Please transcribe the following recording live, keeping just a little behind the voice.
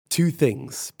Two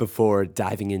things before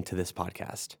diving into this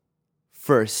podcast.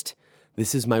 First,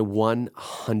 this is my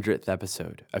 100th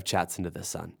episode of Chats Into the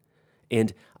Sun.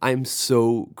 And I'm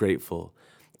so grateful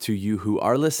to you who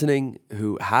are listening,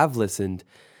 who have listened,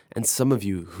 and some of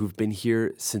you who've been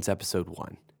here since episode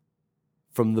 1.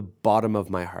 From the bottom of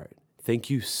my heart, thank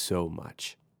you so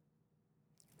much.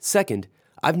 Second,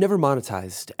 I've never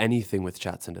monetized anything with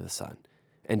Chats Into the Sun.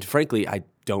 And frankly, I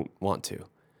don't want to.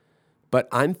 But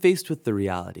I'm faced with the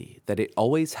reality that it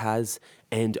always has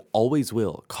and always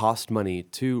will cost money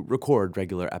to record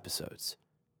regular episodes.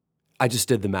 I just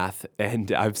did the math,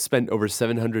 and I've spent over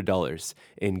 $700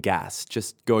 in gas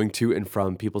just going to and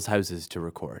from people's houses to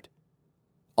record.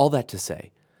 All that to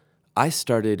say, I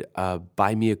started a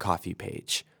Buy Me a Coffee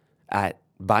page at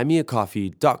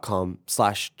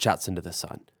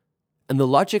buymeacoffee.com/chatsintothesun. And the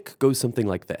logic goes something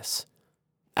like this.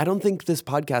 I don't think this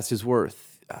podcast is worth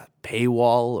a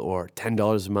paywall or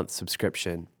 $10 a month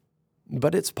subscription,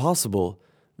 but it's possible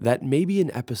that maybe an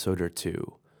episode or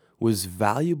two was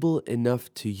valuable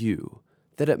enough to you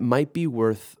that it might be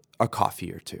worth a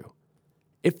coffee or two.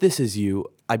 If this is you,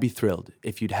 I'd be thrilled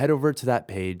if you'd head over to that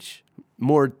page,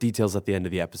 more details at the end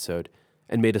of the episode,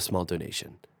 and made a small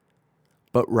donation.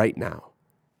 But right now,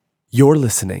 you're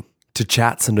listening to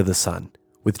Chats Under the Sun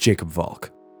with Jacob Volk.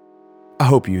 I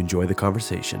hope you enjoy the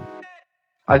conversation.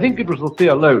 I think it was the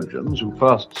theologians who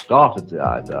first started the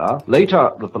idea.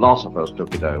 Later, the philosophers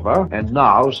took it over, and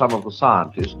now some of the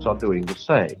scientists are doing the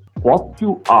same. What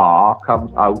you are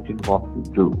comes out in what you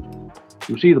do.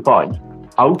 You see the point?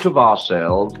 Out of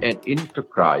ourselves and into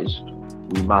Christ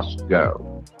we must go.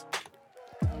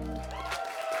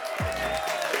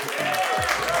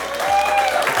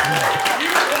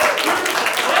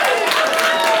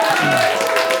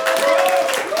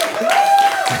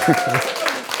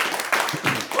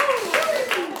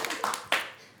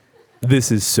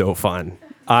 This is so fun.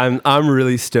 I'm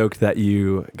really stoked that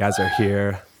you guys are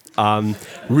here.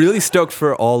 Really stoked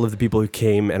for all of the people who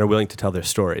came and are willing to tell their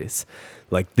stories.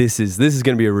 Like this is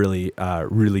going to be a really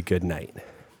good night.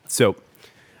 So,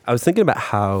 I was thinking about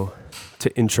how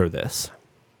to intro this.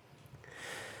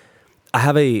 I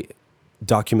have a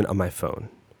document on my phone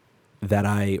that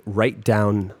I write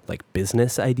down like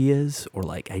business ideas or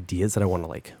like ideas that I want to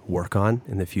like work on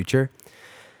in the future.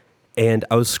 And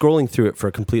I was scrolling through it for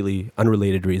completely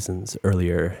unrelated reasons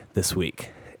earlier this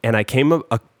week. And I came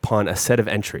upon a set of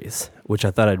entries, which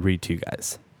I thought I'd read to you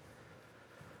guys.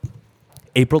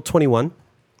 April 21,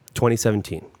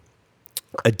 2017.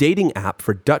 A dating app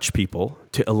for Dutch people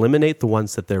to eliminate the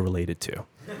ones that they're related to.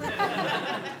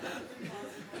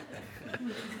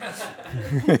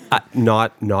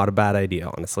 Not a bad idea,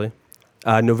 honestly.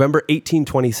 November 18,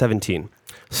 2017.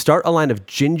 Start a line of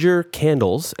ginger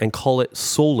candles and call it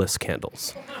soulless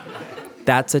candles.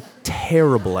 That's a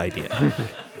terrible idea.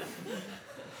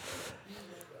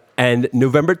 And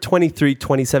November 23,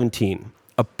 2017,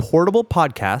 a portable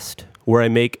podcast where I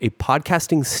make a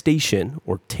podcasting station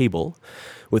or table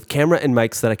with camera and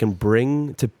mics that I can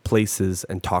bring to places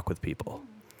and talk with people.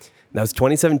 That was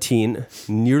 2017.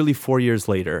 Nearly 4 years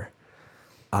later,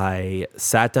 I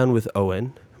sat down with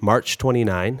Owen, March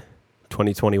 29,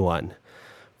 2021,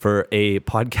 for a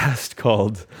podcast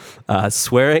called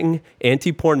Swearing,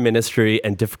 Anti-Porn Ministry,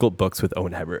 and Difficult Books with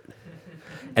Owen Hebert.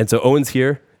 And so Owen's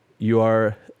here. You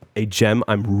are a gem.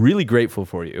 I'm really grateful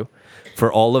for you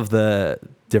for all of the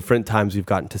different times we've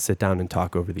gotten to sit down and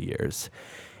talk over the years.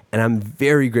 And I'm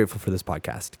very grateful for this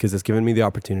podcast because it's given me the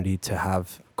opportunity to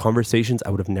have conversations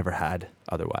I would have never had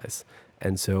otherwise.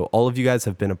 And so all of you guys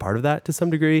have been a part of that to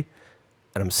some degree,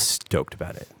 and I'm stoked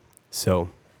about it. So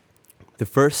the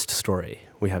first story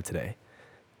we have today,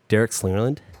 Derek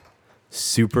Slingerland,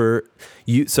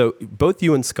 so both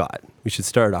you and Scott, we should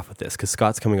start off with this because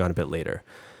Scott's coming on a bit later.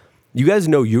 You guys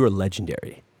know you are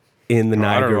legendary in the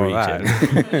Niagara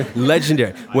region.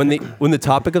 Legendary. When the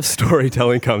topic of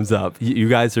storytelling comes up, you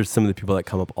guys are some of the people that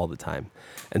come up all the time.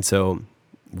 And so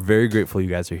very grateful you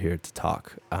guys are here to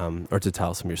talk or to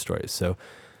tell some of your stories. So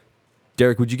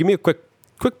Derek, would you give me a quick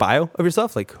bio of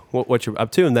yourself, like what you're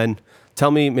up to, and then tell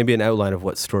me maybe an outline of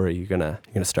what story you're gonna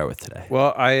start with today.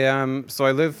 Well,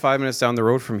 I live 5 minutes down the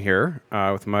road from here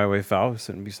with my wife Val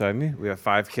sitting beside me. We have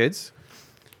 5 kids,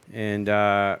 and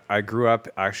I grew up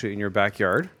actually in your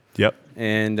backyard. Yep.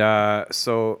 And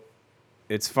so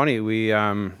it's funny.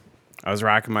 I was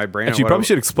racking my brain. Actually, you probably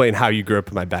should explain how you grew up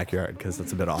in my backyard because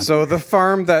that's a bit odd. So the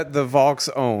farm that the Volks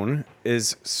own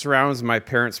surrounds my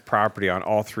parents' property on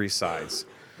all 3 sides,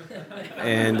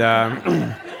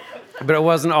 and. But it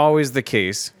wasn't always the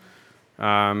case.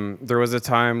 There was a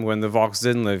time when the Volks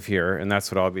didn't live here, and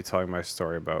that's what I'll be telling my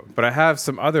story about. But I have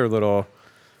some other little...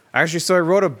 Actually, so I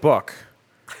wrote a book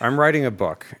I'm writing a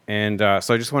book, and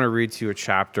so I just want to read to you a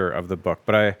chapter of the book.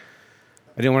 But I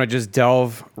didn't want to just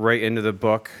delve right into the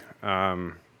book.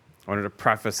 I wanted to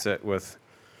preface it with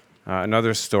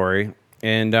another story.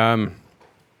 And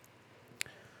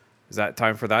is that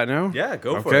time for that now? Yeah,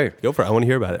 go for it. Go for it. I want to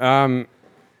hear about it.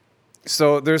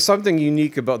 So there's something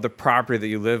unique about the property that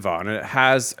you live on, and it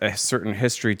has a certain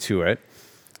history to it.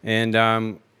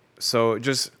 And so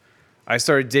I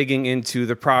started digging into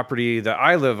the property that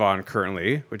I live on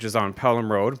currently, which is on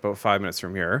Pelham Road, about 5 minutes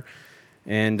from here.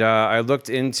 And I looked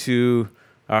into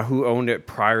who owned it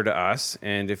prior to us.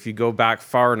 And if you go back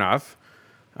far enough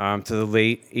to the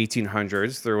late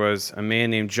 1800s, there was a man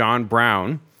named John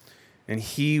Brown. And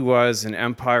he was an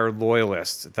Empire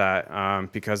loyalist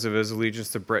that, because of his allegiance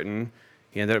to Britain,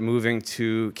 he ended up moving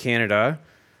to Canada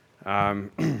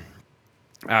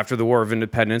after the War of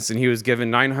Independence, and he was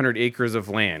given 900 acres of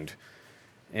land,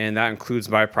 and that includes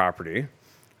my property.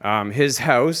 His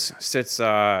house sits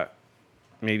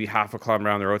maybe half a kilometer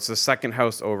down the road. It's the second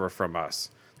house over from us.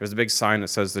 There's a big sign that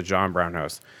says the John Brown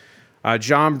House.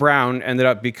 John Brown ended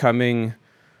up becoming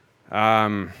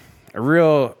a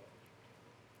real...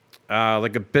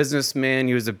 like a businessman.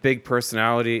 He was a big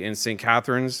personality in St.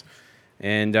 Catharines.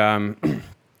 And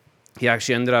he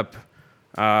actually ended up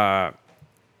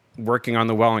working on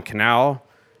the Welland Canal.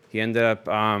 He ended up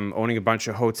owning a bunch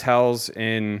of hotels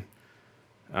in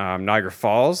Niagara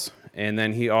Falls. And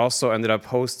then he also ended up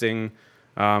hosting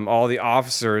all the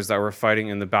officers that were fighting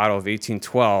in the Battle of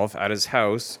 1812 at his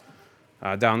house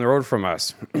down the road from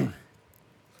us.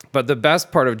 But the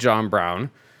best part of John Brown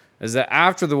is that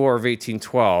after the War of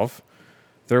 1812,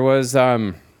 there was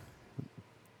a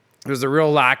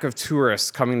real lack of tourists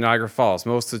coming to Niagara Falls.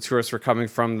 Most of the tourists were coming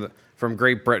from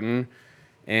Great Britain,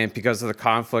 and because of the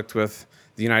conflict with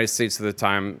the United States at the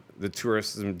time, the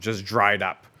tourism just dried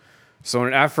up. So in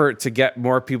an effort to get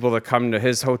more people to come to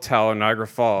his hotel in Niagara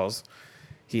Falls,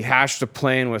 he hatched a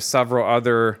plan with several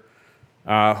other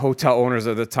hotel owners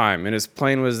at the time, and his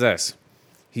plan was this.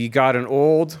 He got an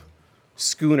old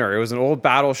schooner. It was an old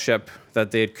battleship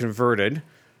that they had converted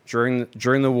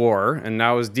during the war, and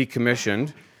now is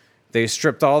decommissioned. They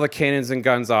stripped all the cannons and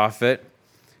guns off it,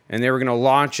 and they were going to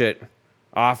launch it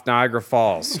off Niagara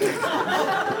Falls.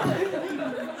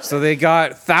 So they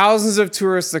got thousands of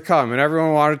tourists to come, and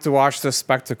everyone wanted to watch the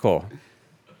spectacle.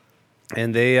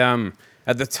 And they,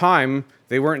 at the time,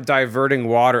 they weren't diverting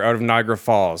water out of Niagara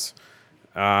Falls.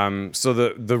 So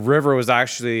the river was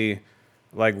actually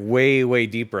like way, way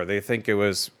deeper. They think it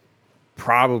was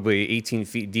probably 18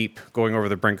 feet deep going over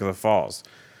the brink of the falls.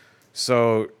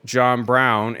 So John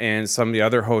Brown and some of the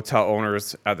other hotel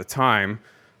owners at the time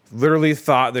literally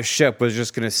thought the ship was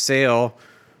just going to sail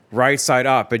right side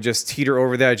up and just teeter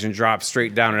over the edge and drop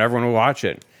straight down, and everyone would watch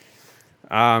it.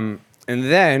 And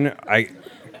then I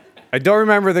don't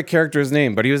remember the character's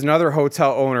name, but he was another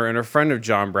hotel owner and a friend of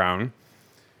John Brown.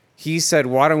 He said,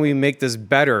 "Why don't we make this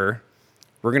better?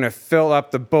 We're going to fill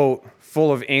up the boat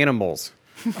full of animals."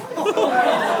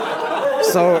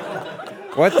 So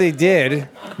what they did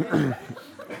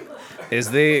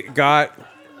is they got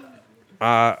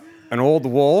an old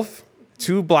wolf,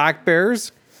 2 black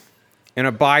bears, and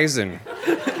a bison.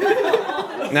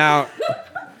 Now,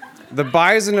 the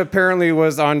bison apparently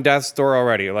was on death's door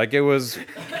already. Like, it was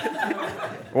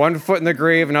 1 foot in the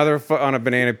grave, another foot on a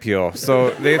banana peel.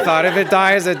 So they thought if it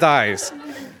dies, it dies.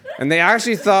 And they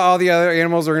actually thought all the other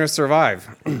animals were going to survive.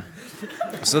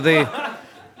 So they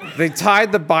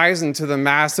tied the bison to the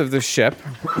mast of the ship.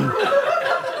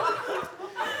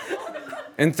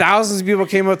 And thousands of people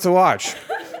came out to watch.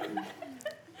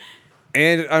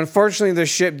 And unfortunately, the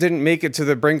ship didn't make it to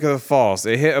the brink of the falls.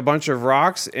 It hit a bunch of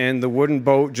rocks, and the wooden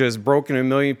boat just broke in a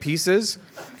million pieces.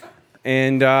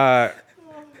 And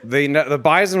the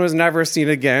bison was never seen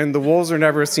again. The wolves were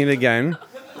never seen again.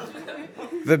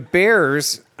 The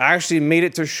bears actually made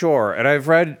it to shore, and I've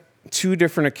read 2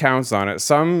 different accounts on it.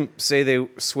 Some say they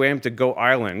swam to Goat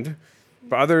Island,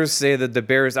 but others say that the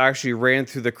bears actually ran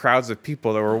through the crowds of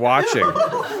people that were watching.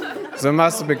 So it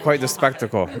must have been quite the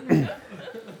spectacle.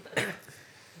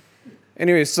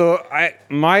 Anyway, so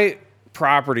my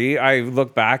property, I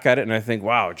look back at it and I think,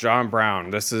 wow, John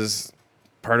Brown, this is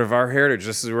part of our heritage.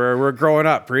 This is where we're growing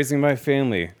up, raising my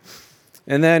family.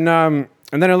 And then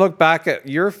I look back at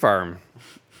your farm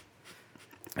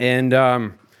and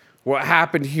what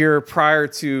happened here prior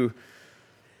to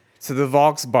the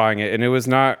Volks buying it, and it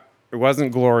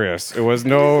wasn't glorious. There was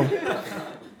no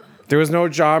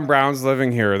John Browns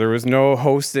living here. There was no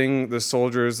hosting the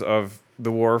soldiers of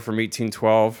the war from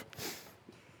 1812.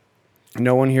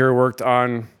 No one here worked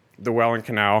on the Welland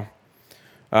Canal.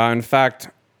 In fact,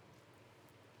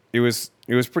 it was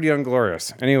It was pretty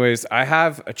unglorious. Anyways, I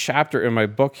have a chapter in my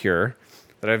book here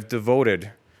that I've devoted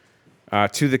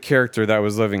to the character that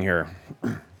was living here.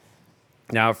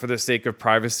 Now, for the sake of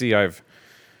privacy, I've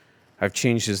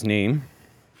changed his name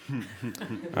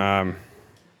because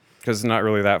it's not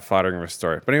really that flattering of a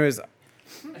story. But anyways,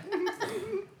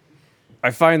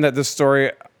 I find that this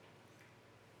story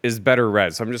is better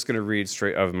read, so I'm just going to read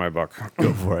straight out of my book.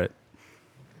 Go for it.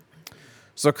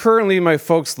 So currently, my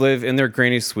folks live in their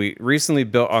granny suite, recently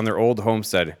built on their old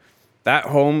homestead. That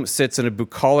home sits in a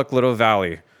bucolic little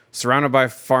valley, surrounded by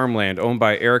farmland owned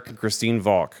by Eric and Christine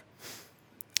Volk.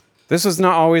 This was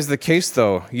not always the case,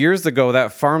 though. Years ago,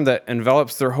 that farm that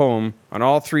envelops their home on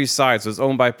all three sides was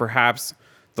owned by perhaps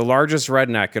the largest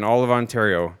redneck in all of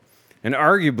Ontario, and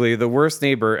arguably the worst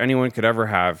neighbor anyone could ever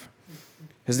have.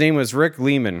 His name was Rick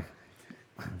Lehman.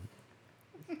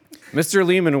 Mr.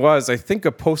 Lehman was, I think,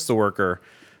 a postal worker,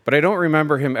 but I don't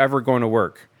remember him ever going to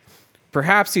work.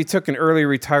 Perhaps he took an early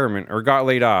retirement or got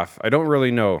laid off. I don't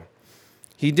really know.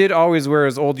 He did always wear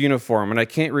his old uniform, and I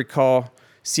can't recall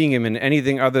seeing him in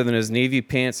anything other than his navy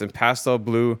pants and pastel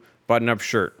blue button-up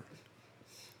shirt.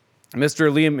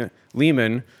 Mr.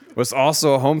 Lehman was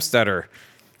also a homesteader,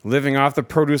 living off the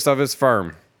produce of his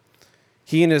farm.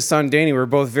 He and his son Danny were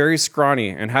both very scrawny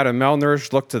and had a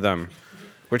malnourished look to them,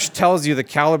 which tells you the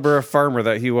caliber of farmer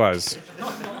that he was.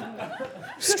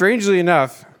 Strangely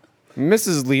enough,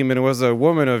 Mrs. Lehman was a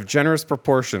woman of generous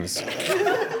proportions.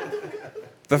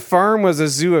 The farm was a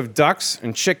zoo of ducks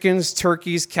and chickens,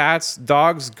 turkeys, cats,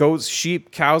 dogs, goats,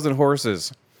 sheep, cows, and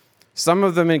horses. Some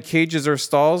of them in cages or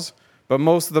stalls, but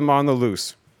most of them on the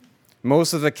loose.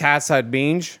 Most of the cats had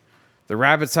mange, the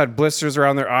rabbits had blisters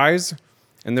around their eyes,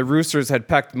 and the roosters had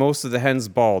pecked most of the hens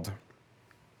bald.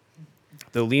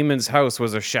 The Lehman's house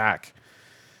was a shack.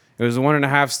 It was a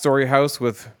 1.5-story house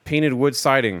with painted wood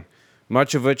siding,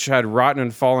 much of which had rotten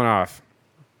and fallen off.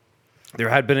 There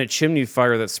had been a chimney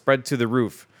fire that spread to the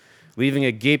roof, leaving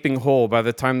a gaping hole by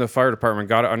the time the fire department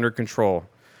got it under control.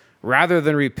 Rather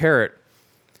than repair it,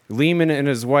 Lehman and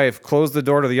his wife closed the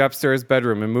door to the upstairs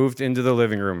bedroom and moved into the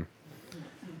living room.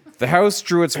 The house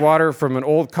drew its water from an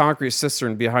old concrete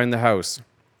cistern behind the house.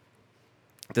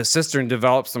 The cistern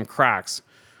developed some cracks,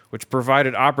 which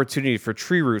provided opportunity for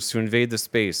tree roots to invade the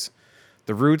space.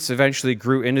 The roots eventually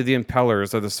grew into the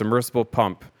impellers of the submersible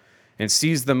pump and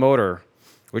seized the motor,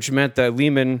 which meant that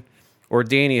Lehman, or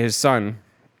Danny, his son,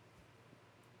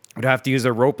 would have to use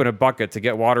a rope and a bucket to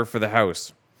get water for the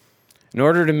house. In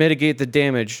order to mitigate the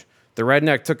damage, the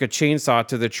redneck took a chainsaw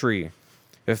to the tree.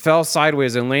 It fell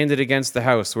sideways and landed against the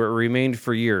house, where it remained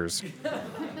for years.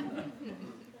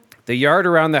 The yard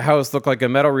around the house looked like a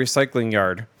metal recycling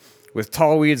yard, with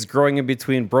tall weeds growing in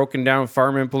between broken down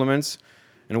farm implements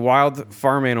and wild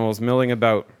farm animals milling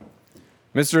about.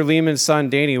 Mr. Lehman's son,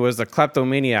 Danny, was a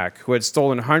kleptomaniac who had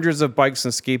stolen hundreds of bikes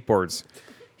and skateboards.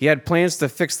 He had plans to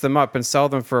fix them up and sell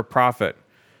them for a profit,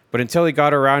 but until he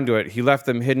got around to it, he left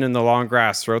them hidden in the long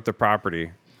grass throughout the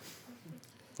property.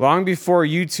 Long before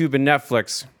YouTube and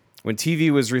Netflix, when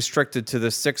TV was restricted to the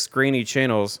 6 grainy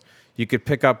channels you could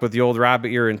pick up with the old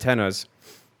rabbit ear antennas,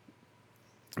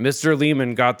 Mr.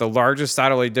 Lehman got the largest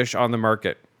satellite dish on the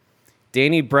market.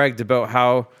 Danny bragged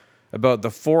about the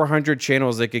 400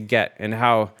 channels they could get and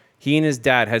how he and his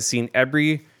dad had seen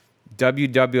every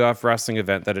WWF wrestling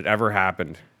event that had ever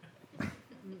happened.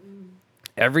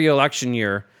 Every election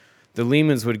year, the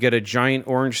Lehmans would get a giant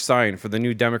orange sign for the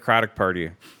new Democratic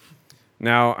Party.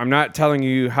 Now, I'm not telling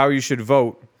you how you should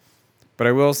vote, but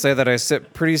I will say that I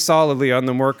sit pretty solidly on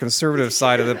the more conservative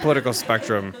side of the political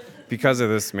spectrum because of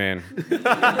this man.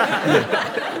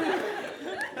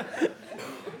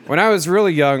 When I was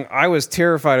really young, I was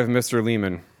terrified of Mr.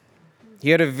 Lehman. He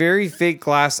had a very fake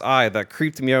glass eye that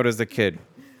creeped me out as a kid.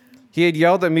 He had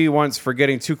yelled at me once for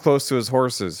getting too close to his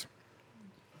horses.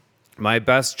 My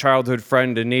best childhood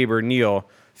friend and neighbor, Neil,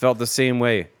 felt the same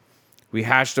way. We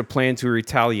hatched a plan to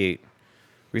retaliate.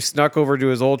 We snuck over to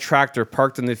his old tractor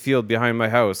parked in the field behind my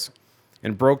house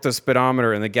and broke the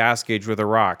speedometer and the gas gauge with a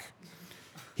rock.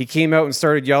 He came out and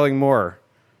started yelling more.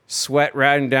 Sweat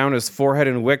ran down his forehead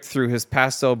and wicked through his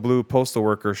pastel blue postal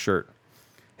worker shirt.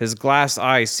 His glass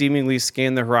eye seemingly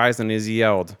scanned the horizon as he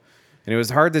yelled, and it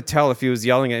was hard to tell if he was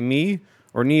yelling at me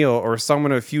or Neil or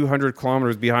someone a few hundred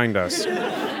kilometers behind us.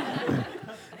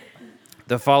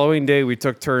 The following day, we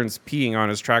took turns peeing on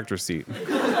his tractor seat.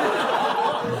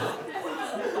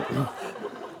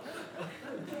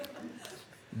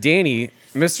 Danny,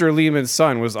 Mr. Lehman's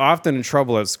son, was often in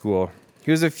trouble at school. He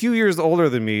was a few years older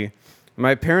than me, and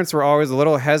my parents were always a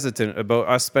little hesitant about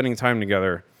us spending time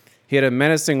together. He had a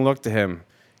menacing look to him.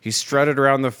 He strutted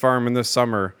around the farm in the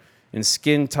summer in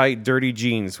skin-tight, dirty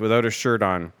jeans without a shirt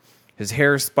on, His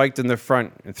hair spiked in the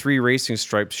front and 3 racing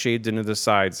stripes shaved into the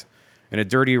sides, and a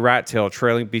dirty rat tail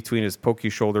trailing between his pokey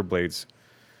shoulder blades.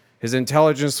 His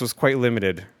intelligence was quite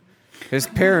limited. His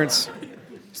parents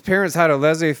had a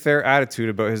laissez-faire attitude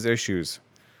about his issues.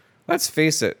 Let's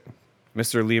face it,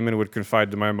 Mr. Lehman would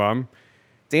confide to my mom,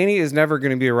 Danny is never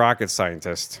going to be a rocket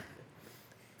scientist.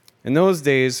 In those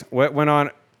days, what went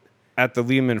on at the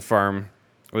Lehman farm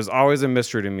was always a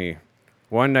mystery to me.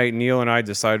 One night, Neil and I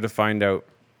decided to find out.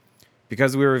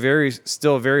 Because we were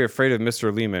still very afraid of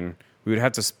Mr. Lehman, we would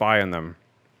have to spy on them.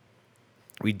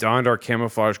 We donned our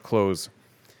camouflage clothes.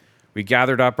 We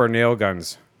gathered up our nail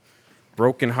guns,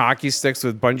 broken hockey sticks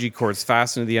with bungee cords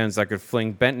fastened to the ends that could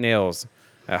fling bent nails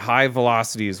at high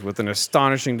velocities with an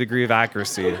astonishing degree of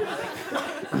accuracy.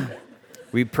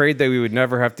 We prayed that we would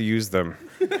never have to use them.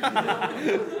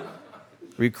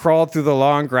 We crawled through the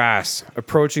long grass,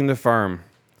 approaching the farm,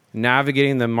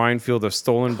 navigating the minefield of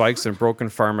stolen bikes and broken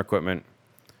farm equipment.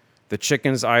 The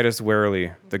chickens eyed us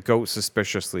warily, the goats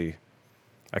suspiciously.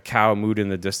 A cow mooed in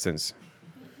the distance.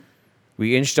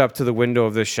 We inched up to the window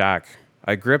of the shack.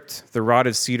 I gripped the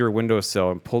rotted cedar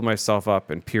windowsill and pulled myself up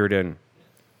and peered in.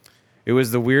 It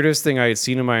was the weirdest thing I had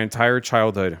seen in my entire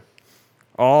childhood.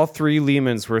 All 3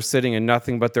 Lehmans were sitting in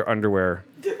nothing but their underwear,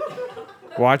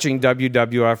 watching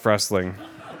WWF wrestling.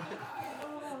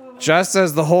 Just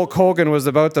as the Hulk Hogan was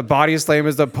about to body slam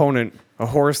his opponent, a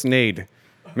horse neighed.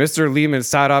 Mr. Lehman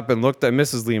sat up and looked at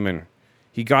Mrs. Lehman.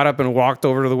 He got up and walked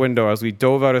over to the window as we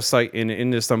dove out of sight and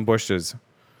into some bushes.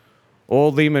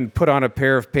 Old Lehman put on a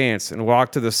pair of pants and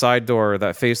walked to the side door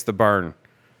that faced the barn.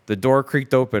 The door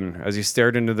creaked open as he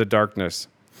stared into the darkness.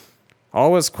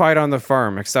 All was quiet on the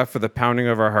farm except for the pounding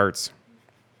of our hearts.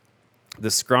 The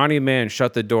scrawny man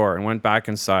shut the door and went back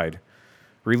inside.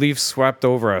 Relief swept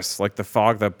over us like the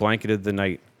fog that blanketed the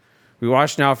night. We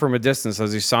watched now from a distance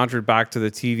as he sauntered back to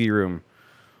the TV room.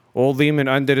 Old Lehman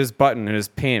undid his button and his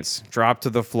pants dropped to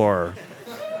the floor.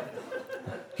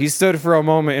 He stood for a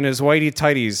moment in his whitey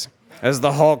tighties as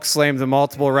the Hulk slammed the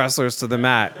multiple wrestlers to the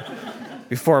mat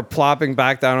before plopping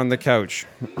back down on the couch.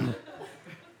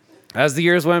 As the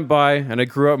years went by and I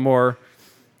grew up more,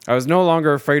 I was no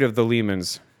longer afraid of the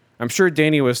Lehmans. I'm sure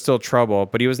Danny was still trouble,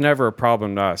 but he was never a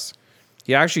problem to us.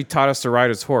 He actually taught us to ride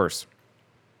his horse.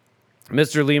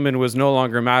 Mr. Lehman was no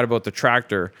longer mad about the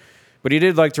tractor, but he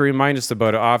did like to remind us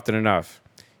about it often enough.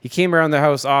 He came around the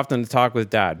house often to talk with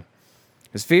Dad.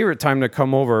 His favorite time to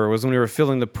come over was when we were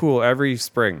filling the pool every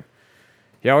spring.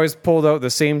 He always pulled out the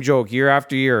same joke year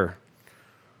after year.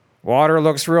 Water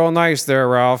looks real nice there,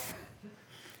 Ralph.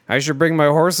 I should bring my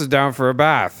horses down for a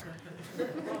bath.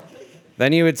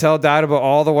 Then he would tell Dad about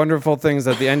all the wonderful things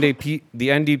that the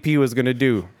NDP was going to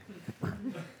do.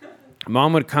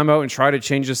 Mom would come out and try to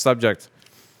change the subject.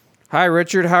 Hi,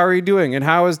 Richard, how are you doing? And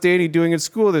how is Danny doing at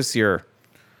school this year?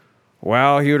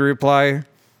 Well, he would reply,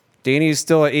 Danny's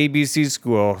still at ABC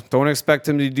school. Don't expect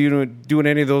him to be doing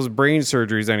any of those brain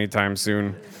surgeries anytime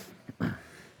soon.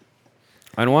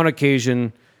 On one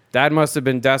occasion, Dad must have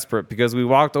been desperate because we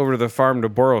walked over to the farm to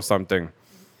borrow something.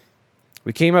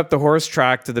 We came up the horse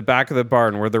track to the back of the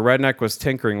barn where the redneck was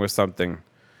tinkering with something.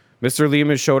 Mr.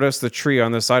 Lehman showed us the tree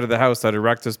on the side of the house that had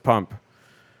wrecked his pump.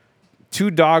 2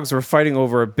 dogs were fighting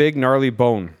over a big, gnarly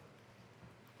bone.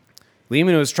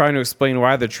 Lehman was trying to explain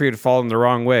why the tree had fallen the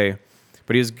wrong way,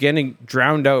 but he was getting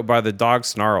drowned out by the dog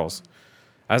snarls.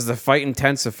 As the fight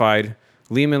intensified,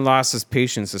 Lehman lost his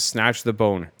patience to snatch the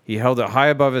bone. He held it high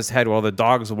above his head while the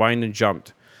dogs whined and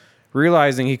jumped.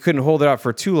 Realizing he couldn't hold it up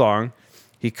for too long,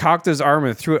 he cocked his arm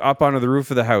and threw it up onto the roof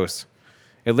of the house.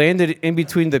 It landed in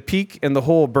between the peak and the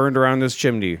hole burned around his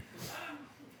chimney.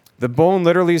 The bone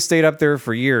literally stayed up there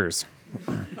for years.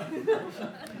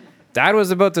 Dad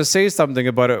was about to say something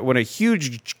about it when a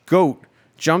huge goat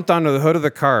jumped onto the hood of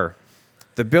the car.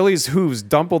 The billy's hooves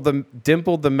dimpled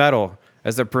the metal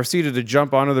as it proceeded to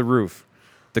jump onto the roof.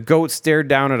 The goat stared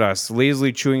down at us,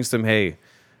 lazily chewing some hay.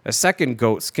 A second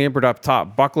goat scampered up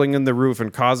top, buckling in the roof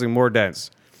and causing more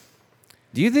dents.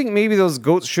 Do you think maybe those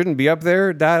goats shouldn't be up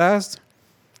there? Dad asked.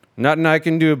 Nothing I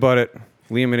can do about it,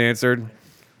 Lehman answered.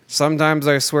 Sometimes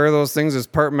I swear those things is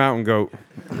part mountain goat.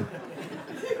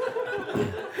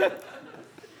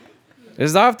 It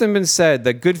has often been said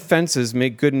that good fences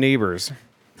make good neighbors.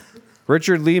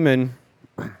 Richard Lehman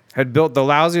had built the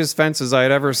lousiest fences I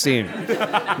had ever seen.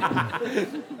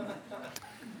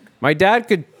 My dad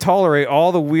could tolerate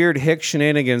all the weird hick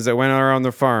shenanigans that went on around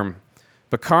the farm,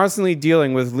 but constantly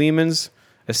dealing with Lehman's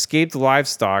escaped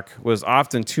livestock was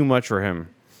often too much for him.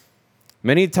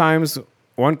 Many times,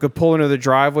 one could pull into the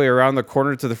driveway around the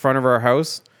corner to the front of our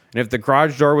house, and if the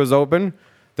garage door was open,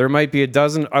 there might be a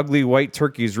dozen ugly white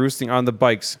turkeys roosting on the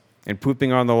bikes and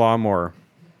pooping on the lawnmower.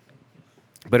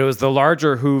 But it was the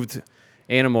larger hooved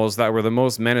animals that were the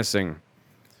most menacing.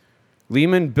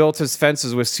 Lehman built his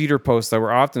fences with cedar posts that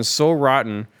were often so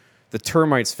rotten the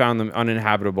termites found them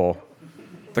uninhabitable.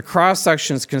 The cross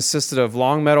sections consisted of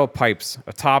long metal pipes,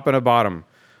 a top and a bottom,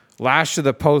 lashed to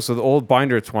the posts with old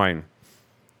binder twine.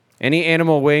 Any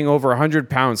animal weighing over 100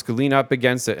 pounds could lean up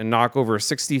against it and knock over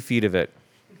 60 feet of it.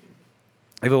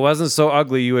 If it wasn't so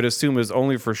ugly, you would assume it was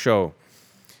only for show.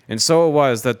 And so it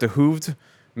was that the hooved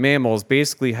mammals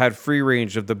basically had free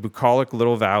range of the bucolic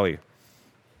little valley.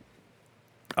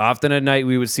 Often at night,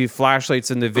 we would see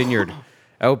flashlights in the vineyard,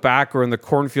 out back or in the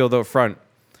cornfield out front.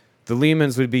 The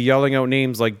Lehmans would be yelling out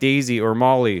names like Daisy or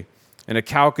Molly, and a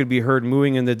cow could be heard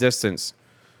mooing in the distance.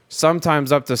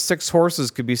 Sometimes up to 6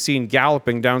 horses could be seen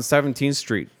galloping down 17th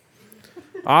Street.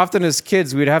 Often as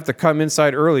kids, we'd have to come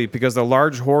inside early because a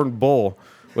large horned bull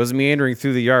was meandering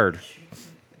through the yard.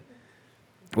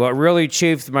 What really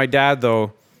chafed my dad,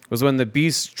 though, was when the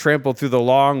beast trampled through the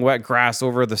long, wet grass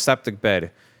over the septic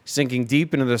bed, sinking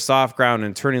deep into the soft ground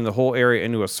and turning the whole area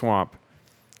into a swamp.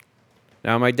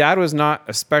 Now, my dad was not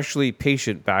especially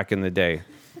patient back in the day.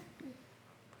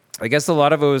 I guess a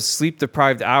lot of it was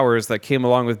sleep-deprived hours that came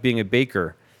along with being a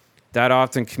baker. Dad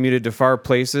often commuted to far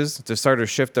places to start a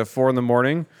shift at 4 in the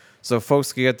morning so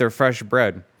folks could get their fresh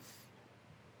bread.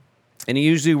 And he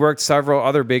usually worked several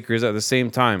other bakers at the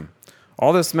same time.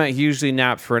 All this meant he usually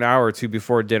napped for an hour or two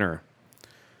before dinner.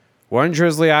 One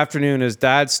drizzly afternoon, as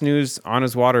Dad snoozed on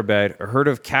his waterbed, a herd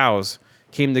of cows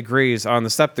came to graze on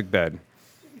the septic bed.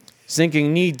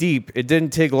 Sinking knee-deep, it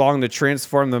didn't take long to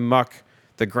transform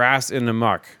the grass into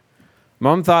muck.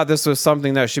 Mom thought this was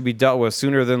something that should be dealt with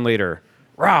sooner than later.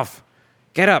 "Ralph,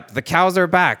 get up, the cows are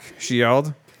back," she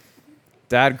yelled.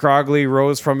 Dad groggily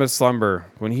rose from his slumber.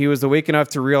 When he was awake enough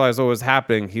to realize what was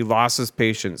happening, he lost his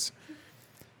patience.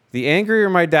 The angrier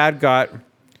my dad got,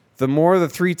 the more the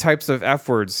 3 types of F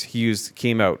words he used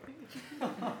came out.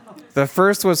 The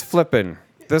first was flippin'.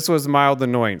 This was mild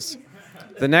annoyance.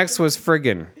 The next was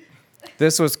friggin'.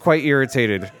 This was quite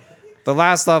irritated. The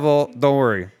last level, don't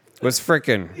worry, was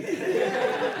frickin'.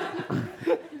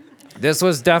 This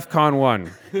was DEFCON 1.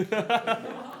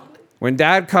 When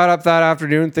Dad caught up that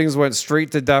afternoon, things went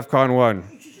straight to DEFCON 1.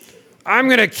 "I'm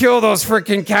gonna kill those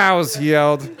frickin' cows," he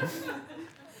yelled.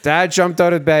 Dad jumped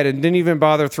out of bed and didn't even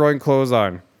bother throwing clothes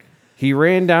on. He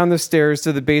ran down the stairs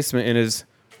to the basement in his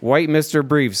white Mr.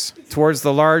 Briefs towards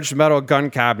the large metal gun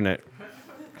cabinet.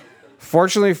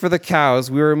 Fortunately for the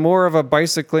cows, we were more of a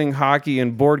bicycling, hockey,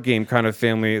 and board game kind of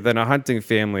family than a hunting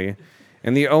family,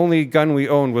 and the only gun we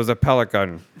owned was a pellet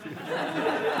gun.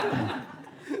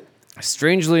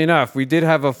 Strangely enough, we did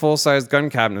have a full-sized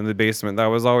gun cabinet in the basement that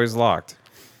was always locked.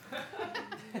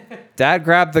 Dad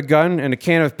grabbed the gun and a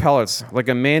can of pellets like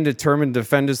a man determined to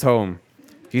defend his home.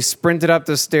 He sprinted up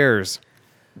the stairs.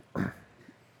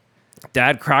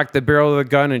 Dad cracked the barrel of the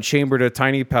gun and chambered a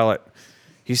tiny pellet.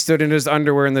 He stood in his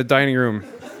underwear in the dining room.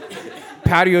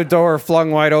 Patio door flung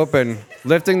wide open,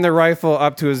 lifting the rifle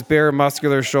up to his bare,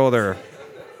 muscular shoulder.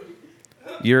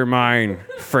 "You're mine,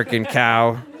 frickin'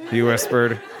 cow," he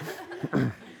whispered.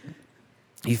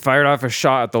 He fired off a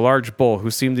shot at the large bull who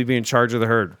seemed to be in charge of the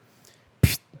herd.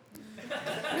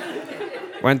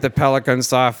 Went the pellet gun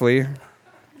softly.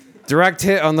 Direct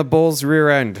hit on the bull's rear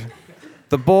end.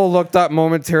 The bull looked up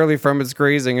momentarily from its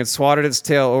grazing and swatted its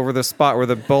tail over the spot where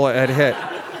the bullet had hit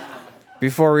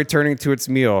before returning to its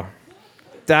meal.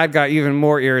 Dad got even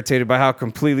more irritated by how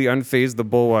completely unfazed the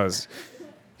bull was.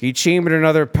 He chambered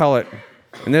another pellet,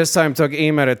 and this time took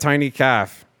aim at a tiny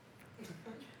calf.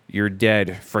 "You're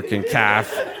dead, frickin'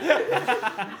 calf."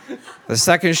 The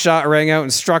second shot rang out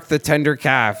and struck the tender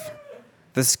calf.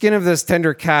 The skin of this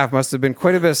tender calf must have been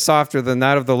quite a bit softer than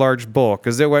that of the large bull,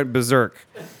 because it went berserk.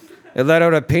 It let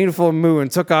out a painful moo and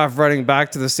took off running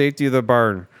back to the safety of the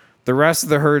barn. The rest of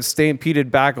the herd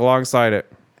stampeded back alongside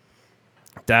it.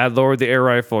 Dad lowered the air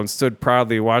rifle and stood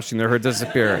proudly watching the herd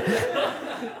disappear.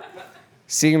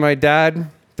 Seeing my dad,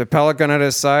 the pellet gun at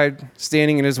his side,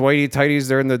 standing in his whitey tighties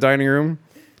there in the dining room,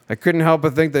 I couldn't help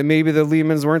but think that maybe the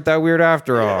Lehmans weren't that weird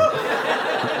after all.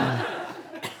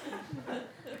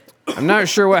 I'm not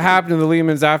sure what happened to the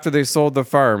Lehmans after they sold the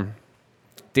farm.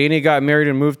 Danny got married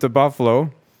and moved to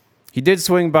Buffalo. He did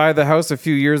swing by the house a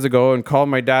few years ago and called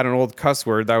my dad an old cuss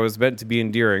word that was meant to be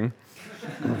endearing.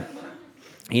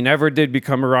 He never did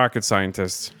become a rocket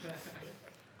scientist.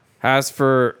 As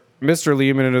for Mr.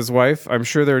 Lehman and his wife, I'm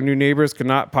sure their new neighbors could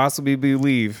not possibly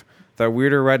believe that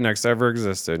weirder rednecks ever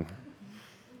existed.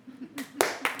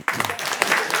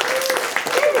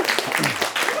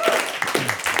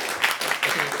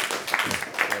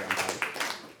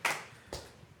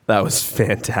 That was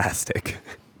fantastic.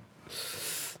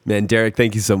 Man, Derek,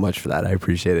 thank you so much for that. I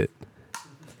appreciate it.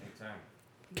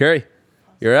 Kerri,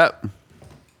 you're up.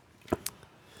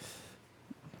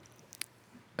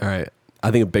 All right. I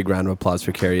think a big round of applause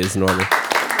for Kerri is in order.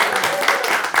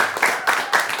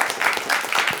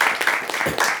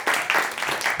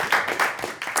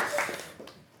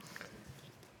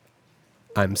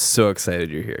 I'm so excited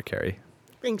you're here, Kerri.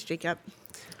 Thanks, Jacob.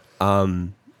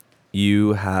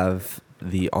 You have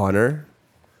the honor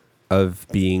of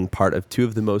being part of two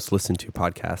of the most listened to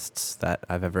podcasts that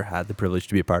I've ever had the privilege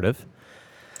to be a part of.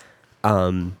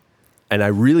 And I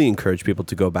really encourage people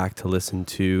to go back to listen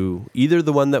to either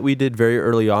the one that we did very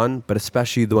early on, but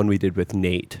especially the one we did with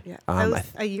Nate. Yeah, that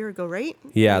was a year ago, right?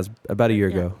 Yeah, it was about a year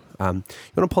ago. You want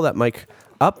to pull that mic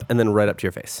up and then right up to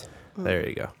your face. There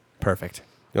you go. Perfect.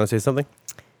 You want to say something?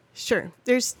 Sure.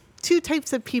 There's two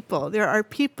types of people. There are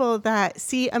people that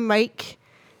see a mic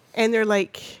and they're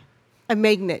like a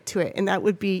magnet to it, and that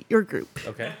would be your group.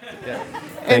 Okay. Yeah.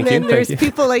 And then there's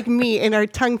people like me, and our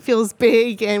tongue feels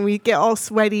big, and we get all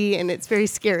sweaty, and it's very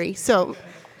scary. So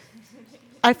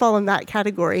I fall in that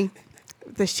category,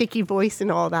 the shaky voice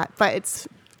and all that. But it's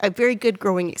a very good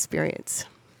growing experience.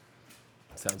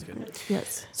 Sounds good.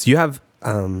 Yes. So you have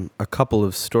a couple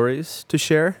of stories to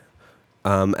share.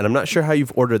 And I'm not sure how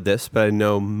you've ordered this, but I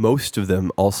know most of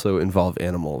them also involve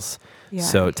animals. Yeah.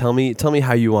 So tell me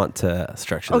how you want to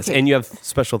structure this. And you have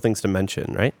special things to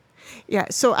mention, right? Yeah.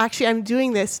 So actually, I'm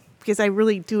doing this because I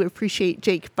really do appreciate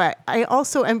Jake, but I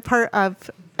also am part of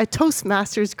a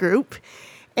Toastmasters group.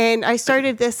 And I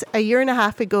started this a year and a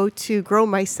half ago to grow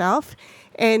myself.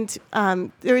 And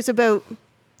there's about,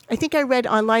 I think I read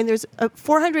online, there's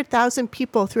 400,000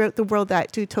 people throughout the world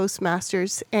that do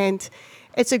Toastmasters. And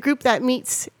it's a group that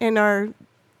meets in our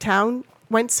town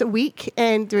once a week,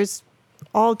 and there's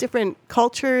all different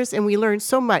cultures, and we learn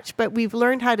so much. But we've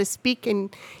learned how to speak,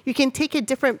 and you can take a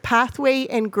different pathway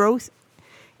and growth,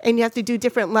 and you have to do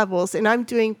different levels. And I'm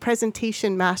doing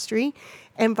presentation mastery,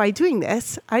 and by doing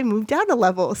this, I moved down a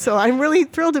level. So I'm really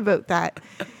thrilled about that.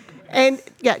 And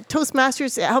yeah,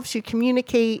 Toastmasters, it helps you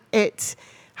communicate. It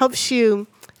helps you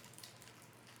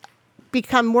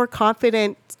become more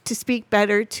confident, to speak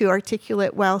better, to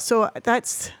articulate well. So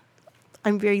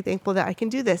I'm very thankful that I can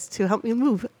do this to help me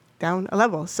move down a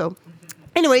level. So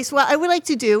anyways, what I would like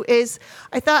to do is,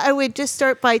 I thought I would just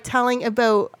start by telling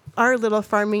about our little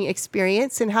farming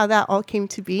experience and how that all came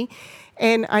to be.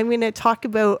 And I'm going to talk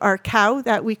about our cow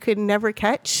that we could never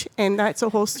catch, and that's a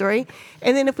whole story.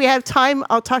 And then if we have time,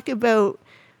 I'll talk about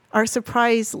our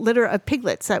surprise litter of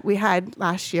piglets that we had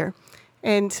last year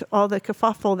and all the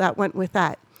kerfuffle that went with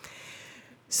that.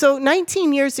 So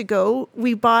 19 years ago,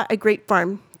 we bought a grape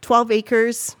farm, 12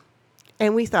 acres,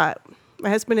 and we thought, my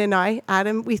husband and I,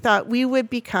 Adam, we thought we would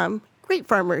become grape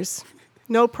farmers.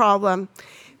 No problem.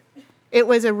 It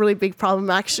was a really big problem,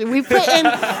 actually. We put in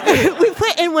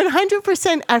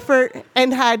 100% effort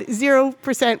and had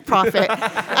 0% profit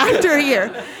after a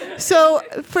year. So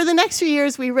for the next few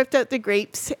years, we ripped out the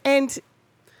grapes, and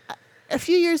a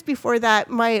few years before that,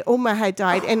 my Oma had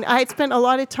died, and I had spent a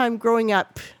lot of time growing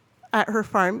up at her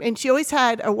farm, and she always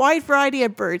had a wide variety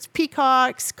of birds,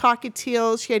 peacocks,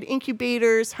 cockatiels. She had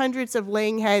incubators, hundreds of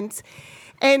laying hens.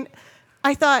 And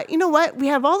I thought, you know what? We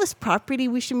have all this property.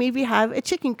 We should maybe have a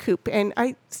chicken coop. And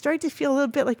I started to feel a little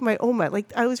bit like my Oma.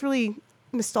 Like, I was really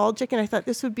nostalgic, and I thought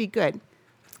this would be good.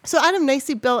 So Adam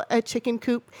nicely built a chicken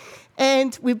coop,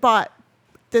 and we bought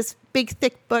this big,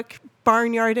 thick book,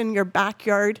 Barnyard in Your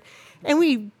Backyard. And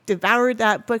we devoured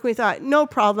that book. We thought, no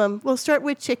problem. We'll start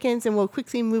with chickens, and we'll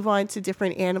quickly move on to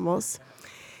different animals.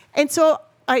 And so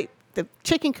the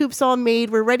chicken coop's all made.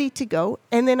 We're ready to go.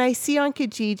 And then I see on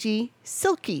Kijiji,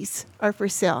 silkies are for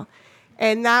sale.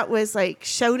 And that was like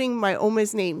shouting my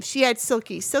Oma's name. She had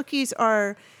silkies. Silkies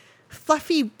are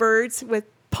fluffy birds with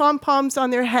pom-poms on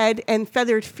their head and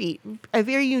feathered feet. A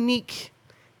very unique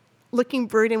looking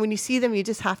bird. And when you see them, you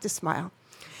just have to smile.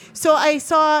 So I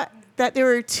saw that there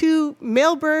were 2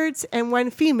 male birds and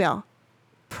 1 female.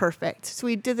 Perfect. So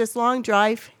we did this long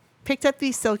drive, picked up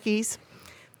these silkies,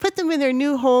 put them in their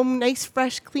new home, nice,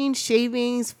 fresh, clean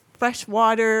shavings, fresh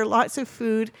water, lots of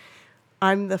food.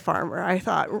 I'm the farmer. I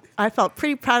felt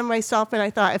pretty proud of myself, and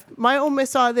I thought if my Oma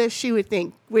saw this, she would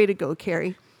think, way to go,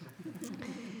 Kerri.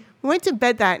 We went to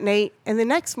bed that night, and the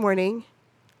next morning,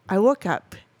 I woke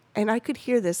up, and I could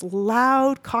hear this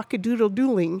loud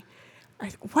cock-a-doodle-dooling.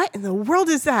 What in the world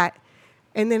is that?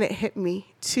 And then it hit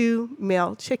me, 2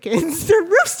 male chickens. They're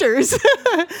roosters.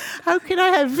 How could I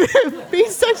have made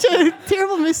such a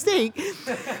terrible mistake?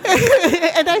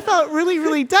 And I felt really,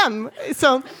 really dumb.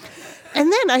 So,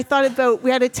 and then I thought about, we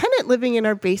had a tenant living in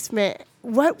our basement.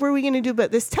 What were we going to do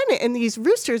about this tenant? And these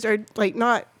roosters are like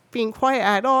not being quiet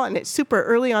at all, and it's super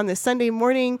early on this Sunday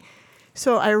morning.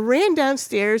 So I ran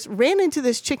downstairs, ran into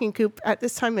this chicken coop. At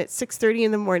this time, it's 6:30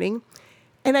 in the morning.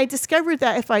 And I discovered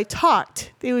that if I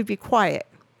talked, they would be quiet.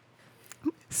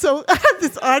 So I have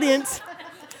this audience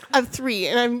of 3,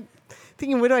 and I'm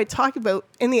thinking, what do I talk about?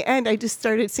 In the end, I just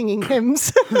started singing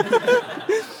hymns.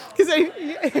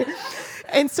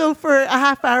 And so for a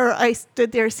half hour, I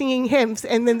stood there singing hymns,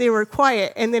 and then they were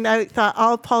quiet. And then I thought,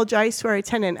 I'll apologize to our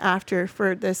tenant after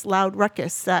for this loud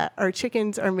ruckus that our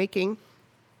chickens are making.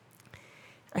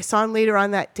 I saw him later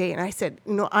on that day, and I said,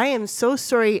 I am so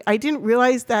sorry. I didn't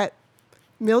realize that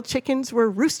male chickens were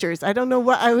roosters. I don't know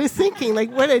what I was thinking.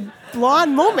 Like, what a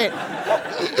blonde moment.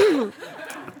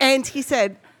 And he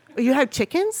said, you have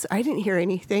chickens? I didn't hear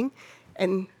anything.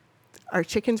 And our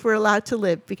chickens were allowed to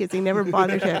live because they never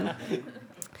bothered him.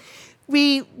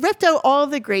 We ripped out all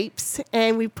the grapes,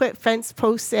 and we put fence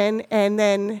posts in, and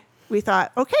then we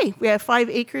thought, okay, we have 5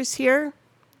 acres here.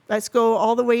 Let's go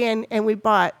all the way in, and we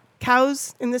bought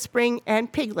cows in the spring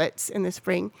and piglets in the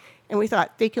spring, and we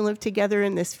thought they can live together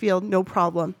in this field, no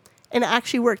problem. And it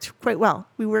actually worked quite well.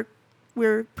 We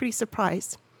were pretty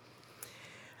surprised.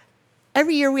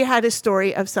 Every year we had a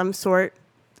story of some sort,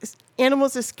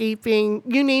 animals escaping,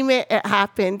 you name it, it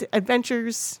happened,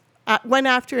 adventures one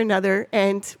after another,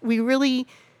 and we really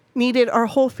needed our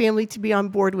whole family to be on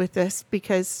board with this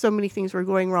because so many things were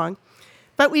going wrong.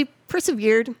 But we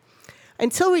persevered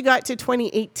until we got to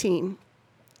 2018.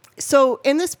 So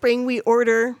in the spring, we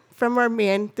order from our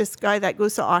man, this guy that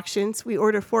goes to auctions, we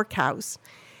order 4 cows.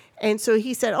 And so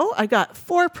he said, I got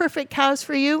 4 perfect cows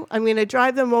for you. I'm going to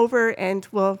drive them over and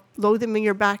we'll load them in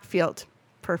your backfield.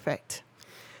 Perfect.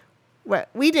 What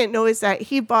we didn't know is that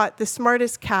he bought the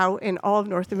smartest cow in all of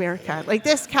North America. Like,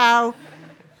 this cow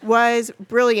was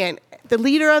brilliant. The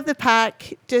leader of the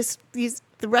pack, the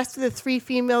rest of the 3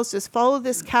 females just followed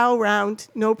this cow around,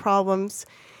 no problems.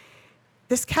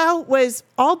 This cow was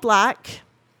all black,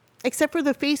 except for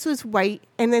the face was white,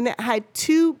 and then it had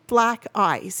 2 black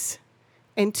eyes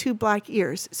and 2 black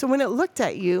ears. So when it looked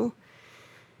at you,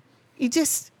 you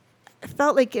just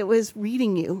felt like it was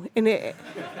reading you, and it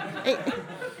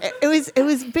was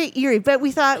a bit eerie. But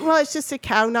we thought, well, it's just a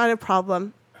cow, not a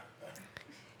problem.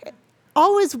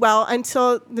 All was well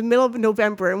until the middle of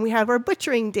November, and we have our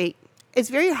butchering date. It's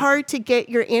very hard to get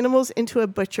your animals into a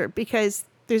butcher because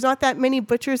there's not that many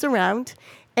butchers around,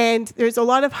 and there's a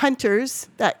lot of hunters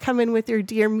that come in with their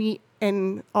deer meat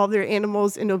and all their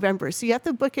animals in November. So you have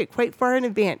to book it quite far in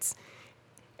advance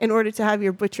in order to have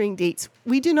your butchering dates.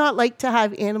 We do not like to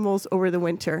have animals over the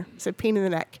winter. It's a pain in the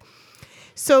neck.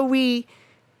 So we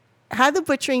had the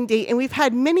butchering date, and we've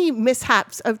had many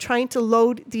mishaps of trying to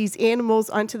load these animals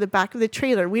onto the back of the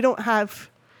trailer. We don't have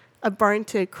a barn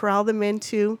to corral them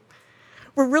into.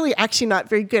 We're really actually not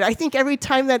very good. I think every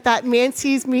time that man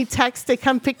sees me text to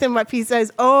come pick them up, he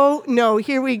says, oh, no,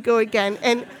 here we go again.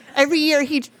 And every year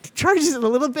he charges a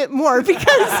little bit more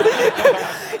because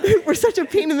we're such a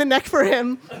pain in the neck for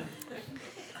him.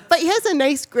 But he has a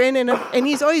nice grin, and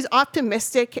he's always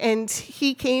optimistic. And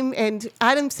he came, and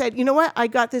Adam said, you know what? I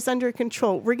got this under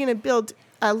control. We're going to build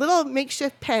a little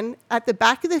makeshift pen at the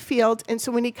back of the field. And so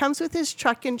when he comes with his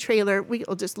truck and trailer,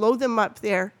 we'll just load them up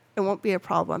there. It won't be a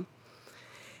problem.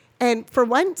 And for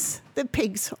once, the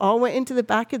pigs all went into the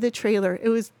back of the trailer. It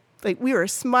was like we were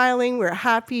smiling, we were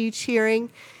happy, cheering.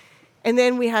 And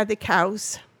then we had the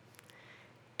cows.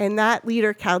 And that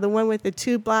leader cow, the one with the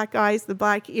 2 black eyes, the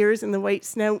black ears, and the white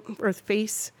snout or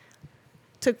face,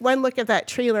 took one look at that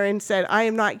trailer and said, I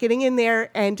am not getting in there,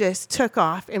 and just took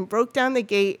off and broke down the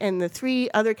gate, and the 3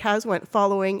 other cows went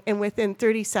following, and within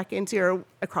 30 seconds, you're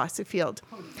across the field.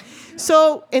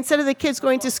 So instead of the kids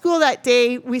going to school that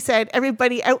day, we said,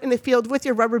 everybody out in the field with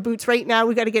your rubber boots right now.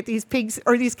 We got to get these pigs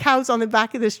or these cows on the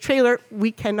back of this trailer.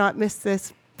 We cannot miss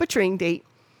this butchering date.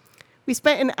 We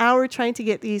spent an hour trying to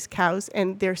get these cows,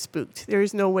 and they're spooked. There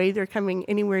is no way they're coming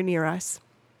anywhere near us.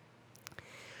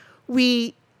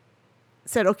 We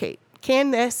said, okay,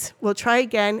 can this? We'll try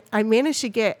again. I managed to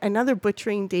get another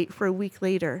butchering date for a week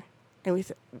later, and we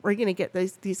said, we're going to get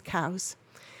these cows.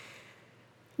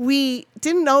 We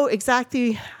didn't know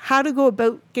exactly how to go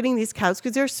about getting these cows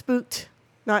because they're spooked,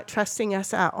 not trusting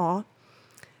us at all.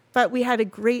 But we had a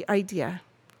great idea.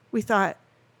 We thought,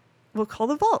 we'll call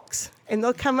the Volks, and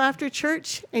they'll come after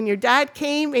church. And your dad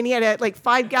came, and he had a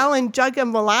 5-gallon jug of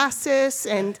molasses.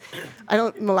 And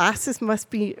molasses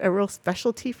must be a real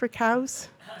specialty for cows.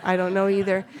 I don't know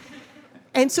either.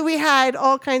 And so we had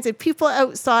all kinds of people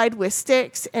outside with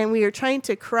sticks, and we were trying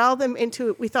to corral them into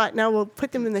it. We thought, now we'll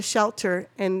put them in the shelter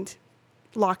and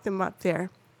lock them up there.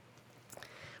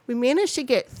 We managed to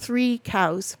get 3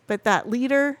 cows, but that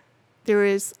leader, there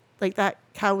is like that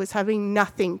cow was having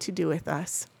nothing to do with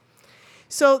us.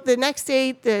 So the next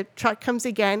day, the truck comes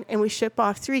again, and we ship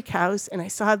off 3 cows, and I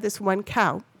still have this 1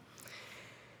 cow.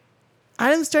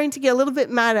 Adam's starting to get a little bit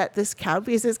mad at this cow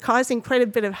because it's causing quite a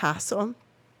bit of hassle.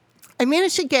 I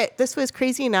managed to get, this was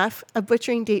crazy enough, a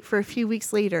butchering date for a few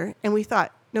weeks later, and we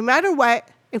thought, no matter what,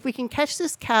 if we can catch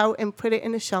this cow and put it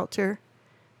in a shelter,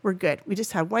 we're good. We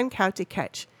just have 1 cow to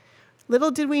catch.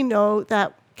 Little did we know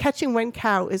that catching 1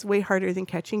 cow is way harder than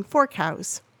catching 4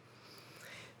 cows.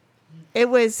 It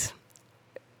was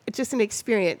just an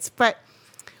experience, but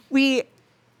we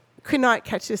could not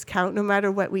catch this cow no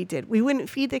matter what we did. We wouldn't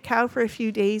feed the cow for a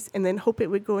few days and then hope it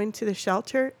would go into the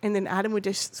shelter, and then Adam would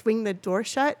just swing the door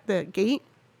shut, the gate.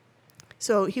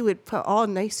 So he would put all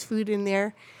nice food in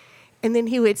there, and then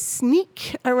he would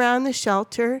sneak around the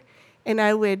shelter, and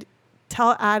I would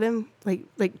tell Adam, like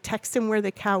text him where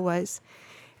the cow was.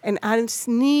 And Adam's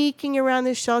sneaking around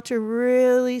the shelter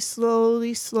really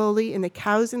slowly, and the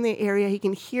cow's in the area. He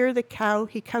can hear the cow.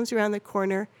 He comes around the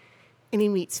corner, and he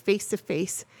meets face to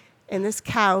face. And this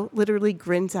cow literally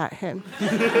grins at him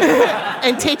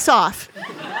and takes off.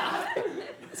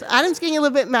 So Adam's getting a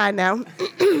little bit mad now.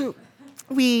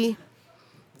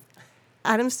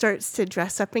 Adam starts to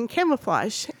dress up in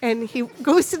camouflage, and he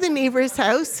goes to the neighbor's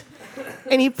house,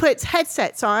 and he puts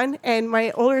headsets on, and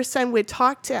my older son would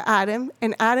talk to Adam,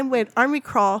 and Adam would army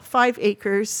crawl 5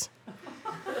 acres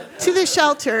to the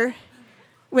shelter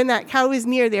when that cow was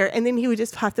near there, and then he would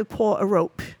just have to pull a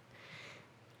rope.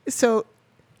 So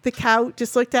the cow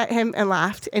just looked at him and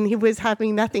laughed, and he was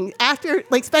having nothing. After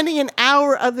spending an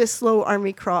hour of this slow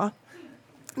army crawl,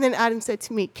 and then Adam said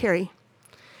to me, Kerri,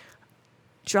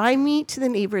 drive me to the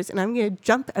neighbors, and I'm going to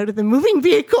jump out of the moving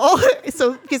vehicle.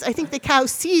 So, because I think the cow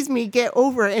sees me get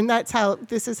over, and that's how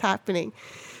this is happening.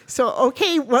 So,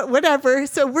 okay, whatever.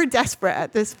 So we're desperate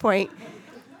at this point.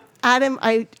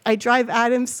 I drive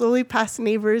Adam slowly past the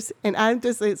neighbors, and Adam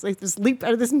does this leap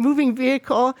out of this moving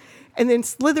vehicle, and then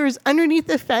slithers underneath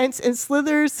the fence and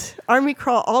slithers army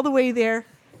crawl all the way there.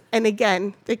 And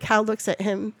again, the cow looks at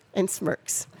him and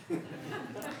smirks.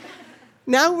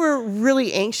 Now we're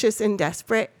really anxious and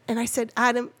desperate. And I said,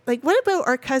 Adam, what about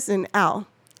our cousin, Al?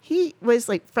 He was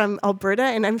from Alberta,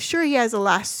 and I'm sure he has a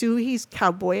lasso. He's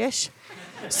cowboyish.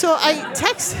 So I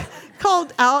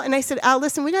called Al, and I said, Al,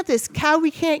 listen, we got this cow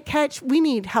we can't catch. We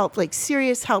need help,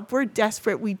 serious help. We're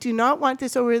desperate. We do not want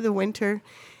this over the winter.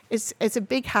 It's a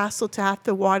big hassle to have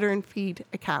to water and feed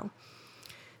a cow.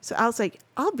 So Al's like,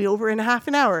 I'll be over in a half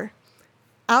an hour.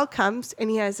 Al comes, and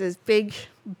he has his big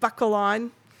buckle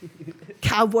on,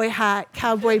 cowboy hat,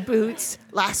 cowboy boots,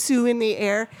 lasso in the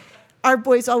air. Our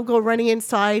boys all go running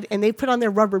inside, and they put on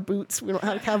their rubber boots. We don't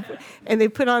have cowboy, and they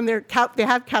put on they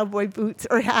have cowboy boots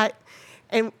or hat,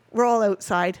 and we're all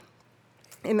outside.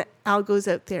 And Al goes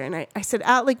out there, and I said,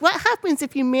 Al, what happens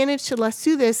if you manage to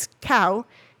lasso this cow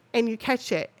and you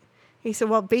catch it? He said,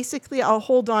 well, basically, I'll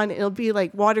hold on. It'll be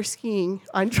like water skiing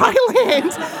on dry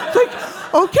land.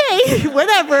 Okay,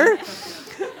 whatever.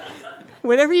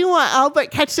 Whatever you want, Al, but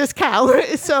catch this cow.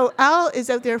 So Al is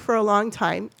out there for a long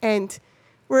time, and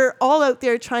we're all out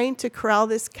there trying to corral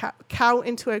this cow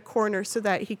into a corner so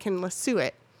that he can lasso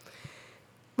it.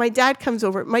 My dad comes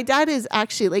over. My dad is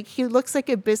actually, he looks like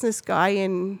a business guy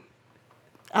in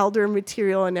elder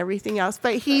material and everything else,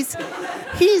 but he's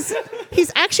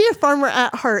actually a farmer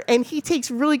at heart, and he takes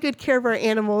really good care of our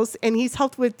animals, and he's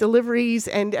helped with deliveries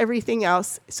and everything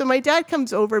else. So my dad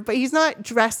comes over, but he's not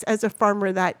dressed as a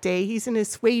farmer that day. He's in his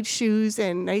suede shoes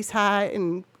and nice hat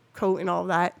and coat and all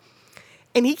that.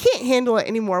 And he can't handle it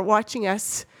anymore watching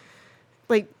us.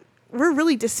 We're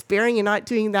really despairing and not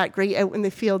doing that great out in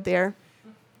the field there.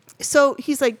 So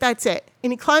he's like, that's it.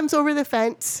 And he climbs over the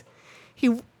fence.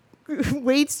 He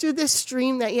wades through this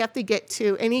stream that you have to get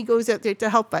to, and he goes out there to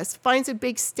help us. Finds a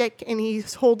big stick, and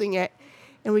he's holding it.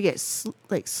 And we get,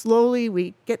 slowly,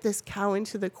 we get this cow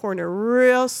into the corner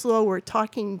real slow. We're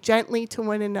talking gently to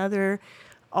one another,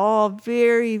 all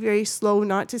very, very slow,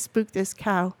 not to spook this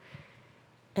cow.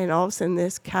 And all of a sudden,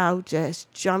 this cow just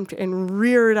jumped and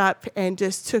reared up and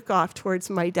just took off towards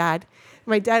my dad.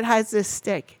 My dad has this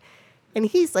stick, and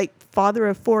he's father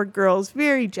of 4 girls,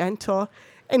 very gentle.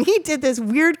 And he did this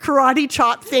weird karate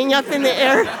chop thing up in the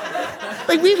air,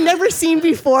 we've never seen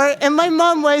before. And my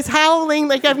mom was howling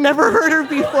like I've never heard her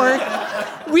before.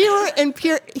 We were in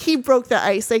he broke the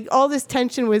ice. All this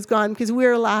tension was gone because we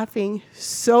were laughing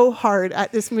so hard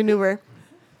at this maneuver.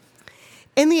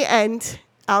 In the end,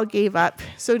 Al gave up.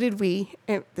 So did we.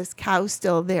 And this cow's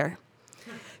still there.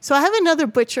 So I have another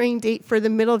butchering date for the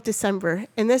middle of December,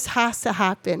 and this has to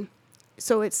happen.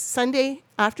 So it's Sunday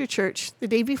after church. The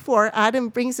day before, Adam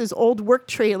brings his old work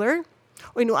trailer,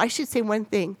 Oh, no, I should say one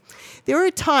thing. There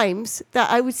were times that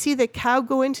I would see the cow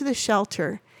go into the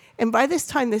shelter, and by this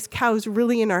time, this cow is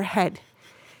really in our head.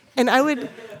 And I would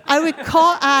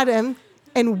call Adam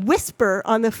and whisper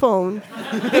on the phone,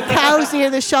 the cow's near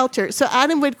the shelter. So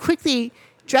Adam would quickly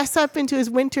dress up into his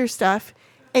winter stuff,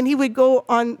 and he would go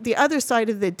on the other side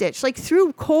of the ditch, like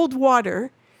through cold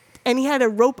water, and he had a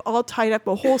rope all tied up,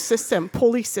 a whole system,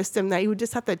 pulley system, that he would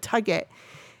just have to tug it.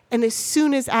 And as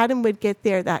soon as Adam would get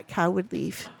there, that cow would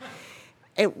leave.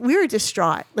 And we were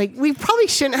distraught. Like, we probably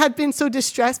shouldn't have been so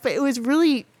distressed, but it was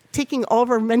really taking all of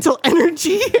our mental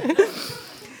energy.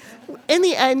 In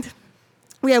the end,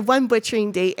 we had one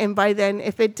butchering date, and by then,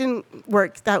 if it didn't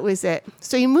work, that was it.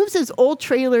 So he moves his old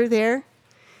trailer there,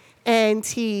 and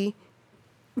he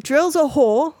drills a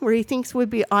hole where he thinks would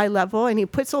be eye level, and he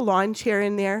puts a lawn chair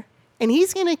in there, and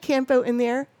he's going to camp out in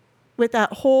there with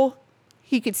that hole.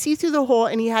 He could see through the hole,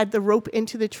 and he had the rope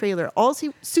into the trailer. As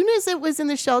soon as it was in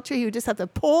the shelter, he would just have to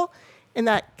pull, and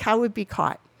that cow would be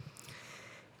caught.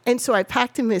 And so I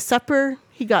packed him his supper.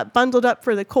 He got bundled up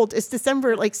for the cold. It's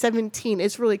December 17.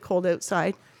 It's really cold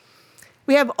outside.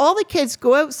 We have all the kids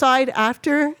go outside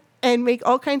after and make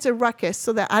all kinds of ruckus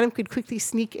so that Adam could quickly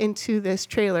sneak into this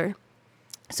trailer.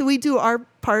 So we do our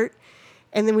part,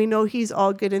 and then we know he's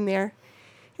all good in there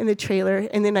in the trailer.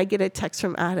 And then I get a text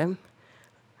from Adam.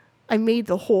 I made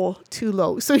the hole too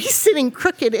low. So he's sitting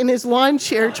crooked in his lawn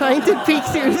chair trying to peek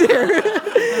through there.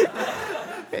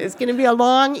 It's going to be a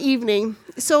long evening.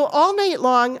 So all night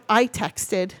long, I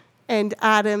texted, and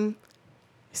Adam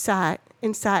sat.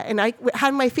 And I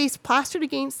had my face plastered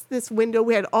against this window.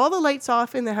 We had all the lights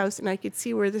off in the house, and I could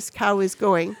see where this cow was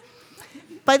going.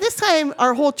 By this time,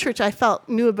 our whole church, I felt,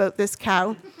 knew about this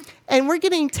cow. And we're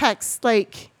getting texts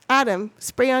like, Adam,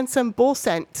 spray on some bull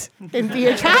scent and be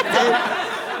attractive.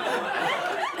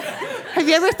 Have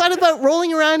you ever thought about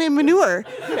rolling around in manure?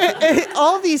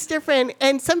 All these different,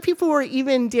 and some people were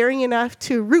even daring enough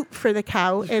to root for the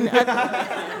cow, and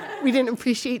we didn't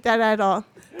appreciate that at all.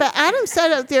 But Adam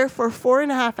sat out there for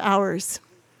 4.5 hours.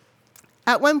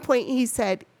 At one point, he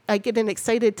said, I get an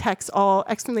excited text, all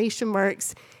exclamation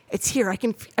marks. It's here. I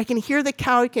can hear the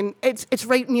cow. It's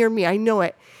right near me. I know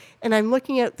it. And I'm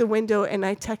looking out the window, and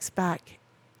I text back,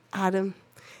 Adam,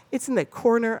 it's in the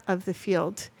corner of the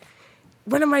field.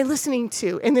 What am I listening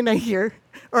to? And then I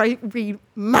read,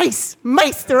 mice.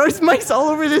 There was mice all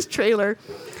over this trailer.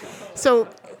 So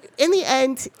in the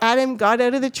end, Adam got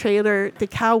out of the trailer. The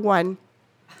cow won.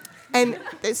 And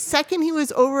the second he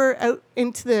was out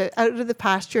of the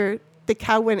pasture, the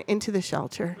cow went into the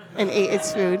shelter and ate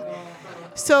its food.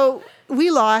 So we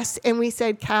lost, and we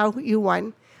said, cow, you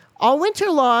won. All winter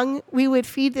long, we would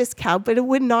feed this cow, but it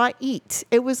would not eat.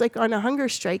 It was like on a hunger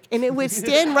strike, and it would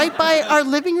stand right by our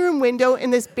living room window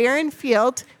in this barren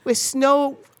field with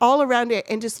snow all around it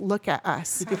and just look at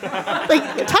us. Like,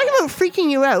 talking about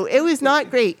freaking you out. It was not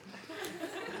great.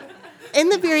 In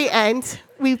the very end,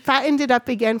 we fattened it up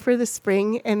again for the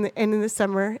spring and in the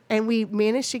summer, and we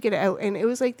managed to get it out, and it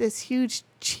was like this huge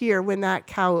cheer when that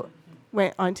cow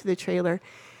went onto the trailer.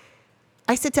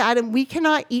 I said to Adam, we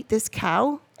cannot eat this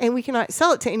cow, and we cannot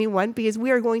sell it to anyone because we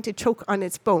are going to choke on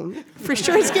its bone. For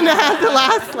sure it's going to have the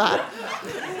last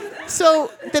laugh.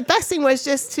 So the best thing was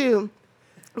just to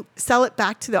sell it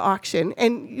back to the auction.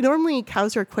 And normally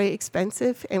cows are quite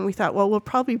expensive, and we thought, well, we'll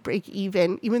probably break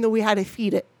even though we had to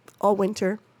feed it all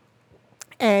winter.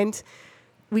 And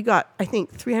we got, I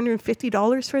think,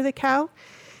 $350 for the cow.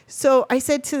 So I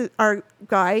said to our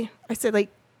guy,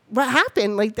 what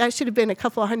happened? That should have been a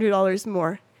couple of $100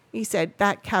 more. He said,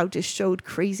 that cow just showed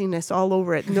craziness all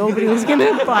over it. Nobody was going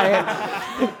to buy it.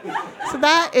 So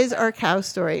that is our cow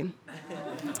story.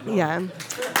 Yeah.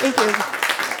 Thank you.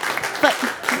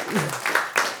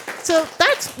 So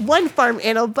that's one farm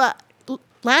animal. But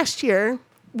last year,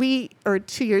 2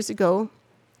 years ago,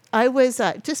 I was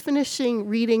just finishing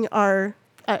reading our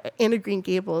Anne of Green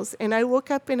Gables, and I woke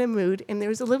up in a mood, and there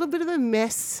was a little bit of a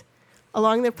mist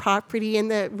along the property,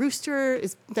 and the rooster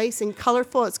is nice and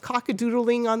colorful. It's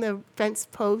cock-a-doodling on the fence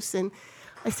posts, and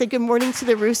I said good morning to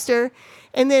the rooster.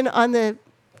 And then on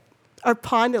our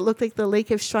pond, it looked like the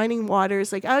lake of shining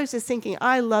waters. I was just thinking,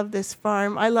 I love this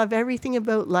farm. I love everything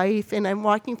about life, and I'm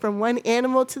walking from one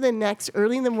animal to the next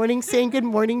early in the morning saying good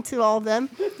morning to all of them.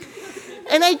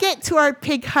 And I get to our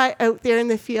pig hut out there in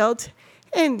the field,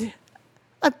 and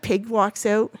a pig walks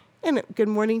out, and good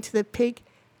morning to the pig.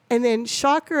 And then,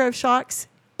 shocker of shocks,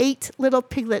 8 little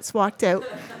piglets walked out.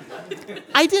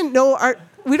 I didn't know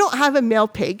we don't have a male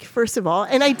pig, first of all,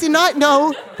 and I did not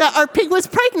know that our pig was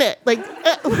pregnant.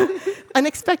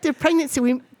 Unexpected pregnancy.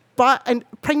 We bought a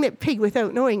pregnant pig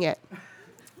without knowing it.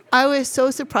 I was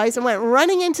so surprised. I went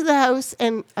running into the house,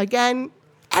 and again,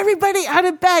 everybody out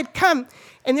of bed, come.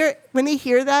 And when they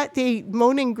hear that, they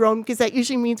moan and groan, because that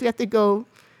usually means we have to go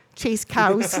chase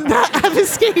cows that have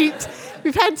escaped.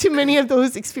 We've had too many of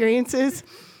those experiences.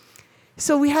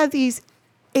 So we have these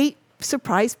 8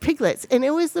 surprise piglets, and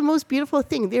it was the most beautiful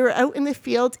thing. They were out in the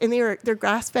field, and they're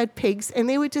grass-fed pigs, and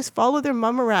they would just follow their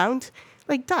mom around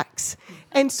like ducks.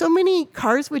 And so many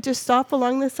cars would just stop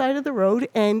along the side of the road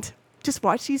and just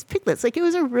watch these piglets. Like, it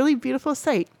was a really beautiful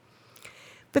sight.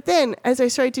 But then, as I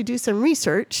started to do some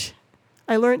research,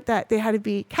 I learned that they had to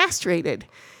be castrated.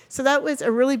 So that was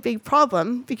a really big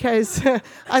problem, because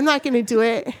I'm not going to do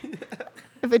it.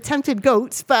 I've attempted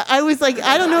goats, but I was like,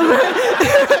 I don't know.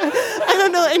 I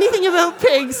don't know anything about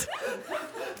pigs.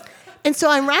 And so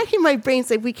I'm racking my brains,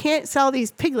 like, we can't sell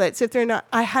these piglets if they're not,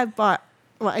 I have bought,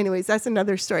 well, anyways, that's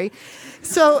another story.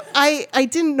 So I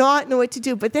did not know what to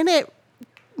do. But then it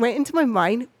went into my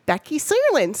mind, Becky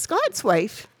Slingerland, Scott's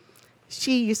wife.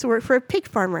 She used to work for a pig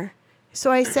farmer. So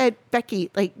I said,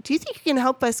 Becky, like, do you think you can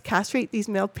help us castrate these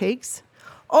male pigs?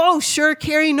 Oh, sure,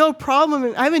 Kerri, no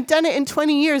problem. I haven't done it in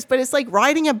 20 years, but it's like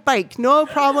riding a bike. No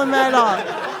problem at all.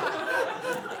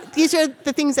 These are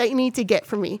the things that you need to get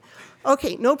from me.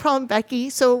 Okay, no problem, Becky.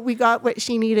 So we got what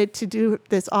she needed to do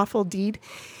this awful deed.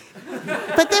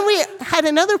 But then we had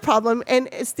another problem, and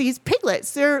it's these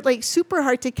piglets. They're like super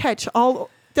hard to catch.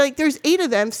 There's 8 of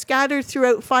them scattered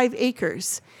throughout 5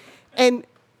 acres. And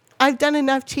I've done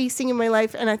enough chasing in my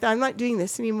life, and I thought, I'm not doing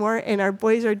this anymore, and our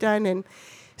boys are done. And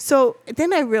so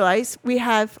then I realized we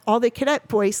have all the cadet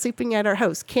boys sleeping at our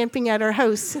house, camping at our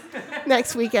house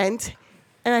next weekend.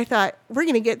 And I thought, we're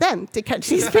going to get them to catch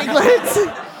these piglets.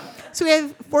 So we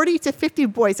have 40 to 50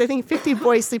 boys, I think 50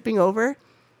 boys sleeping over.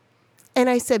 And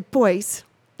I said, boys,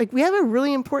 like, we have a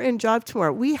really important job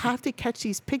tomorrow. We have to catch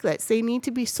these piglets. They need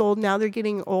to be sold now. They're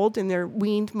getting old, and they're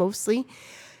weaned mostly.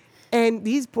 And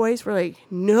these boys were like,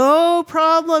 no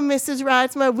problem, Mrs.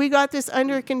 Ratsma. We got this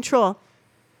under control.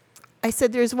 I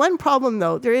said, there's one problem,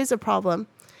 though. There is a problem.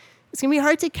 It's going to be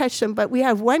hard to catch them, but we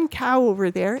have one cow over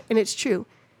there, and it's true.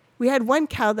 We had one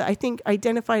cow that I think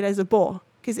identified as a bull,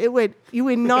 because you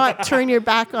would not turn your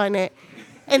back on it.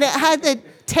 And it had the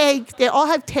tag. They all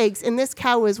have tags, and this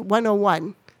cow was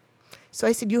 101. So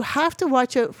I said, you have to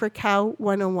watch out for cow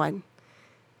 101.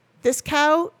 This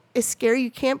cow is scary.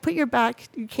 You can't put your back.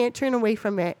 You can't turn away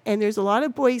from it. And there's a lot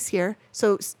of boys here.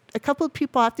 So a couple of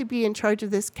people have to be in charge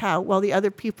of this cow while the other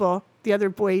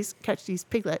boys catch these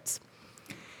piglets.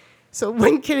 So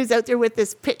one kid is out there with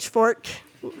this pitchfork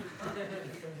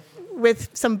with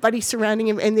somebody surrounding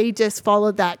him, and they just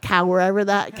followed that cow wherever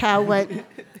that cow went.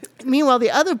 Meanwhile, the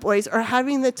other boys are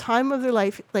having the time of their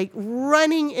life, like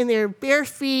running in their bare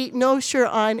feet, no shirt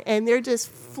on, and they're just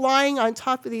flying on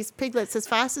top of these piglets as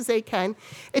fast as they can.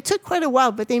 It took quite a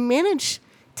while, but they managed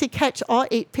to catch all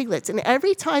 8 piglets. And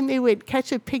every time they would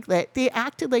catch a piglet, they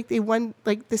acted like they won,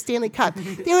 like, the Stanley Cup.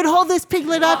 They would hold this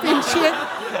piglet up and cheer.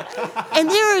 And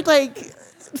they were like,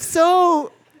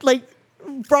 so, like,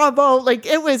 bravo. Like,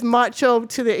 it was macho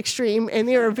to the extreme, and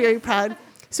they were very proud.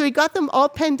 So we got them all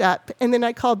penned up, and then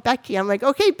I called Becky. I'm like,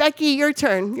 okay, Becky, your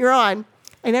turn. You're on.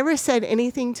 I never said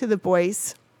anything to the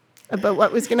boys about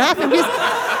what was going to happen, because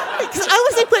I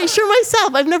wasn't quite sure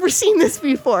myself. I've never seen this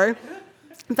before.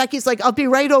 Becky's like, I'll be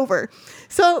right over.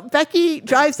 So Becky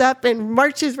drives up and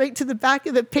marches right to the back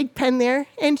of the pig pen there,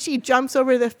 and she jumps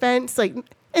over the fence, like,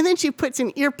 and then she puts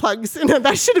in earplugs. And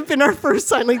that should have been our first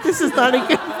sign, like, this is not a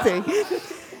good thing.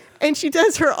 And she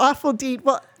does her awful deed.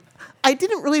 Well, I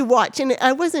didn't really watch, and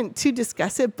I wasn't too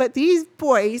disgusted, but these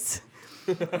boys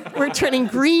were turning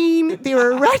green. They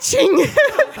were retching,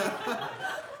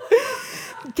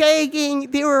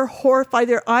 gagging. They were horrified.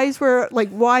 Their eyes were, like,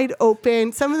 wide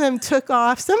open. Some of them took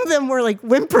off. Some of them were, like,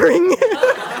 whimpering.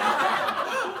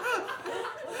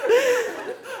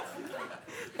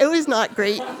 It was not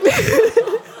great.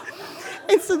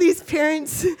 And so these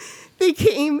parents, they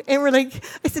came and were like,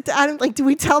 I said to Adam, like, do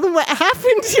we tell them what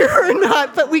happened here or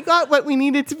not? But we got what we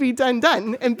needed to be done.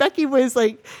 And Becky was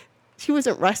like, she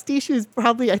wasn't rusty. She was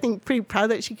probably, I think, pretty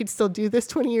proud that she could still do this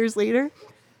 20 years later.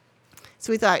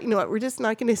 So we thought, you know what, we're just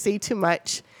not going to say too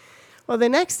much. Well, the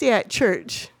next day at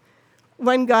church,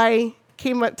 one guy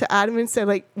came up to Adam and said,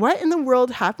 like, what in the world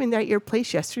happened at your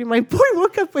place yesterday? My boy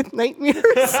woke up with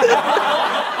nightmares.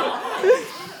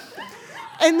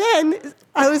 And then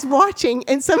I was watching,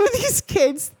 and some of these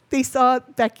kids, they saw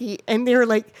Becky, and they were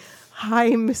like,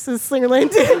 hi, Mrs.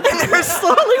 Slingerland. And they were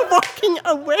slowly walking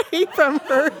away from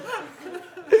her.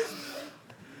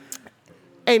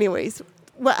 Anyways,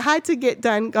 what had to get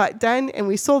done got done, and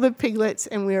we sold the piglets,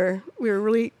 and we were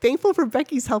really thankful for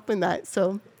Becky's help in that.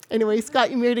 So Anyway, Scott,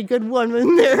 you made a good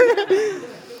woman there.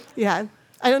 Yeah.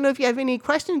 I don't know if you have any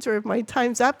questions or if my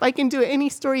time's up. I can do any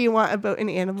story you want about an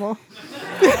animal.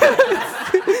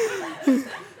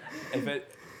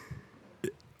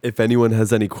 If anyone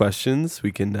has any questions,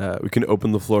 we can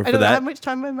open the floor I for don't know that. how much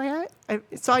time am I at?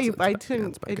 I saw you, but I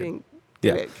didn't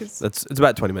Yeah, do it. 'Cause- it's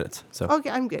about 20 minutes. So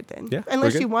okay, I'm good then. Yeah, we're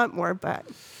Unless good. you want more, but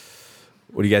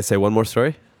what do you guys say? One more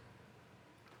story?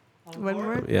 one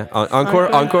more. Yeah,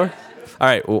 encore. All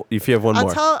right. Well, if you have one I'll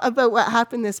more, tell about what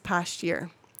happened this past year.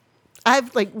 I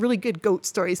have like really good goat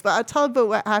stories, but I'll tell about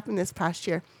what happened this past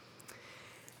year.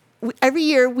 Every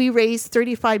year we raise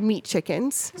 35 meat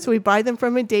chickens. So we buy them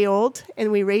from a day old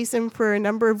and we raise them for a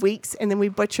number of weeks and then we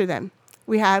butcher them.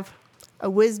 We have a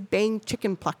whiz bang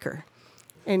chicken plucker.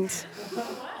 And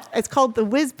it's called the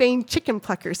whiz bang chicken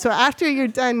plucker. So after you're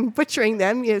done butchering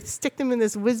them, you stick them in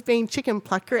this whiz bang chicken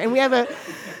plucker and we have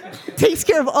takes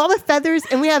care of all the feathers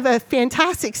and we have a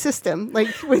fantastic system, like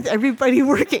with everybody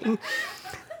working.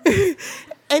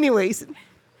 Anyways,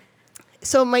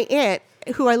 so my aunt,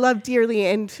 who I love dearly,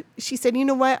 and she said, you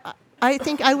know what, I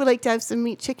think I would like to have some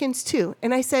meat chickens too.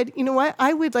 And I said, you know what,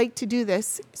 I would like to do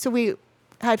this. So we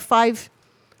had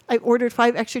I ordered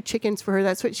 5 extra chickens for her.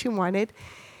 That's what she wanted.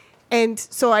 And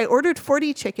so I ordered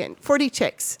 40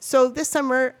 chicks. So this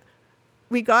summer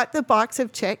we got the box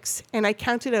of chicks and I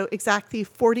counted out exactly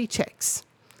 40 chicks.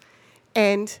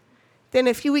 And then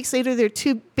a few weeks later, they're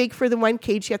too big for the one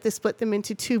cage. You have to split them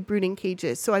into 2 brooding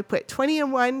cages. So I put 20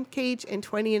 in one cage and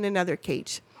 20 in another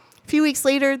cage. A few weeks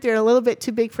later, they're a little bit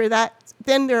too big for that.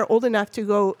 Then they're old enough to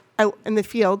go out in the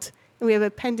field, and we have a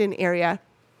pendant area.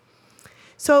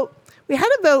 So we had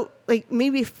about like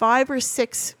maybe 5 or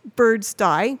 6 birds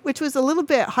die, which was a little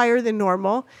bit higher than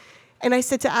normal. And I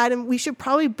said to Adam, we should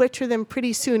probably butcher them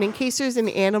pretty soon in case there's an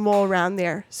animal around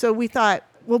there. So we thought,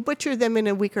 we'll butcher them in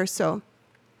a week or so.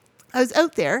 I was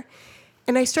out there,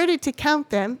 and I started to count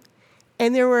them,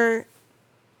 and I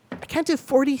counted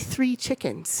 43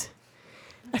 chickens.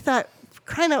 I thought,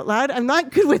 crying out loud, I'm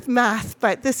not good with math,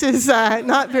 but this is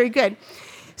not very good.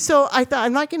 So I thought,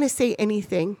 I'm not going to say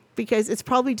anything because it's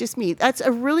probably just me. That's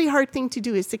a really hard thing to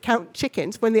do, is to count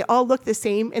chickens when they all look the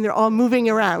same and they're all moving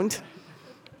around.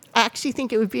 I actually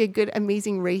think it would be a good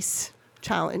Amazing Race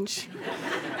challenge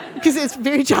because it's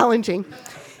very challenging.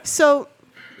 So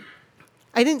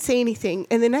I didn't say anything.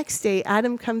 And the next day,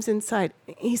 Adam comes inside.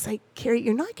 He's like, Kerri,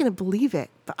 you're not going to believe it,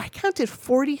 but I counted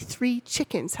 43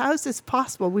 chickens. How is this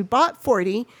possible? We bought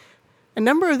 40. A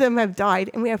number of them have died,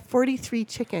 and we have 43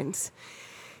 chickens.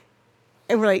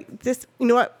 And we're like, you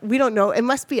know what? We don't know. It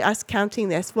must be us counting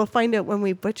this. We'll find out when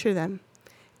we butcher them.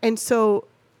 And so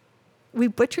we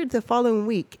butchered the following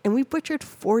week, and we butchered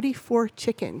 44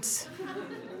 chickens.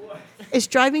 It's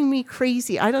driving me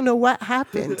crazy. I don't know what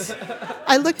happened.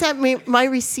 I looked at my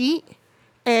receipt,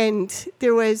 and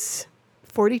there was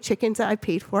 40 chickens that I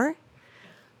paid for.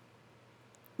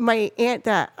 My aunt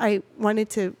that I wanted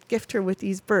to gift her with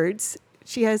these birds,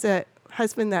 she has a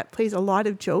husband that plays a lot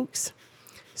of jokes.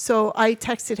 So I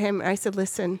texted him, and I said,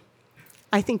 listen,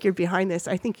 I think you're behind this.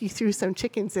 I think you threw some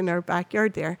chickens in our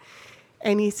backyard there.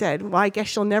 And he said, well, I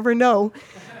guess you'll never know.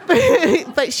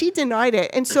 But she denied it.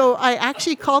 And so I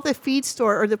actually called the feed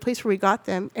store or the place where we got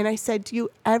them. And I said, do you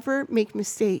ever make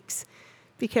mistakes?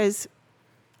 Because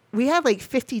we have like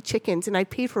 50 chickens and I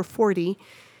paid for 40.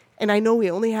 And I know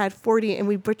we only had 40 and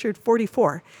we butchered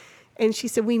 44. And she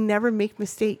said, we never make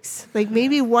mistakes. Like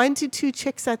maybe 1 to 2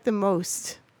 chicks at the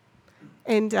most.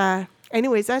 And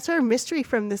anyways, that's our mystery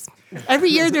from this. Every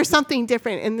year there's something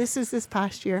different. And this is this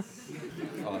past year.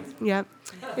 Yeah.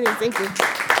 It is. Thank you.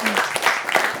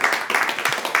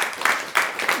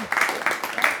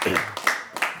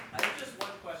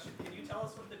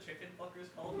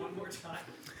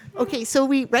 Okay, so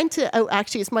we rent it out.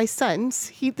 Actually, it's my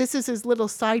son's. This is his little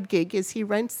side gig. Is he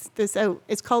rents this out?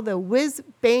 It's called the Whiz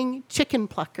Bang Chicken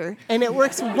Plucker, and it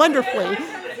works wonderfully.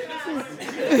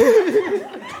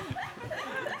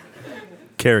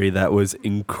 Kerri, that was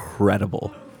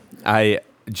incredible. I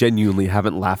genuinely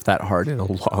haven't laughed that hard in a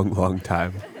long, long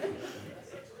time.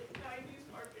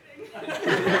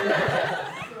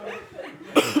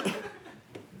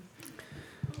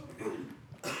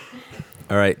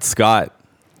 All right, Scott.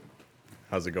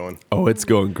 How's it going? Oh, it's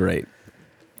going great.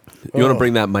 You want to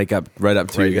bring that mic up right up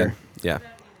to Right you again? Yeah.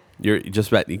 You're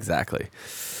just about exactly.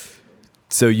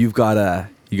 So you got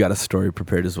a story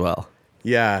prepared as well.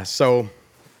 Yeah, so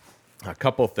a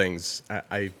couple things.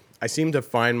 I seem to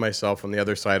find myself on the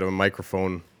other side of a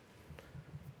microphone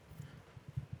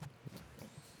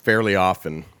fairly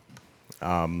often.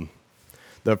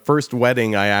 The first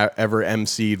wedding I ever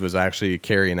emceed was actually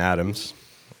Kerri and Adam's.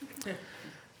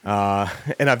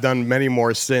 And I've done many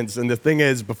more since. And the thing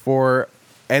is, before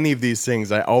any of these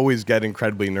things, I always get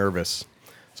incredibly nervous.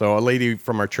 So a lady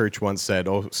from our church once said,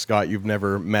 "Oh, Scott, you've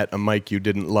never met a mic you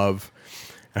didn't love."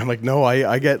 And I'm like, no,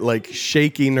 I get like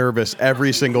shaky nervous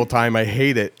every single time. I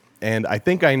hate it. And I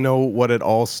think I know what it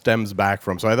all stems back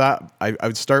from. So I thought I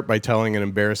would start by telling an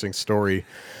embarrassing story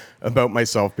about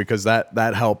myself, because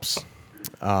that helps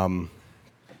calm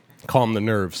the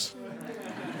nerves.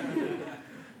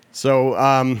 So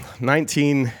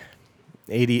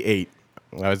 1988,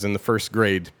 I was in the first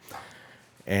grade,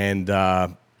 and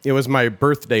it was my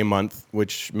birthday month,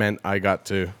 which meant I got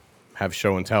to have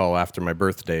show and tell after my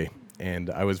birthday. And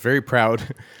I was very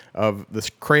proud of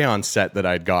this crayon set that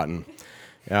I'd gotten.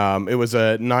 It was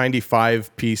a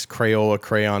 95-piece Crayola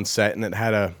crayon set, and it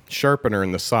had a sharpener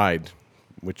in the side,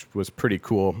 which was pretty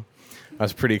cool. I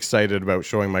was pretty excited about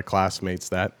showing my classmates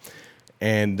that.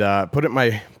 And put it in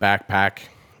my backpack,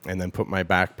 and then put my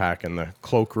backpack in the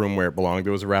cloakroom where it belonged.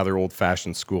 It was a rather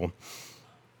old-fashioned school.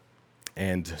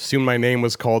 And soon my name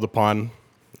was called upon,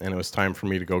 and it was time for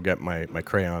me to go get my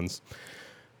crayons.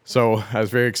 So I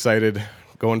was very excited,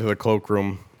 go into the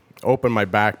cloakroom, open my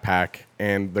backpack,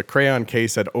 and the crayon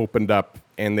case had opened up,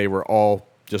 and they were all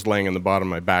just laying in the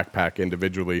bottom of my backpack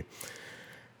individually.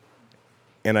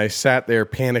 And I sat there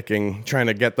panicking, trying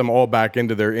to get them all back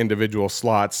into their individual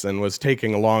slots, and was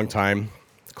taking a long time.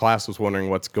 The class was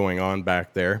wondering what's going on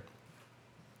back there.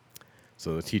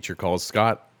 So the teacher calls,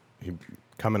 "Scott, you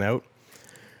coming out?"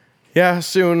 "Yeah,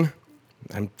 soon."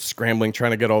 I'm scrambling,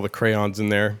 trying to get all the crayons in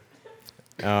there.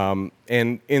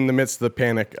 And in the midst of the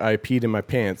panic, I peed in my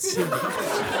pants.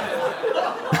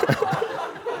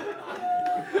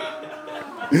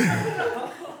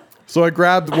 So I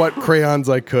grabbed what crayons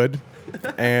I could.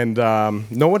 And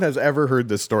no one has ever heard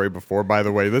this story before, by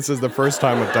the way. This is the first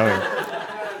time I'm telling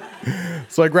it.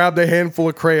 So I grabbed a handful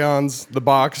of crayons, the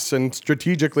box, and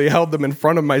strategically held them in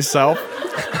front of myself.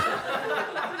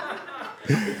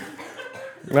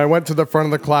 And I went to the front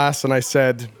of the class and I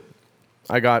said,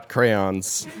 "I got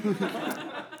crayons."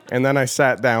 And then I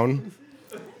sat down.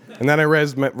 And then I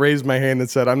raised my hand and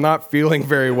said, "I'm not feeling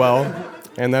very well."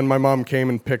 And then my mom came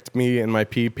and picked me and my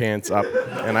pee pants up,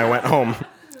 and I went home.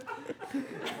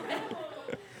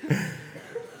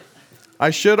 I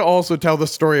should also tell the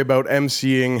story about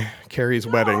emceeing Kerri's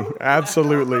wedding.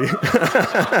 Absolutely.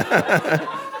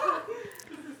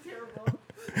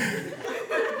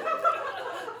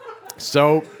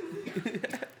 So,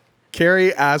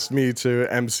 Kerri asked me to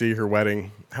MC her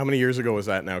wedding. How many years ago was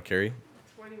that now, Kerri?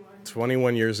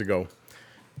 21 years ago.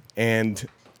 And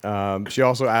she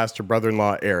also asked her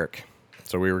brother-in-law, Eric.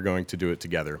 So we were going to do it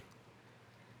together.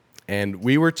 And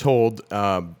we were told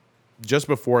just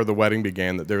before the wedding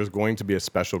began that there was going to be a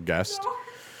special guest.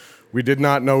 We did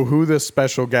not know who this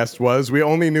special guest was. We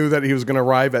only knew that he was going to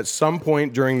arrive at some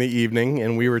point during the evening,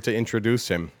 and we were to introduce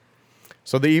him.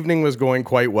 So the evening was going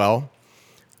quite well.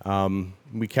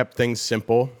 We kept things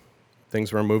simple.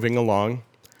 Things were moving along.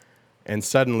 And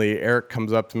suddenly, Eric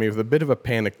comes up to me with a bit of a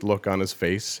panicked look on his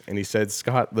face, and he said,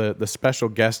 "Scott, the special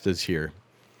guest is here."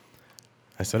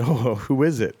 I said, "Oh, who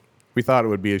is it?" We thought it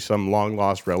would be some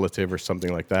long-lost relative or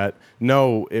something like that.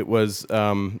 No, it was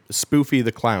Spoofy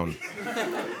the Clown.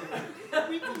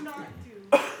 We did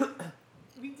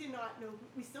not know.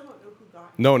 We still don't know who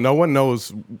got him. No one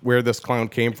knows where this clown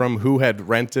came from, who had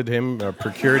rented him or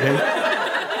procured him.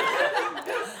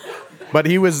 But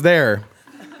he was there.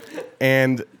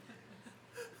 And,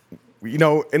 you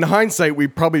know, in hindsight, we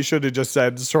probably should have just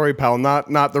said, "Sorry, pal,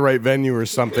 not the right venue," or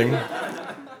something.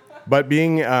 But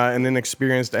being an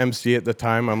inexperienced MC at the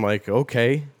time, I'm like,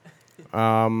 okay,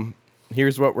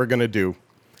 here's what we're going to do.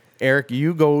 Eric,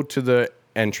 you go to the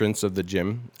entrance of the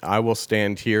gym. I will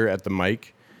stand here at the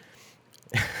mic.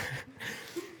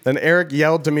 Then Eric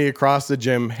yelled to me across the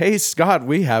gym, "Hey, Scott,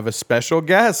 we have a special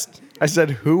guest." I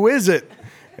said, "Who is it?"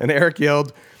 And Eric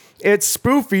yelled, "It's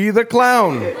Spoofy the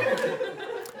Clown."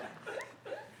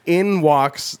 In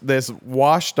walks this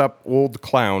washed-up old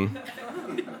clown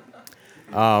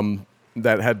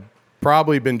that had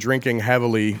probably been drinking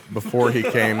heavily before he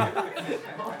came.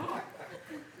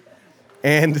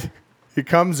 And he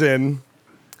comes in,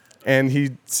 and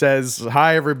he says,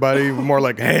 "Hi, everybody," more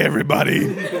like, "Hey,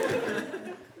 everybody.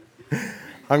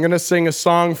 I'm going to sing a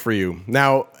song for you."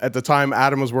 Now, at the time,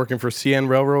 Adam was working for CN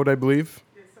Railroad, I believe.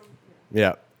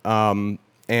 Yeah.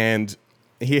 And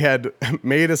he had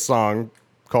made a song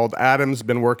called "Adam's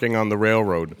Been Working on the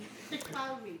Railroad." The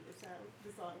clown made the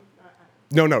song, not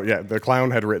Adam. No, yeah, the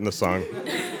clown had written the song.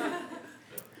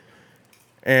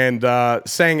 And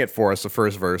sang it for us, the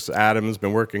first verse. "Adam's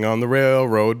been working on the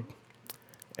railroad."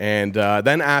 And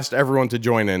then asked everyone to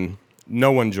join in.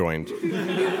 No one joined.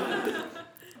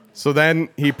 So then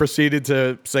he proceeded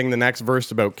to sing the next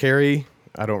verse about Kerri.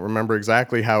 I don't remember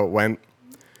exactly how it went.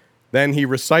 Then he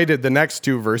recited the next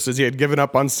two verses. He had given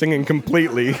up on singing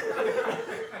completely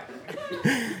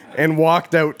and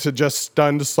walked out to just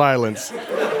stunned silence.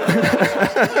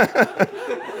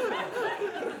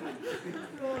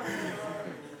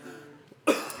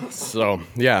 So,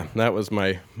 yeah, that was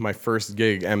my first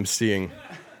gig emceeing.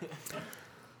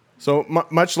 So,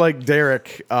 much like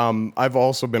Derek, I've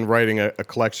also been writing a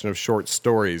collection of short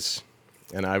stories.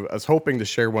 And I was hoping to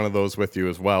share one of those with you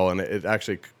as well. And it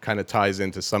actually kind of ties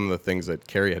into some of the things that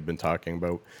Kerri had been talking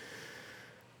about.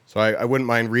 So I wouldn't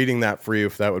mind reading that for you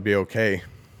if that would be okay.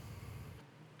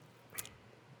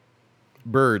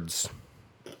 Birds.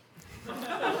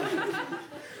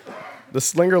 The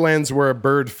Slingerlands were a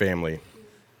bird family.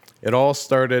 It all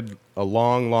started a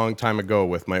long, long time ago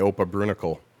with my Opa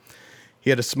Brunicle. He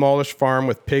had a smallish farm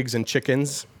with pigs and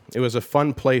chickens. It was a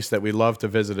fun place that we loved to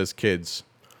visit as kids.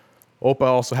 Opa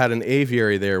also had an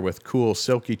aviary there with cool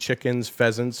silky chickens,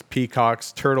 pheasants,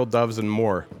 peacocks, turtle doves, and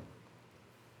more.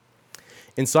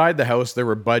 Inside the house, there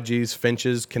were budgies,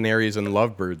 finches, canaries, and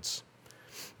lovebirds.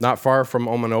 Not far from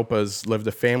Oma and Opa's lived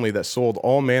a family that sold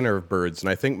all manner of birds, and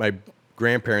I think my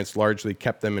grandparents largely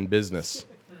kept them in business.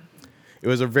 It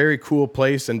was a very cool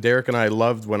place, and Derek and I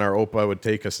loved when our Opa would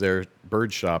take us there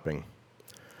bird shopping.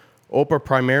 Opa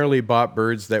primarily bought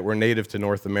birds that were native to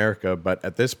North America, but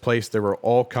at this place there were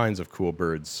all kinds of cool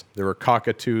birds. There were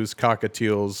cockatoos,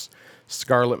 cockatiels,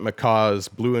 scarlet macaws,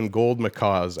 blue and gold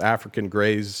macaws, African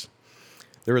greys.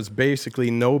 There was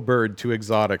basically no bird too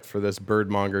exotic for this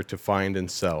birdmonger to find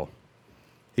and sell.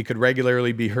 He could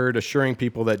regularly be heard assuring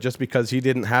people that just because he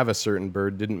didn't have a certain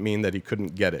bird didn't mean that he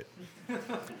couldn't get it.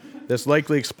 This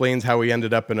likely explains how he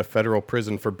ended up in a federal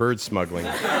prison for bird smuggling.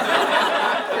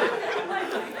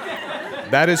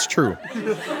 That is true.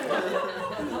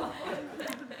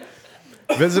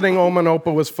 Visiting Oma and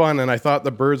Opa was fun, and I thought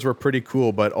the birds were pretty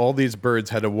cool, but all these birds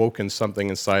had awoken something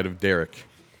inside of Derek.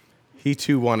 He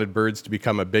too wanted birds to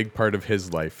become a big part of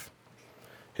his life.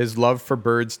 His love for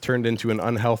birds turned into an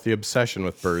unhealthy obsession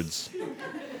with birds.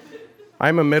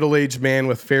 I'm a middle-aged man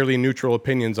with fairly neutral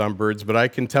opinions on birds, but I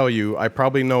can tell you I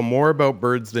probably know more about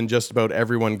birds than just about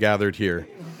everyone gathered here.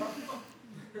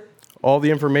 All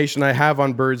the information I have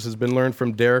on birds has been learned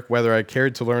from Derek, whether I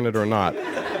cared to learn it or not.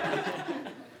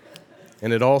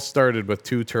 And it all started with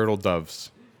 2 turtle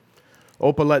doves.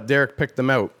 Opa let Derek pick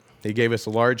them out. He gave us a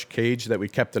large cage that we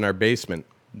kept in our basement.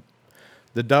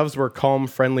 The doves were calm,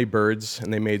 friendly birds,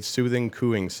 and they made soothing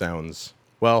cooing sounds.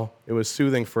 Well, it was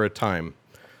soothing for a time.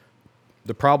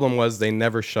 The problem was they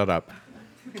never shut up.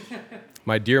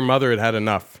 My dear mother had had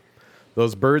enough.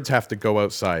 Those birds have to go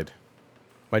outside.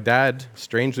 My dad,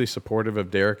 strangely supportive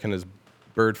of Derek and his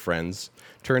bird friends,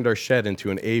 turned our shed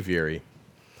into an aviary.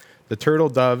 The turtle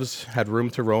doves had room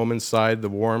to roam inside the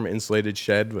warm, insulated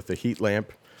shed with a heat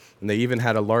lamp, and they even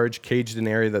had a large caged-in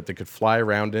area that they could fly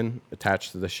around in,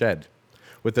 attached to the shed.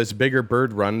 With this bigger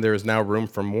bird run, there is now room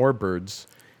for more birds,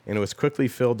 and it was quickly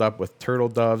filled up with turtle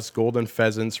doves, golden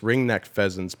pheasants, ring-necked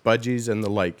pheasants, budgies, and the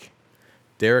like.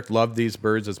 Derek loved these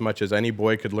birds as much as any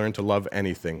boy could learn to love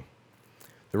anything.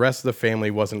 The rest of the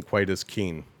family wasn't quite as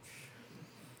keen.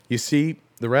 You see,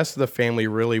 the rest of the family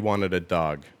really wanted a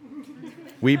dog.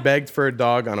 We begged for a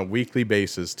dog on a weekly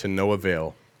basis to no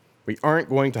avail. We aren't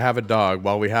going to have a dog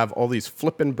while we have all these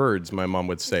flippin' birds, my mom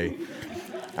would say,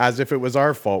 as if it was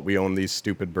our fault we own these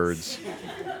stupid birds.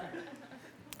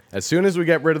 As soon as we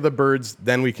get rid of the birds,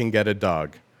 then we can get a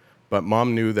dog. But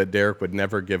Mom knew that Derek would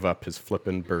never give up his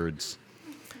flippin' birds.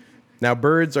 Now,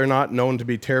 birds are not known to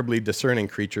be terribly discerning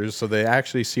creatures, so they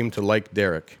actually seem to like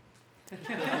Derek.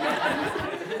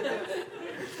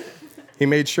 He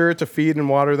made sure to feed and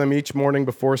water them each morning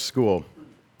before school.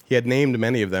 He had named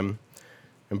many of them,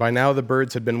 and by now the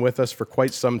birds had been with us for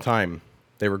quite some time.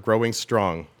 They were growing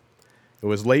strong. It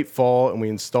was late fall, and we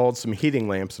installed some heating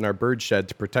lamps in our bird shed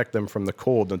to protect them from the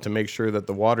cold and to make sure that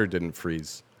the water didn't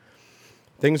freeze.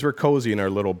 Things were cozy in our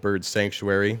little bird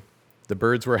sanctuary. The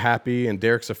birds were happy, and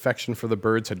Derek's affection for the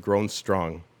birds had grown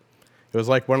strong. It was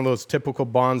like one of those typical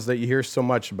bonds that you hear so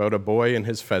much about a boy and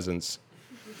his pheasants.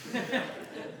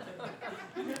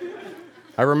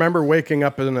 I remember waking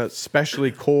up in an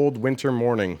especially cold winter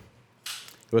morning.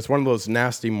 It was one of those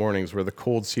nasty mornings where the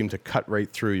cold seemed to cut right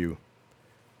through you.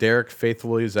 Derek,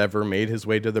 faithfully as ever, made his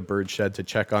way to the bird shed to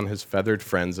check on his feathered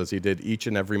friends as he did each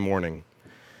and every morning.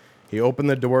 He opened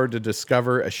the door to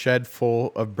discover a shed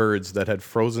full of birds that had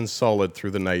frozen solid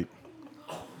through the night.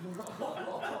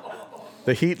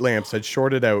 The heat lamps had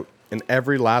shorted out, and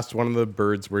every last one of the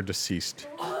birds were deceased.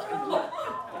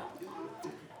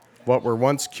 What were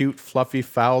once cute, fluffy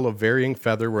fowl of varying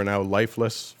feather were now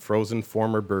lifeless, frozen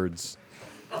former birds.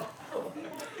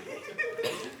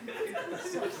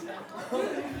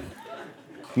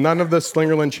 None of the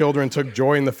Slingerland children took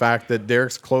joy in the fact that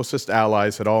Derek's closest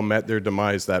allies had all met their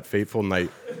demise that fateful night.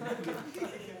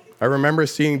 I remember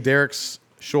seeing Derek's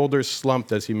shoulders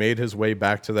slumped as he made his way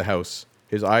back to the house.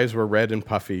 His eyes were red and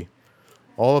puffy.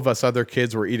 All of us other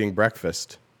kids were eating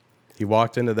breakfast. He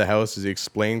walked into the house as he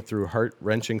explained through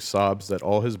heart-wrenching sobs that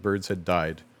all his birds had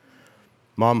died.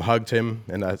 Mom hugged him,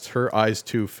 and as her eyes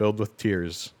too filled with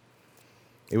tears.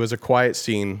 It was a quiet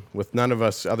scene, with none of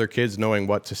us other kids knowing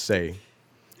what to say.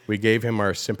 We gave him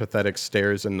our sympathetic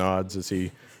stares and nods as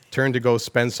he turned to go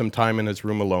spend some time in his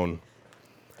room alone.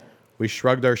 We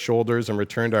shrugged our shoulders and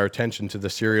returned our attention to the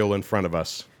cereal in front of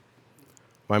us.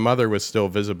 My mother was still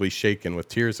visibly shaken with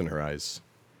tears in her eyes.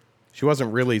 She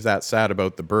wasn't really that sad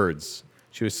about the birds.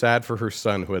 She was sad for her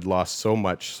son who had lost so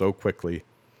much so quickly.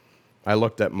 I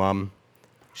looked at Mom.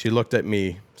 She looked at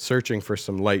me, searching for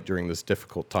some light during this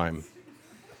difficult time.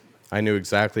 I knew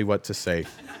exactly what to say.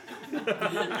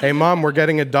 Hey, Mom, we're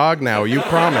getting a dog now. You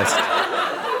promised.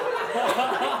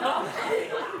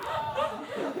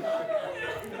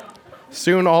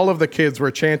 Soon all of the kids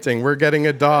were chanting, "We're getting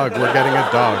a dog, we're getting a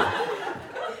dog,"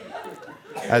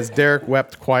 as Derek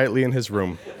wept quietly in his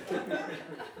room.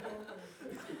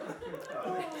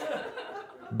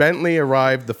 Bentley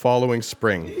arrived the following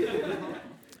spring.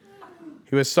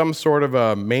 He was some sort of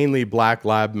a mainly black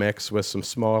lab mix with some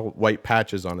small white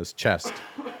patches on his chest.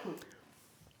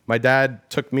 My dad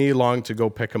took me along to go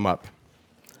pick him up.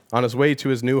 On his way to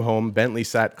his new home, Bentley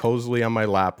sat cozily on my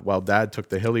lap while Dad took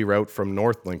the hilly route from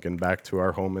North Lincoln back to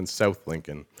our home in South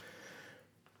Lincoln.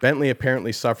 Bentley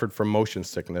apparently suffered from motion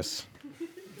sickness,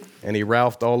 and he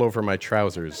Ralphed all over my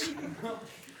trousers.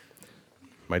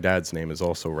 My dad's name is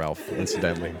also Ralph,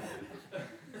 incidentally.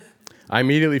 I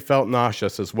immediately felt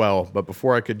nauseous as well, but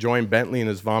before I could join Bentley in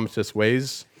his vomitous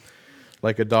ways,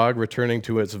 like a dog returning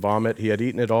to its vomit, he had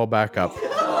eaten it all back up.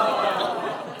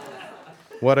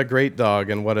 What a great dog,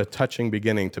 and what a touching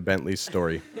beginning to Bentley's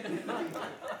story.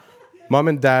 Mom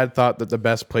and Dad thought that the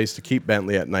best place to keep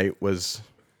Bentley at night was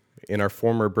in our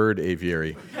former bird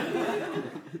aviary.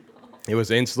 It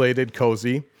was insulated,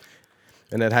 cozy,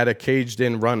 and it had a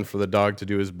caged-in run for the dog to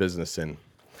do his business in.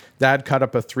 Dad cut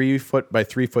up a 3-foot by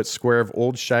 3-foot square of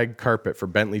old shag carpet for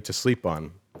Bentley to sleep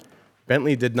on.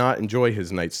 Bentley did not enjoy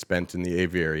his nights spent in the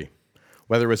aviary.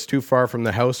 Whether it was too far from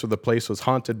the house or the place was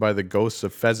haunted by the ghosts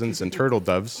of pheasants and turtle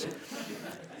doves,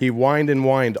 he whined and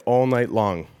whined all night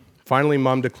long. Finally,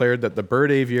 Mom declared that the bird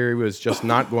aviary was just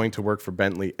not going to work for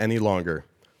Bentley any longer.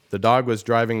 The dog was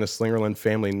driving the Slingerland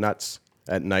family nuts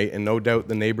at night, and no doubt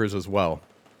the neighbors as well.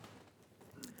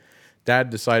 Dad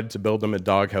decided to build him a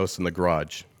doghouse in the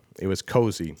garage. It was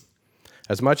cozy.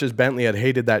 As much as Bentley had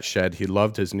hated that shed, he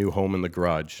loved his new home in the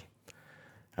garage.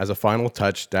 As a final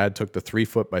touch, Dad took the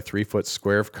 3-foot by 3-foot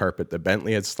square of carpet that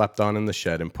Bentley had slept on in the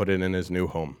shed and put it in his new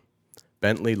home.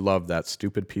 Bentley loved that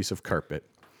stupid piece of carpet.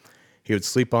 He would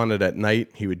sleep on it at night.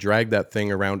 He would drag that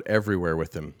thing around everywhere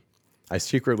with him. I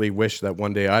secretly wished that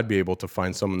one day I'd be able to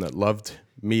find someone that loved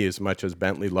me as much as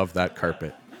Bentley loved that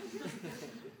carpet.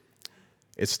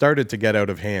 It started to get out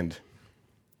of hand.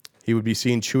 He would be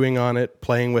seen chewing on it,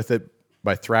 playing with it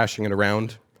by thrashing it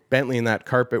around. Bentley and that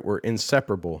carpet were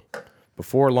inseparable.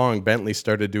 Before long, Bentley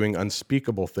started doing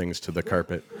unspeakable things to the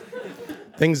carpet,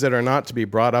 things that are not to be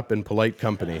brought up in polite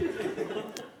company.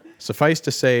 Suffice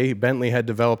to say, Bentley had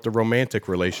developed a romantic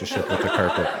relationship with the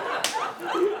carpet.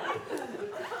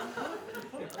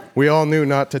 We all knew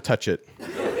not to touch it.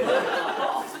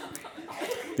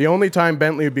 The only time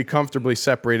Bentley would be comfortably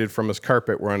separated from his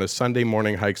carpet were on his Sunday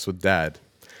morning hikes with Dad.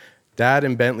 Dad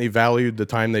and Bentley valued the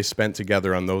time they spent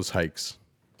together on those hikes.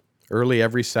 Early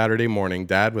every Saturday morning,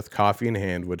 Dad, with coffee in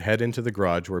hand, would head into the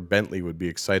garage where Bentley would be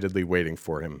excitedly waiting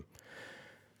for him.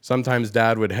 Sometimes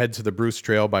Dad would head to the Bruce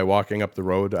Trail by walking up the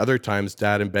road. Other times,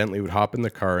 Dad and Bentley would hop in the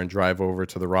car and drive over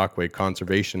to the Rockway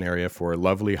Conservation Area for a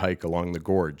lovely hike along the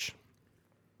gorge.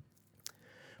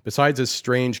 Besides his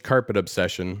strange carpet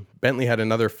obsession, Bentley had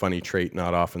another funny trait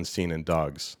not often seen in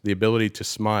dogs, the ability to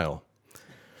smile.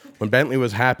 When Bentley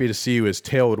was happy to see you, his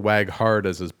tail would wag hard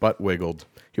as his butt wiggled.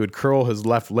 He would curl his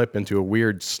left lip into a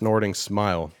weird, snorting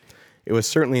smile. It was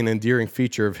certainly an endearing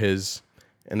feature of his,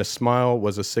 and a smile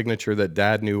was a signature that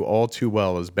Dad knew all too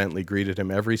well as Bentley greeted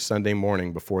him every Sunday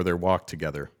morning before their walk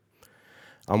together.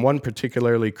 On one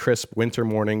particularly crisp winter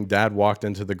morning, Dad walked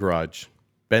into the garage.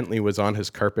 Bentley was on his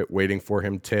carpet waiting for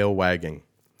him, tail wagging.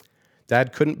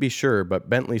 Dad couldn't be sure, but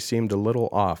Bentley seemed a little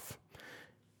off.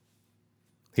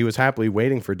 He was happily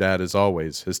waiting for Dad as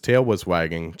always. His tail was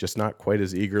wagging, just not quite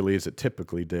as eagerly as it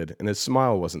typically did, and his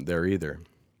smile wasn't there either.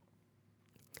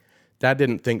 Dad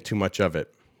didn't think too much of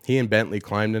it. He and Bentley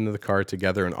climbed into the car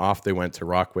together, and off they went to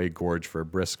Rockaway Gorge for a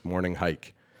brisk morning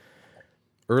hike.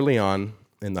 Early on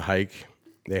in the hike,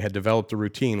 they had developed a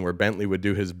routine where Bentley would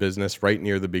do his business right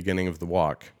near the beginning of the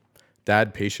walk.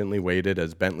 Dad patiently waited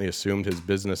as Bentley assumed his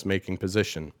business-making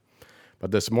position.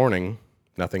 But this morning,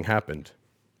 nothing happened.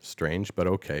 Strange, but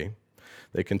okay.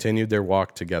 They continued their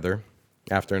walk together.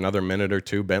 After another minute or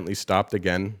two, Bentley stopped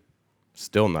again.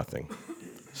 Still nothing.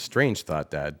 Strange,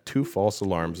 thought Dad. 2 false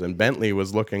alarms, and Bentley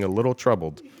was looking a little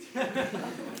troubled.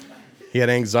 He had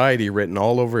anxiety written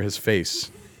all over his face.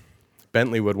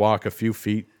 Bentley would walk a few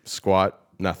feet, squat,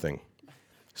 nothing.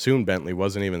 Soon Bentley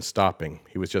wasn't even stopping.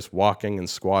 He was just walking and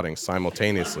squatting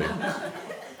simultaneously.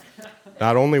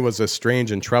 Not only was this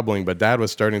strange and troubling, but Dad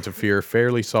was starting to feel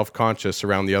fairly self-conscious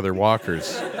around the other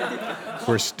walkers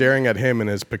who were staring at him and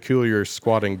his peculiar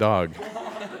squatting dog.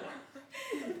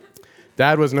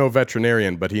 Dad was no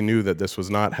veterinarian, but he knew that this was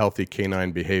not healthy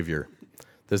canine behavior.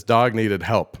 This dog needed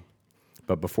help,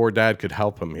 but before Dad could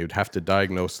help him, he would have to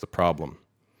diagnose the problem.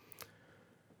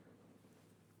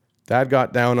 Dad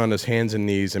got down on his hands and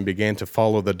knees and began to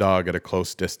follow the dog at a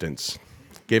close distance,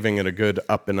 giving it a good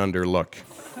up and under look.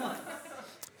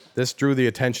 This drew the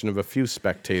attention of a few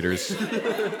spectators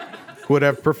who would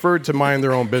have preferred to mind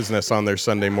their own business on their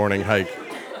Sunday morning hike.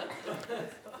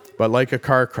 But like a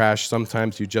car crash,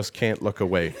 sometimes you just can't look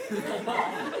away.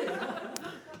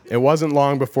 It wasn't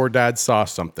long before Dad saw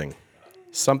something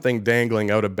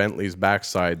dangling out of Bentley's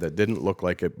backside that didn't look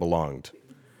like it belonged.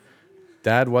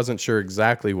 Dad wasn't sure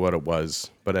exactly what it was,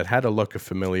 but it had a look of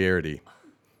familiarity.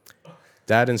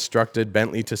 Dad instructed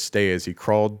Bentley to stay as he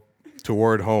crawled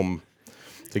toward home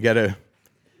to get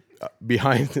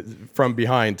from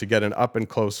behind to get an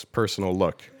up-and-close personal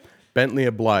look. Bentley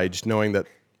obliged, knowing that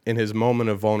in his moment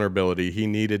of vulnerability, he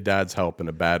needed Dad's help in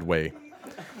a bad way.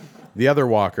 The other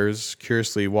walkers,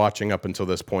 curiously watching up until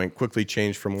this point, quickly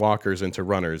changed from walkers into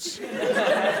runners.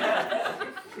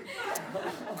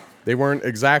 They weren't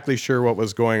exactly sure what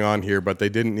was going on here, but they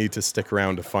didn't need to stick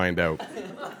around to find out.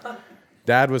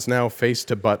 Dad was now face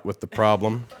to butt with the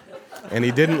problem, and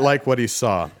he didn't like what he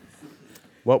saw.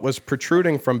 What was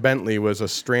protruding from Bentley was a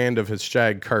strand of his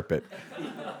shag carpet.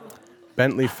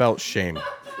 Bentley felt shame.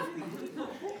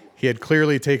 He had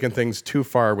clearly taken things too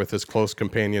far with his close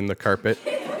companion, the carpet,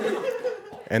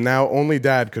 and now only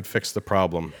Dad could fix the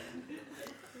problem.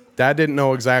 Dad didn't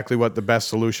know exactly what the best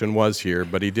solution was here,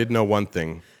 but he did know one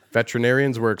thing.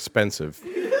 Veterinarians were expensive.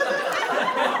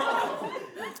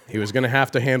 He was going to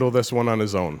have to handle this one on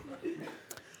his own.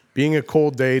 Being a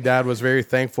cold day, Dad was very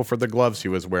thankful for the gloves he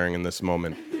was wearing in this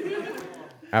moment.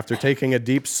 After taking a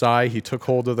deep sigh, he took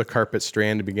hold of the carpet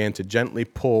strand and began to gently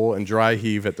pull and dry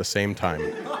heave at the same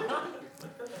time.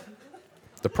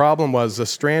 The problem was the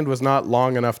strand was not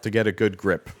long enough to get a good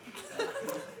grip.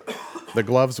 The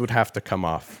gloves would have to come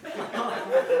off.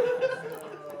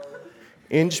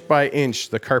 Inch by inch,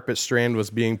 the carpet strand was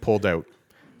being pulled out.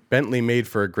 Bentley made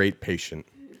for a great patient.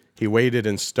 He waited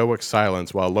in stoic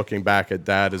silence while looking back at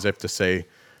Dad as if to say,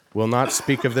 "We'll not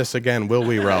speak of this again, will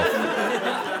we, Ralph?"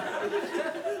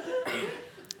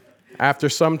 After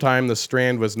some time, the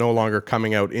strand was no longer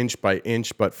coming out inch by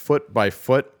inch, but foot by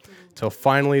foot, till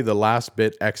finally the last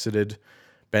bit exited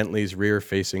Bentley's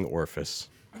rear-facing orifice.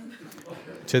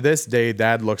 To this day,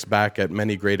 Dad looks back at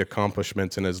many great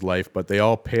accomplishments in his life, but they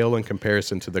all pale in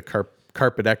comparison to the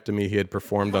carpetectomy he had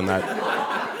performed on that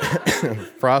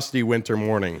frosty winter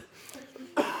morning.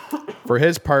 For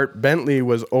his part, Bentley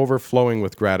was overflowing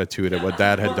with gratitude at what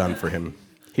Dad had done for him.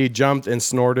 He jumped and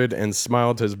snorted and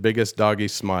smiled his biggest doggy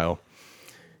smile.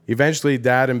 Eventually,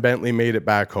 Dad and Bentley made it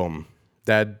back home.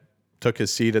 Dad took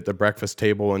his seat at the breakfast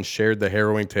table and shared the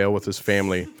harrowing tale with his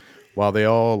family, while they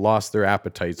all lost their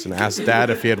appetites and asked Dad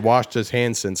if he had washed his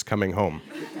hands since coming home.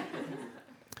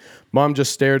 Mom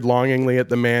just stared longingly at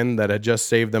the man that had just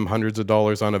saved them hundreds of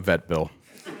dollars on a vet bill.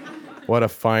 What a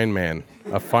fine man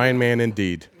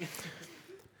indeed.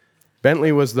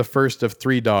 Bentley was the first of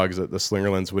 3 dogs that the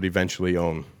Slingerlands would eventually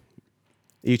own.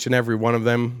 Each and every one of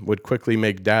them would quickly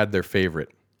make Dad their favorite.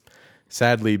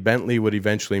 Sadly, Bentley would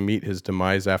eventually meet his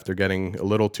demise after getting a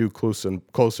little too close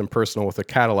and personal with a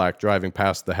Cadillac driving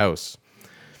past the house.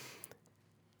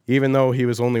 Even though he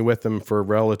was only with them for a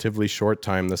relatively short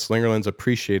time, the Slingerlands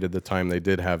appreciated the time they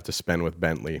did have to spend with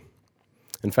Bentley.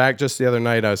 In fact, just the other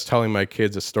night, I was telling my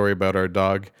kids a story about our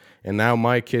dog, and now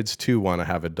my kids too want to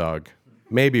have a dog.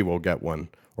 Maybe we'll get one,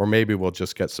 or maybe we'll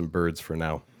just get some birds for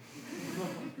now.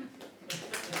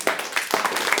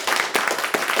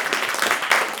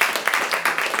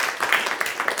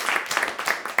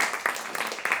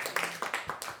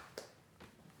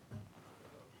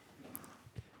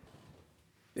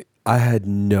 I had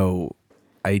no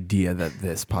idea that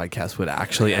this podcast would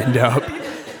actually end up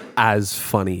as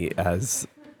funny as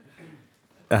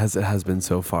it has been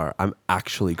so far. I'm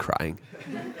actually crying.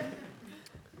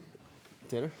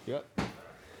 Tanner? Yep.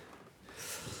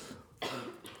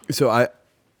 So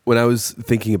when I was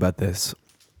thinking about this,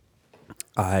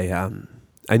 I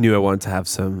knew I wanted to have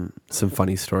some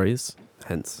funny stories,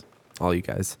 hence all you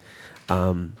guys.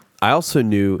 I also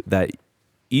knew that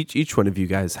each one of you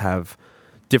guys have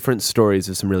different stories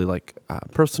of some really like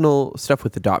personal stuff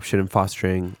with adoption and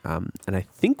fostering. And I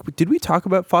think, did we talk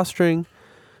about fostering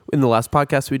in the last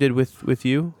podcast we did with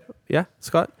you? Yeah,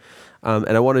 Scott? And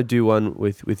I want to do one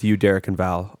with you, Derek and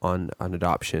Val, on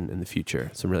adoption in the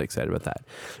future. So I'm really excited about that.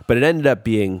 But it ended up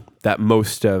being that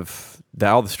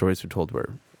all the stories we told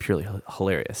were purely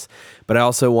hilarious. But I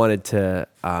also wanted to,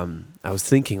 I was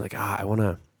thinking like, I want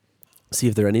to see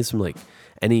if there are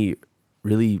any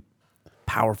really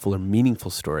powerful or meaningful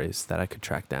stories that I could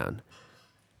track down.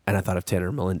 And I thought of Tanner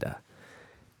and Melinda.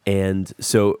 And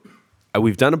so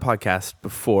we've done a podcast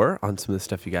before on some of the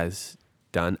stuff you guys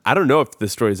done. I don't know if the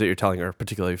stories that you're telling are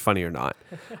particularly funny or not.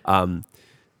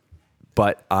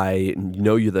 But I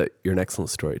know you're an excellent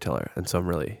storyteller. And so I'm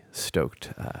really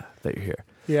stoked that you're here.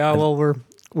 Yeah, well, we're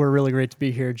really great to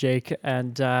be here, Jake.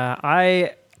 And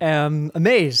I am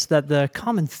amazed that the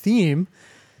common theme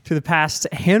to the past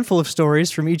handful of stories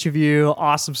from each of you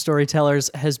awesome storytellers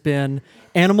has been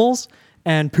animals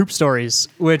and poop stories,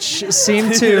 which seem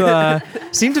to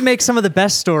make some of the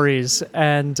best stories.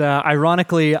 And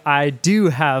ironically, I do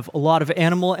have a lot of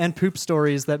animal and poop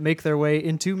stories that make their way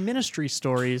into ministry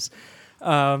stories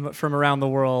from around the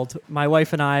world. My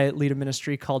wife and I lead a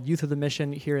ministry called Youth of the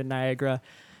Mission here in Niagara.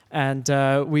 And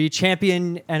we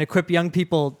champion and equip young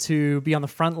people to be on the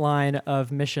front line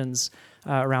of missions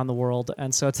around the world.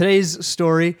 And so today's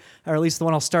story, or at least the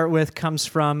one I'll start with, comes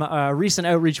from a recent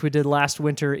outreach we did last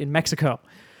winter in Mexico.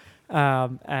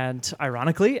 And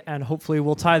ironically, and hopefully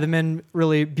we'll tie them in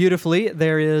really beautifully,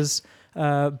 there is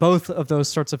both of those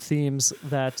sorts of themes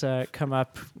that come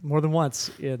up more than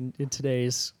once in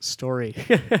today's story.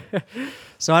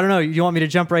 So I don't know, you want me to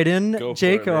jump right in,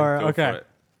 Jake? Okay.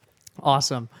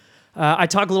 Awesome. I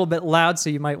talk a little bit loud, so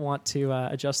you might want to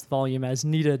adjust the volume as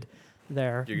needed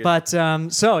there. But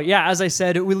as I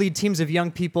said, we lead teams of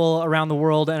young people around the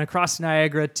world and across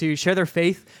Niagara to share their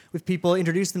faith with people,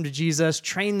 introduce them to Jesus,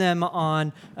 train them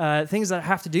on things that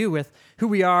have to do with who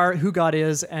we are, who God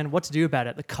is, and what to do about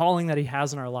it, the calling that he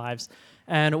has in our lives.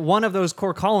 And one of those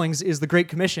core callings is the Great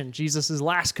Commission, Jesus'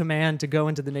 last command to go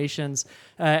into the nations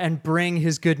and bring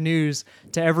his good news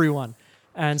to everyone.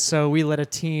 And so we led a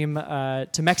team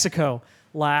to Mexico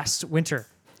last winter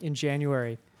in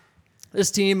January. This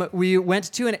team, we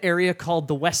went to an area called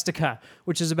the Huasteca,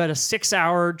 which is about a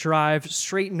 6-hour drive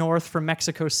straight north from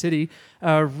Mexico City.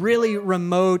 Really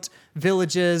remote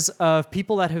villages of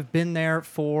people that have been there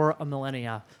for a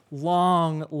millennia.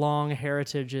 Long, long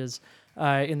heritages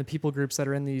in the people groups that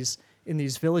are in these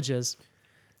villages.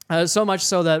 So much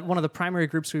so that one of the primary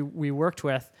groups we worked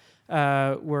with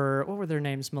what were their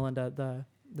names, Melinda?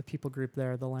 The people group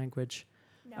there, the language.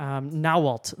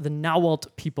 Nahuatl, the Nahuatl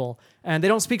people. And they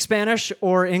don't speak Spanish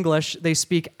or English. They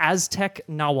speak Aztec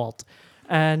Nahuatl.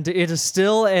 And it is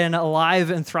still an alive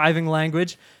and thriving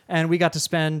language. And we got to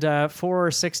spend 4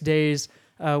 or 6 days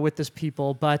with this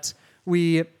people. But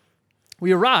we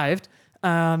arrived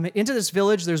into this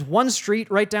village. There's one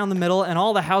street right down the middle, and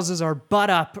all the houses are butt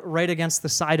up right against the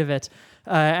side of it.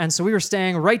 And so we were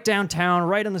staying right downtown,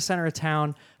 right in the center of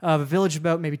town, of a village of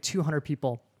about maybe 200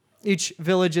 people. Each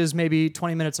village is maybe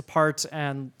 20 minutes apart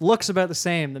and looks about the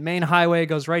same. The main highway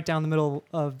goes right down the middle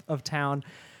of town,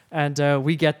 and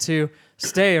we get to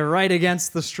stay right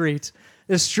against the street.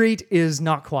 The street is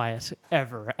not quiet,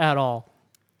 ever, at all.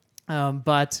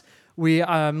 But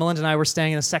Melinda and I were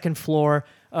staying in the second floor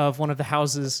of one of the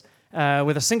houses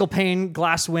with a single pane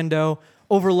glass window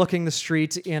overlooking the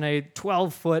street in a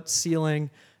 12-foot ceiling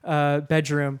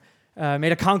bedroom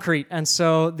made of concrete. And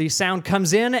so the sound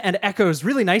comes in and echoes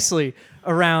really nicely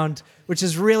around, which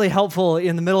is really helpful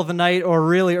in the middle of the night or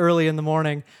really early in the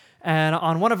morning. And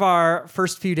on one of our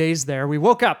first few days there, we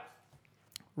woke up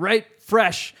right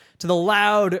fresh to the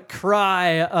loud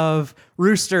cry of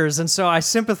roosters. And so I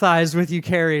sympathized with you,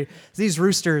 Kerri. These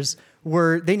roosters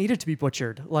they needed to be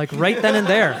butchered, like right then and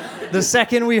there. The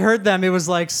second we heard them, it was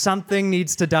like, something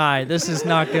needs to die. This is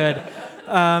not good.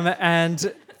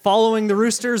 And following the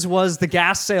roosters was the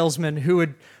gas salesman who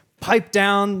would pipe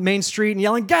down Main Street and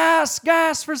yelling, gas,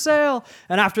 gas for sale.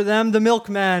 And after them, the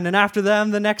milkman. And after them,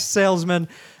 the next salesman.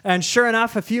 And sure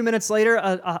enough, a few minutes later,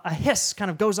 a hiss kind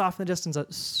of goes off in the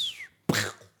distance,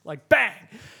 like bang.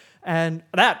 And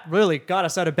that really got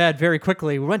us out of bed very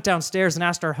quickly. We went downstairs and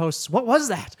asked our hosts, what was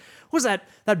that? What was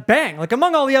that bang? Like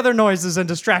among all the other noises and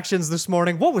distractions this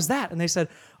morning, what was that? And they said,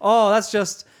 oh, that's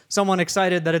just someone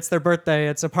excited that it's their birthday.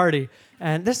 It's a party.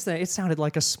 And this thing, it sounded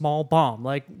like a small bomb.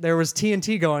 Like there was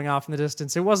TNT going off in the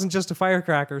distance. It wasn't just a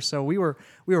firecracker. So we were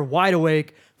wide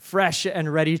awake, fresh,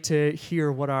 and ready to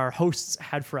hear what our hosts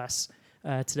had for us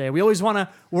today. We always want to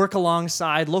work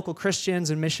alongside local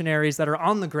Christians and missionaries that are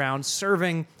on the ground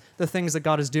serving the things that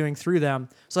God is doing through them,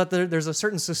 so that there's a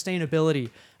certain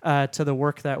sustainability to the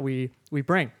work that we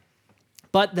bring.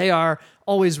 But they are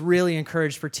always really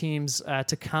encouraged for teams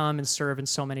to come and serve in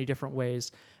so many different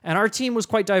ways. And our team was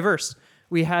quite diverse.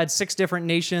 We had 6 different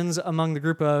nations among the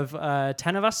group of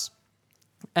 10 of us,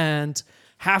 and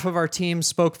half of our team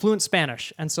spoke fluent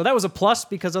Spanish. And so that was a plus,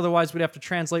 because otherwise we'd have to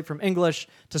translate from English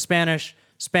to Spanish,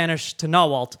 Spanish to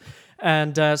Nahuatl.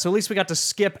 And so at least we got to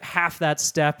skip half that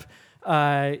step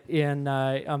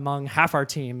among half our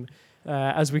team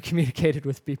as we communicated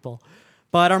with people.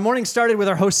 But our morning started with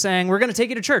our host saying, we're going to take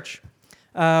you to church.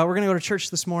 We're going to go to church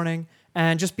this morning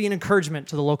and just be an encouragement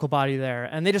to the local body there.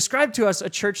 And they described to us a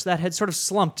church that had sort of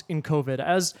slumped in COVID,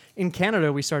 as in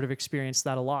Canada we sort of experienced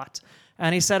that a lot.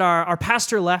 And he said our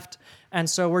pastor left, and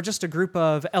so we're just a group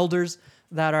of elders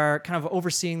that are kind of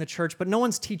overseeing the church, but no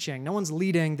one's teaching. No one's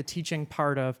leading the teaching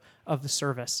part of the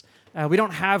service. We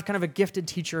don't have kind of a gifted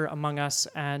teacher among us,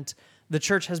 and the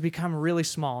church has become really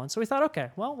small. And so we thought, okay,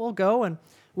 well, we'll go and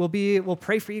we'll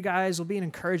pray for you guys. We'll be an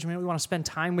encouragement. We want to spend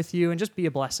time with you and just be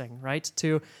a blessing, right?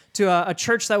 To a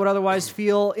church that would otherwise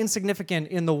feel insignificant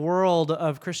in the world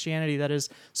of Christianity that is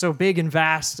so big and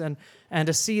vast, and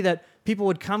to see that people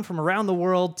would come from around the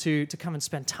world to come and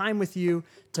spend time with you,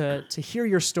 to hear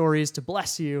your stories, to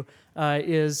bless you,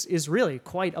 is really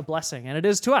quite a blessing. And it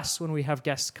is to us when we have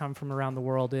guests come from around the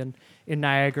world in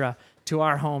Niagara to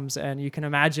our homes, and you can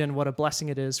imagine what a blessing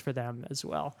it is for them as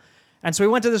well. And so we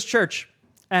went to this church,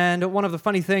 and one of the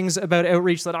funny things about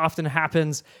outreach that often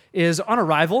happens is on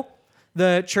arrival,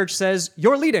 the church says,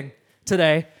 you're leading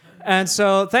today. And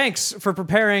so thanks for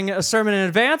preparing a sermon in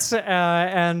advance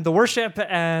and the worship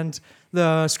and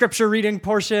the scripture reading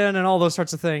portion and all those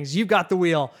sorts of things. You've got the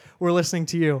wheel. We're listening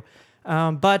to you.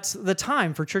 But the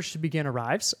time for church to begin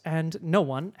arrives, and no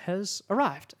one has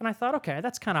arrived. And I thought, okay,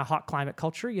 that's kind of hot climate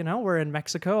culture, you know, we're in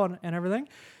Mexico and everything.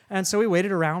 And so we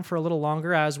waited around for a little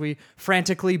longer as we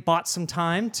frantically bought some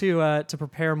time to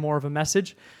prepare more of a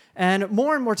message. And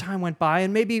more time went by,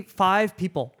 and maybe 5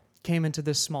 people came into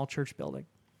this small church building.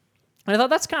 And I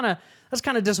thought, that's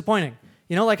kind of disappointing.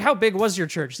 You know, like, how big was your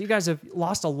church? You guys have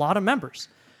lost a lot of members.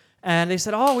 And they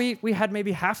said, oh, we had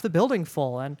maybe half the building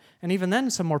full, and even then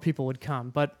some more people would come.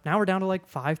 But now we're down to like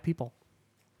 5 people.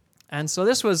 And so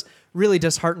this was really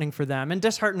disheartening for them, and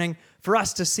disheartening for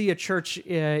us to see a church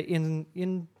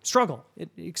in struggle,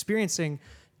 experiencing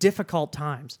difficult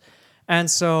times. And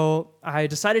so I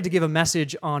decided to give a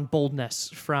message on boldness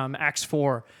from Acts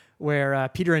 4, where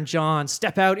Peter and John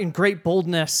step out in great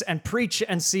boldness and preach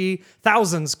and see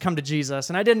thousands come to Jesus.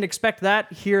 And I didn't expect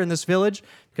that here in this village,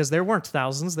 because there weren't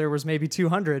thousands. There was maybe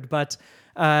 200. But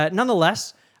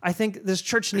nonetheless, I think this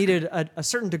church needed a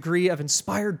certain degree of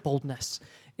inspired boldness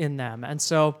in them. And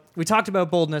so we talked about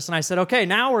boldness, and I said, okay,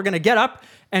 now we're going to get up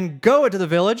and go into the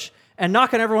village and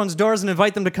knock on everyone's doors and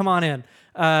invite them to come on in.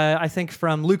 I think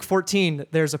from Luke 14,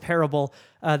 there's a parable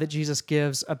that Jesus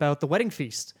gives about the wedding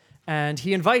feast. And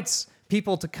he invites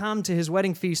people to come to his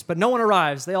wedding feast, but no one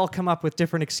arrives. They all come up with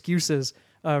different excuses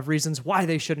of reasons why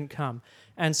they shouldn't come.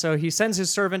 And so he sends his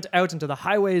servant out into the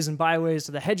highways and byways,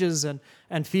 to the hedges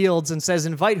and fields, and says,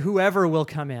 invite whoever will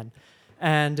come in.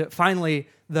 And finally,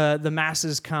 the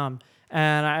masses come.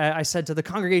 And I said to the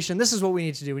congregation, this is what we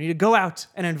need to do. We need to go out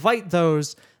and invite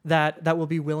those that will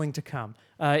be willing to come.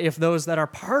 If those that are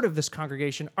part of this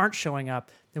congregation aren't showing up,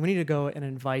 then we need to go and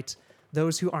invite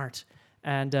those who aren't,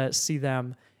 and see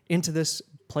them into this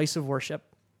place of worship.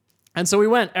 And so we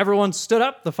went. Everyone stood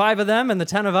up, the 5 of them and the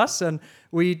 10 of us, and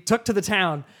we took to the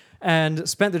town and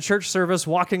spent the church service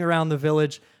walking around the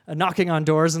village, knocking on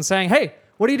doors and saying, hey,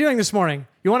 what are you doing this morning?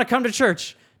 You want to come to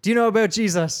church? Do you know about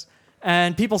Jesus?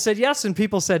 And people said yes, and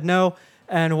people said no,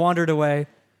 and wandered away.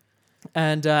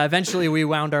 And eventually we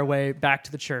wound our way back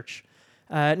to the church.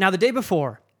 Now, the day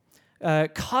before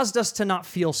caused us to not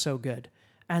feel so good.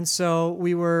 And so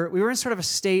we were in sort of a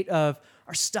state of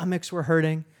our stomachs were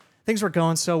hurting. Things were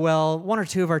going so well. 1 or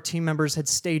 2 of our team members had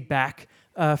stayed back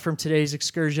from today's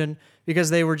excursion because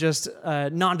they were just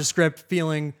nondescript,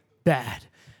 feeling bad,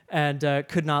 and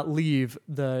could not leave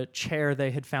the chair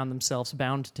they had found themselves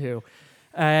bound to.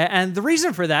 And the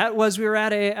reason for that was we were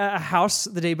at a house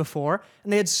the day before,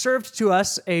 and they had served to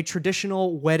us a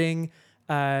traditional wedding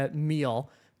meal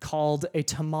called a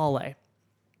tamale.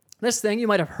 This thing, you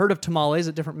might have heard of tamales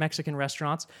at different Mexican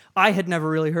restaurants. I had never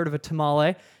really heard of a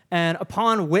tamale, and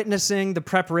upon witnessing the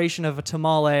preparation of a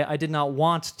tamale, I did not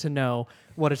want to know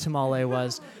what a tamale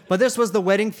was. But this was the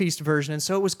wedding feast version, and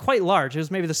so it was quite large. It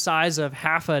was maybe the size of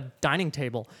half a dining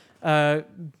table.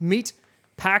 Meat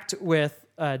packed with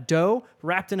dough,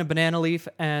 wrapped in a banana leaf,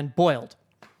 and boiled.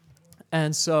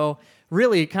 And so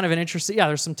really kind of an interesting,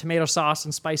 there's some tomato sauce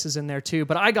and spices in there too,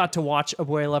 but I got to watch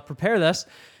Abuela prepare this.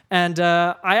 And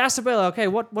I asked Abuela, okay,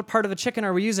 what part of the chicken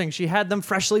are we using? She had them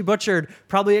freshly butchered,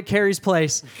 probably at Kerri's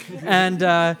place.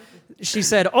 And she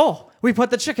said, we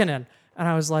put the chicken in. And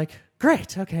I was like,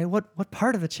 great, okay, what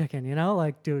part of the chicken? You know,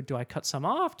 like, do I cut some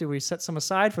off? Do we set some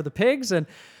aside for the pigs? And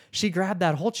she grabbed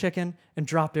that whole chicken and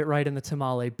dropped it right in the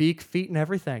tamale, beak, feet, and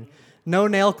everything. No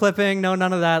nail clipping, no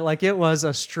none of that. Like, it was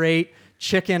a straight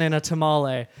chicken in a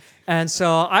tamale. And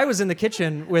so I was in the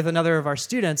kitchen with another of our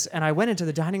students, and I went into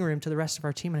the dining room to the rest of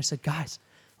our team, and I said, guys,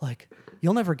 like,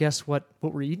 you'll never guess what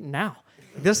we're eating now.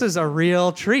 This is a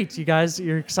real treat. You guys,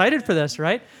 you're excited for this,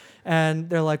 right? And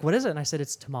they're like, what is it? And I said,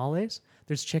 it's tamales.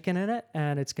 There's chicken in it,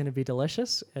 and it's going to be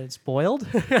delicious. It's boiled.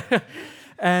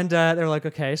 And they're like,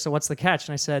 okay, so what's the catch?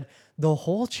 And I said, the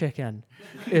whole chicken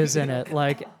is in it.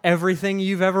 Like, everything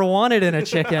you've ever wanted in a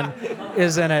chicken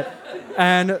is in it.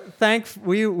 And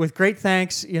with great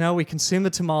thanks, we consumed the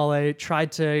tamale,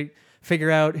 tried to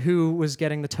figure out who was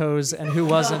getting the toes and who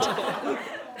wasn't.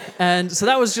 And so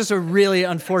that was just a really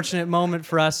unfortunate moment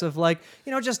for us of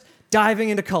just diving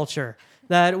into culture,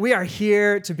 that we are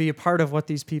here to be a part of what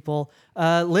these people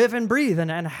live and breathe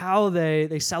and how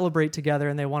they celebrate together,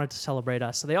 and they wanted to celebrate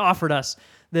us. So they offered us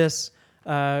this.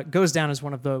 Goes down as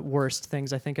one of the worst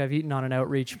things I think I've eaten on an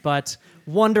outreach, but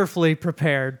wonderfully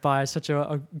prepared by such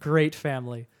a great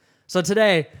family. So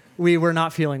today, we were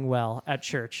not feeling well at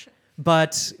church,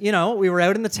 but, we were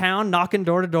out in the town knocking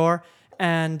door to door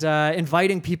and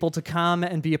inviting people to come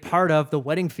and be a part of the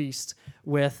wedding feast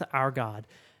with our God.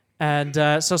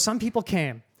 And so some people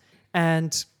came,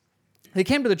 and they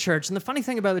came to the church, and the funny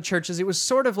thing about the church is it was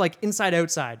sort of like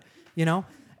inside-outside,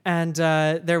 and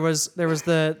there was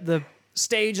the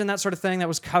stage and that sort of thing that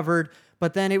was covered,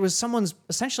 but then it was someone's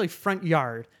essentially front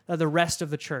yard that the rest of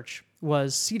the church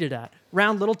was seated at,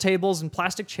 round little tables and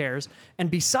plastic chairs,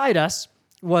 and beside us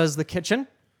was the kitchen,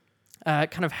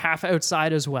 kind of half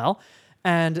outside as well,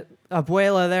 and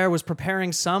Abuela there was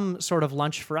preparing some sort of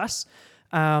lunch for us,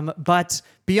 but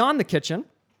beyond the kitchen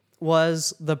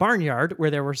was the barnyard where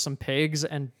there were some pigs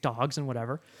and dogs and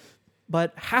whatever,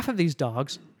 but half of these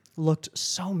dogs looked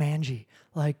so mangy.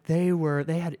 Like they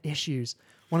had issues.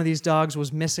 One of these dogs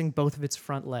was missing both of its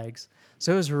front legs.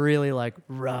 So it was really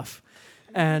rough.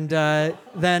 And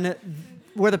then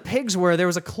where the pigs were, there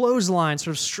was a clothesline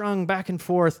sort of strung back and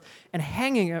forth, and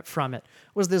hanging from it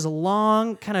was this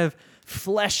long kind of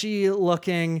fleshy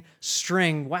looking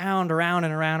string wound around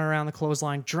and around and around the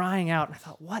clothesline, drying out. And I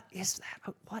thought, what is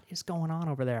that? What is going on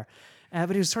over there?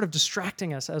 But it was sort of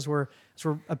distracting us as we're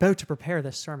about to prepare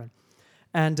this sermon.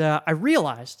 And I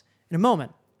realized in a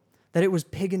moment that it was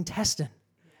pig intestine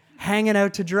hanging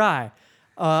out to dry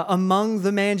among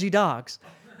the mangy dogs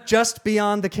just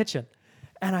beyond the kitchen.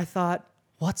 And I thought,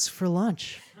 what's for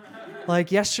lunch?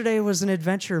 Yesterday was an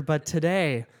adventure, but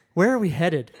today, where are we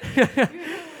headed?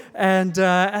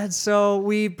 And so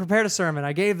we prepared a sermon.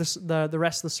 I gave the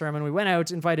rest of the sermon. We went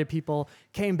out, invited people,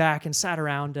 came back and sat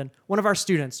around. And one of our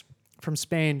students from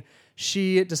Spain,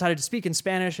 she decided to speak in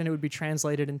Spanish, and it would be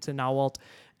translated into Nahuatl.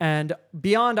 And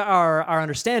beyond our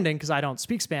understanding, because I don't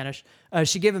speak Spanish,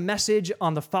 she gave a message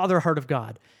on the Father heart of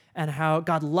God and how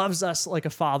God loves us like a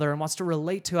father and wants to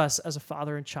relate to us as a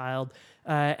father and child,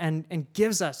 and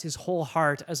gives us his whole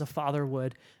heart as a father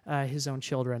would his own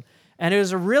children. And it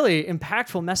was a really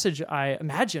impactful message, I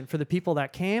imagine, for the people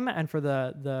that came and for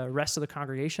the rest of the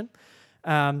congregation.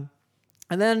 And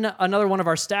then another one of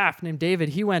our staff named David,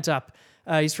 he went up.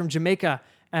 He's from Jamaica,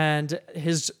 and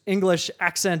his English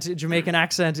accent, Jamaican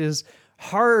accent, is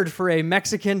hard for a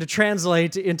Mexican to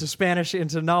translate into Spanish,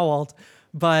 into Nahuatl.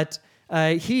 But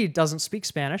he doesn't speak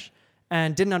Spanish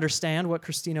and didn't understand what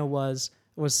Christina was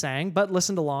saying, but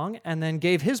listened along and then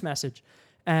gave his message.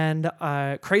 And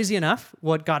crazy enough,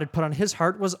 what God had put on his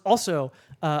heart was also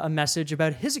a message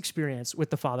about his experience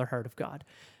with the Father heart of God.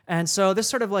 And so this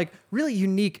sort of really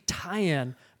unique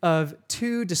tie-in of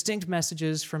two distinct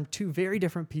messages from two very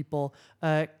different people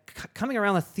coming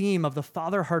around the theme of the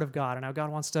Father heart of God and how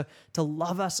God wants to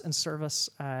love us and serve us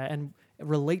and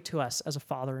relate to us as a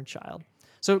father and child.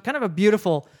 So kind of a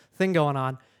beautiful thing going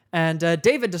on. And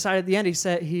David decided at the end,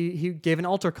 he gave an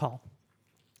altar call.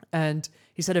 And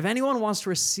he said, if anyone wants to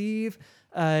receive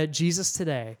Jesus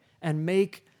today and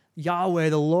make Yahweh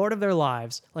the Lord of their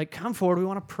lives, like, come forward, we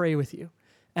want to pray with you.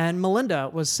 And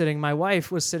my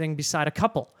wife was sitting beside a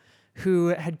couple who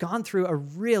had gone through a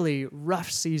really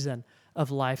rough season of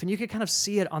life. And you could kind of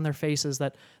see it on their faces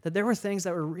that there were things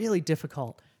that were really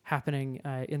difficult happening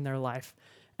in their life.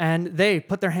 And they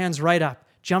put their hands right up,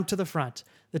 jumped to the front,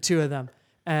 the two of them.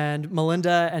 And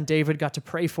Melinda and David got to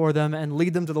pray for them and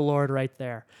lead them to the Lord right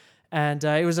there. And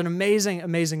it was an amazing,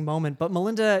 amazing moment. But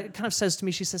Melinda kind of says to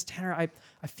me, she says, Tanner,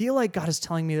 I feel like God is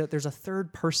telling me that there's a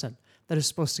third person that is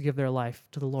supposed to give their life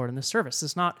to the Lord in this service.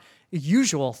 It's not a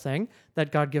usual thing that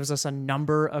God gives us a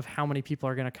number of how many people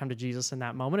are going to come to Jesus in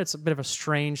that moment. It's a bit of a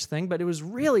strange thing, but it was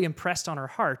really impressed on her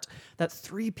heart that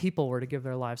 3 people were to give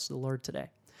their lives to the Lord today.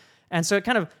 And so it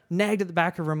kind of nagged at the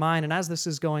back of her mind. And as this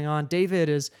is going on, David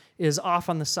is off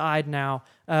on the side now,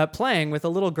 playing with a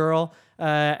little girl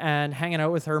and hanging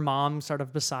out with her mom sort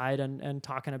of beside and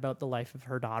talking about the life of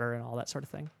her daughter and all that sort of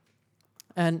thing.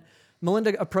 And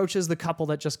Melinda approaches the couple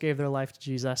that just gave their life to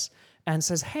Jesus and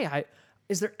says, hey,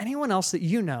 is there anyone else that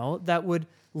you know that would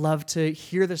love to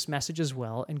hear this message as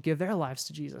well and give their lives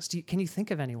to Jesus? Can you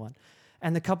think of anyone?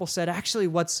 And the couple said, actually,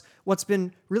 what's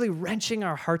been really wrenching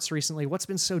our hearts recently, what's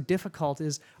been so difficult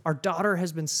is our daughter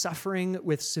has been suffering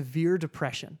with severe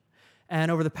depression.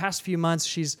 And over the past few months,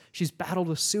 she's battled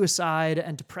with suicide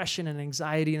and depression and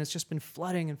anxiety, and it's just been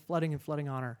flooding and flooding and flooding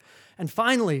on her. And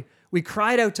finally, we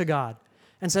cried out to God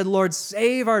and said, Lord,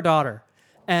 save our daughter.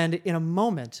 And in a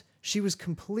moment, she was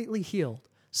completely healed,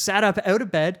 sat up out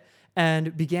of bed,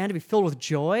 and began to be filled with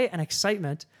joy and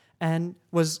excitement, and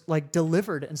was like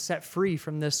delivered and set free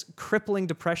from this crippling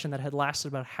depression that had lasted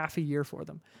about half a year for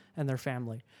them and their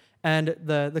family. And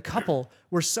the couple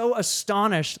were so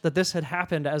astonished that this had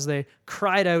happened as they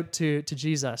cried out to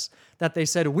Jesus that they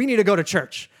said, we need to go to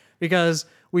church because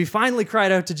we finally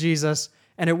cried out to Jesus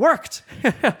and it worked.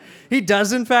 He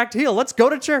does, in fact, heal. Let's go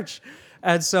to church.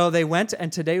 And so they went,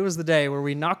 and today was the day where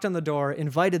we knocked on the door,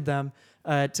 invited them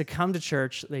to come to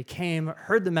church. They came,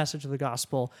 heard the message of the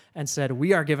gospel, and said,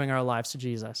 we are giving our lives to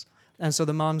Jesus. And so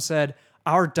the mom said,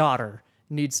 our daughter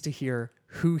needs to hear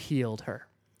who healed her.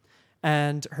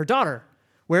 And her daughter,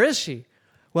 where is she?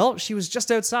 Well, she was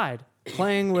just outside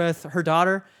playing with her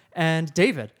daughter and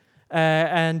David.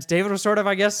 And David was sort of,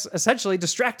 I guess, essentially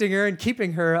distracting her and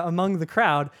keeping her among the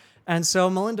crowd. And so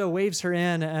Melinda waves her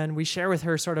in, and we share with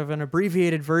her sort of an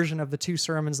abbreviated version of the 2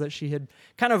 sermons that she had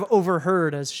kind of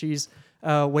overheard as she's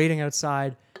waiting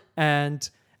outside. And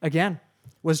again,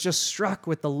 was just struck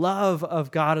with the love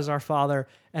of God as our Father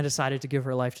and decided to give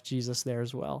her life to Jesus there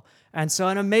as well. And so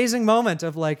an amazing moment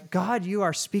of like, God, you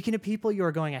are speaking to people. You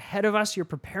are going ahead of us. You're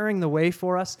preparing the way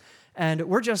for us. And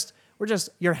we're just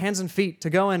your hands and feet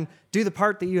to go and do the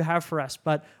part that you have for us.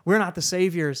 But we're not the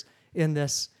saviors in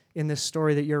this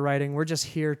story that you're writing. We're just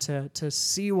here to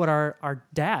see what our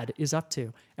dad is up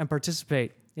to and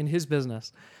participate in his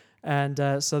business.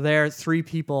 And so there, 3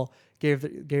 people gave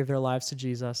their lives to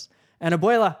Jesus. And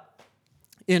Abuela,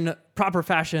 in proper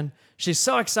fashion, she's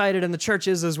so excited, and the church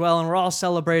is as well, and we're all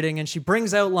celebrating, and she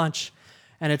brings out lunch,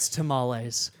 and it's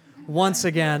tamales once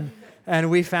again.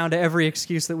 And we found every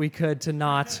excuse that we could to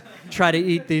not try to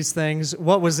eat these things.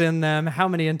 What was in them? How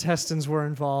many intestines were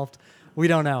involved? We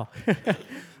don't know.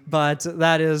 But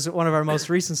that is one of our most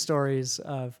recent stories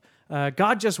of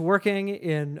God just working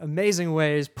in amazing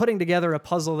ways, putting together a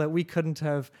puzzle that we couldn't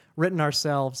have written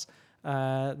ourselves,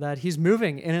 that he's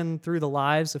moving in and through the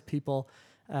lives of people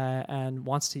and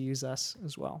wants to use us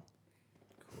as well.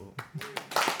 Cool.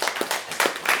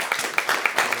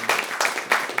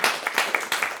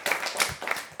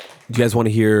 Do you guys want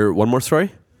to hear one more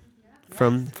story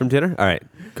from Tanner? All right,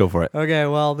 go for it. Okay,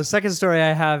 well, the second story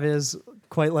I have is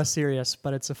quite less serious,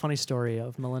 but it's a funny story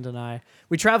of Melinda and I.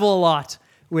 We travel a lot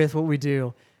with what we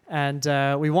do, and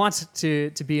we want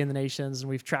to be in the nations, and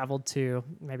we've traveled to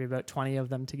maybe about 20 of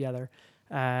them together,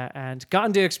 and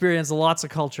gotten to experience lots of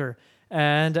culture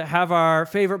and have our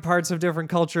favorite parts of different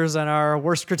cultures and our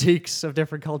worst critiques of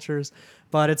different cultures,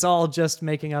 but it's all just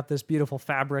making up this beautiful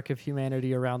fabric of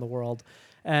humanity around the world.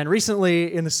 And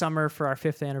recently, in the summer, for our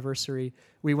 5th anniversary,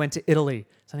 we went to Italy.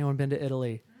 Has anyone been to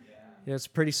Italy? Yeah. It's a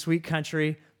pretty sweet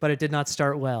country, but it did not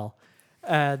start well.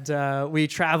 And we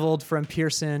traveled from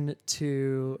Pearson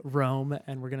to Rome,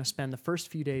 and we're going to spend the first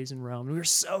few days in Rome. And we were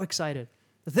so excited.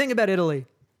 The thing about Italy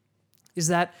is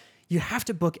that you have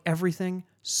to book everything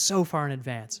so far in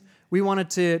advance. We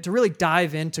wanted to really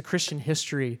dive into Christian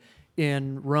history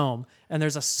in Rome. And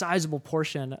there's a sizable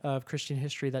portion of Christian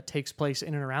history that takes place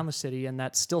in and around the city and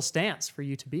that still stands for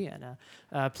you to be in.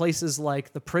 Places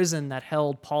like the prison that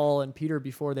held Paul and Peter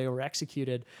before they were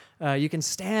executed. You can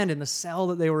stand in the cell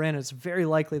that they were in. It's very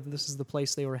likely that this is the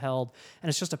place they were held. And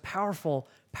it's just a powerful,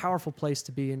 powerful place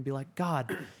to be and be like,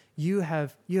 God, you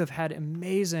have had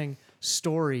amazing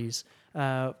stories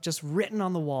just written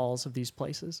on the walls of these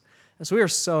places. And so we were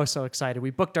so, so excited. We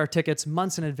booked our tickets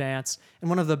months in advance, and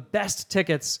one of the best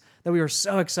tickets that we were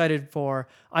so excited for,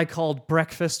 I called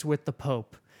Breakfast with the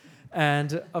Pope.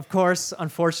 And of course,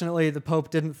 unfortunately, the Pope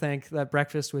didn't think that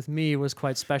breakfast with me was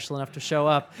quite special enough to show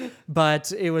up,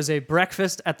 but it was a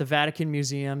breakfast at the Vatican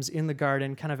Museums in the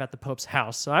garden, kind of at the Pope's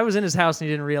house. So I was in his house and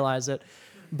he didn't realize it,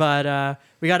 but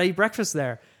we got to eat breakfast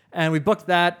there. And we booked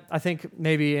that, I think,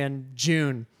 maybe in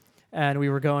June, and we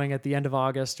were going at the end of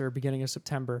August or beginning of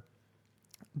September.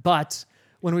 But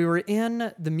when we were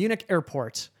in the Munich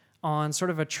airport on sort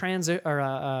of a transit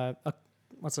or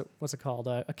what's it called?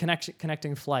 A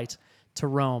connecting flight to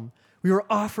Rome, we were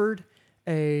offered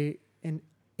an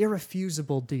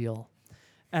irrefusable deal.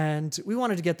 And we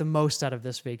wanted to get the most out of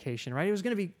this vacation, right? It was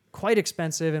going to be quite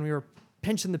expensive, and we were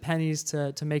pinching the pennies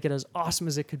to make it as awesome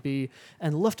as it could be.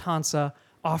 And Lufthansa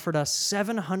offered us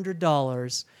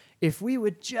 $700 if we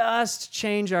would just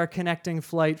change our connecting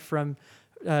flight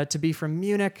to be from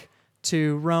Munich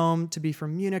to Rome, to be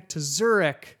from Munich to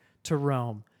Zurich to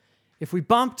Rome. If we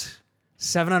bumped,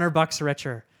 $700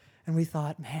 richer. And we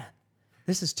thought, man,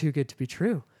 this is too good to be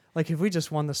true. Like, if we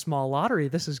just won the small lottery,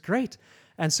 this is great.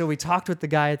 And so we talked with the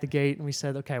guy at the gate and we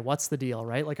said, okay, what's the deal,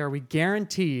 right? Like, are we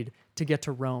guaranteed to get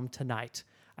to Rome tonight?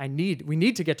 We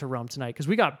need to get to Rome tonight because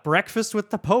we got breakfast with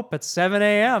the Pope at 7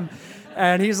 a.m.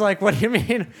 And he's like, what do you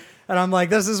mean? And I'm like,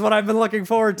 this is what I've been looking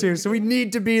forward to. So we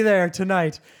need to be there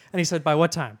tonight. And he said, by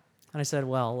what time? And I said,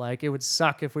 well, like, it would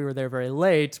suck if we were there very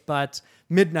late, but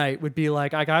midnight would be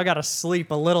like, I got to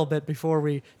sleep a little bit before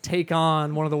we take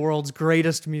on one of the world's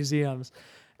greatest museums.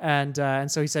 And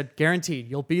so he said, guaranteed,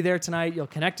 you'll be there tonight. You'll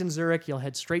connect in Zurich. You'll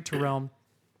head straight to Rome.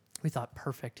 We thought,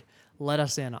 perfect. Let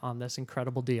us in on this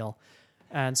incredible deal.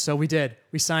 And so we did.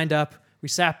 We signed up. We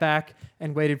sat back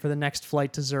and waited for the next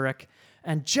flight to Zurich.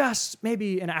 And just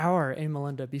maybe an hour,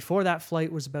 Melinda, before that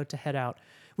flight was about to head out,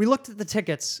 we looked at the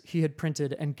tickets he had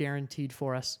printed and guaranteed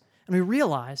for us. And we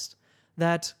realized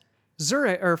that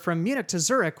from Munich to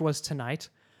Zurich was tonight,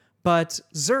 but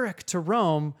Zurich to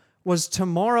Rome was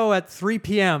tomorrow at 3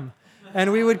 p.m.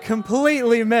 And we would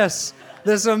completely miss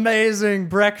this amazing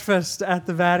breakfast at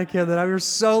the Vatican that I was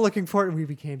so looking forward to. And we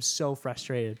became so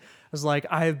frustrated. I was like,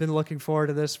 I have been looking forward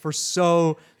to this for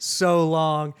so, so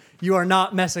long. You are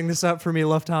not messing this up for me,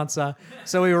 Lufthansa.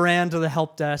 So we ran to the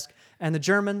help desk. And the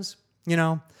Germans,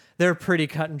 they're pretty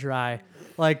cut and dry.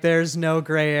 Like, there's no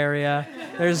gray area.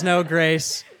 There's no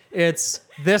grace. This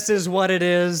is what it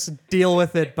is. Deal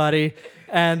with it, buddy.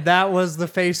 And that was the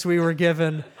face we were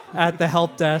given at the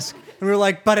help desk. And we were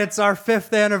like, but it's our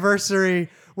 5th anniversary.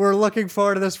 We're looking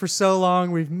forward to this for so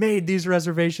long. We've made these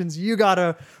reservations. You got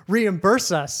to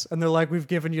reimburse us. And they're like, we've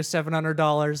given you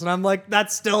 $700. And I'm like,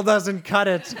 that still doesn't cut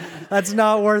it. That's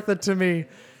not worth it to me.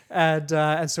 And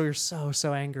so we were so,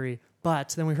 so angry. But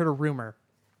then we heard a rumor.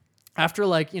 After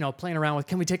playing around with,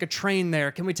 can we take a train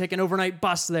there? Can we take an overnight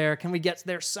bus there? Can we get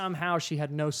there somehow? She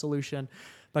had no solution.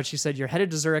 But she said, you're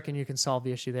headed to Zurich and you can solve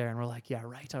the issue there. And we're like, yeah,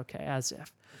 right. Okay, as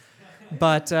if.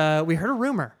 But we heard a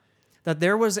rumor that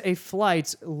there was a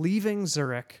flight leaving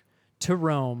Zurich to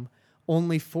Rome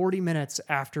only 40 minutes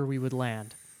after we would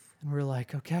land. And we're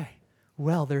like, okay,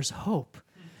 well, there's hope.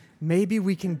 Maybe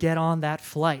we can get on that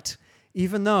flight,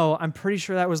 even though I'm pretty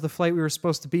sure that was the flight we were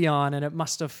supposed to be on, and it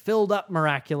must have filled up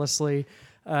miraculously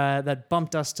that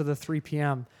bumped us to the 3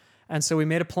 p.m. And so we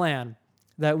made a plan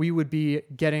that we would be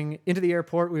getting into the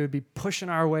airport. We would be pushing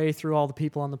our way through all the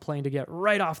people on the plane to get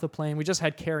right off the plane. We just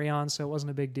had Kerri on, so it wasn't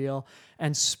a big deal.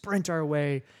 And sprint our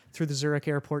way through the Zurich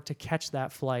airport to catch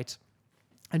that flight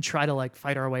and try to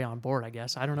fight our way on board, I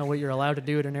guess. I don't know what you're allowed to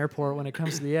do at an airport when it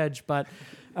comes to the edge. But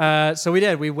so we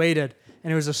did. We waited.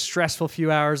 And it was a stressful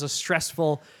few hours, a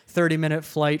stressful 30-minute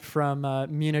flight from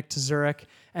Munich to Zurich.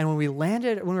 And when we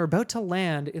were about to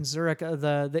land in Zurich,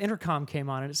 the intercom came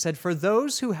on and it said, for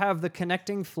those who have the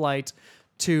connecting flight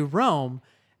to Rome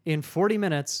in 40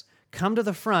 minutes, come to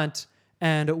the front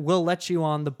and we'll let you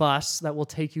on the bus that will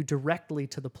take you directly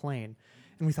to the plane.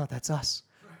 And we thought, that's us.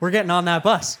 We're getting on that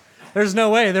bus. there's no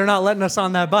way they're not letting us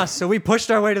on that bus. So we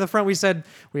pushed our way to the front. We said,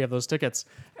 we have those tickets.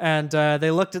 And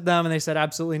they looked at them and they said,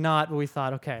 absolutely not. But we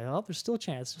thought, okay, well, there's still a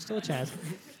chance. There's still a chance.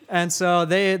 And so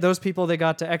those people, they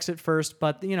got to exit first,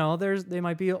 but they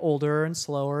might be older and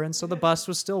slower. And so the bus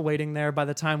was still waiting there by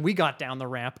the time we got down the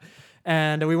ramp.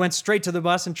 And we went straight to the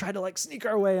bus and tried to sneak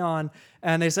our way on.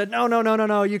 And they said,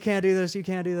 no, you can't do this. You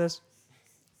can't do this.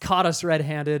 Caught us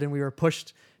red-handed, and we were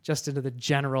pushed just into the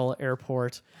general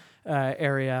airport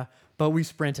area. But we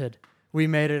sprinted. We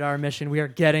made it our mission. We are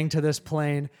getting to this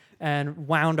plane and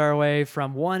wound our way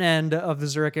from one end of the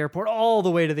Zurich airport all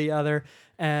the way to the other,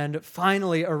 and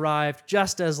finally arrived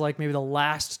just as maybe the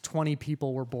last 20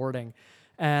 people were boarding.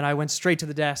 And I went straight to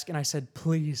the desk and I said,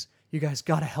 please, you guys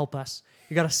got to help us.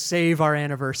 You got to save our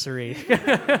anniversary.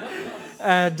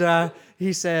 And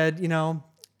he said,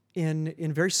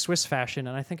 in very Swiss fashion,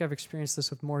 and I think I've experienced this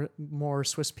with more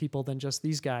Swiss people than just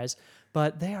these guys,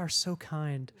 but they are so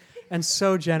kind and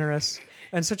so generous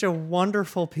and such a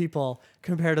wonderful people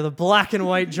compared to the black and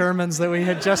white Germans that we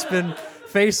had just been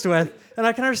faced with. And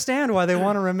I can understand why they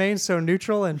want to remain so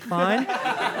neutral and fine.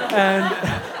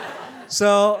 And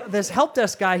so this help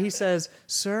desk guy, he says,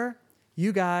 sir,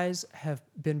 you guys have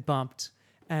been bumped,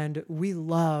 and we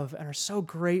love and are so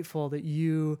grateful that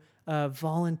you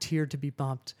volunteered to be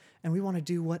bumped, and we want to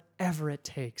do whatever it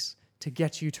takes to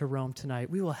get you to Rome tonight.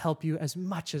 We will help you as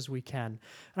much as we can.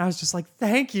 And I was just like,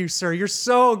 thank you, sir. You're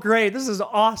so great. This is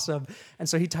awesome. And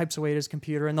so he types away at his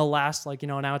computer, and the last,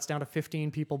 now it's down to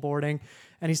 15 people boarding,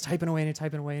 and he's typing away and he's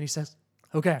typing away, and he says,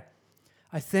 okay,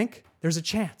 I think there's a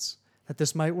chance that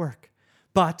this might work,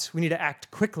 but we need to act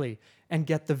quickly and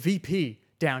get the VP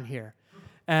down here.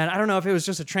 And I don't know if it was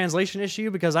just a translation issue,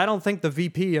 because I don't think the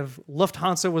VP of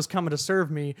Lufthansa was coming to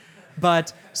serve me,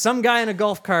 but some guy in a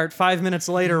golf cart 5 minutes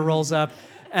later rolls up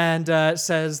and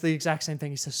says the exact same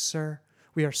thing. He says, sir,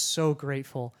 we are so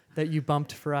grateful that you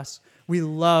bumped for us. We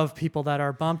love people that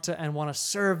are bumped and want to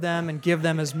serve them and give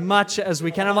them as much as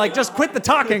we can. I'm like, just quit the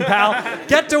talking, pal.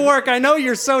 Get to work. I know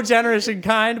you're so generous and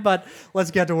kind, but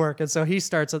let's get to work. And so he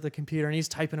starts at the computer and he's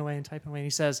typing away and typing away. And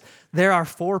he says, there are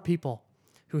 4 people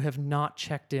who have not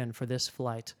checked in for this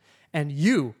flight. And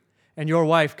you and your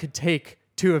wife could take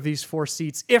 2 of these 4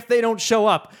 seats if they don't show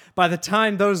up by the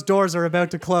time those doors are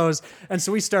about to close. And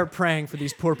so we start praying for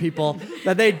these poor people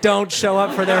that they don't show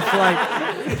up for their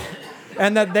flight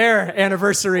and that their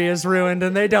anniversary is ruined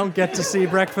and they don't get to see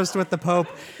breakfast with the Pope.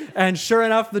 And sure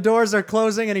enough, the doors are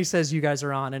closing and he says, you guys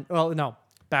are on. And well, no,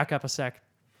 back up a sec.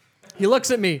 He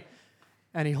looks at me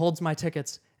and he holds my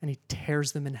tickets and he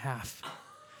tears them in half.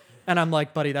 And I'm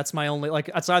like, buddy, that's my only,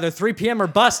 it's either 3 p.m. or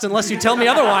bust unless you tell me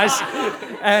otherwise.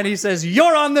 And he says,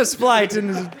 you're on this flight in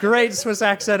his great Swiss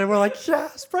accent. And we're like,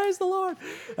 yes, praise the Lord.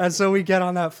 And so we get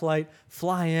on that flight,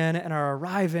 fly in, and are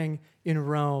arriving in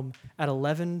Rome at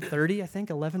 11:30, I think,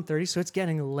 11:30. So it's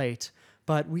getting late.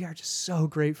 But we are just so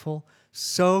grateful,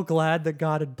 so glad that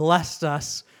God had blessed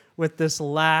us with this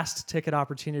last ticket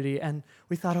opportunity. And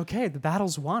we thought, okay, the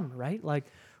battle's won, right?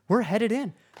 We're headed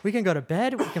in. We can go to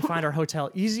bed. We can find our hotel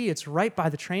easy. It's right by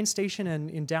the train station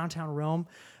in downtown Rome.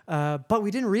 But we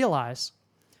didn't realize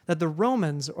that the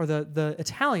Romans or the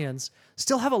Italians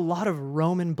still have a lot of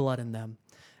Roman blood in them.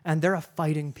 And they're a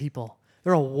fighting people.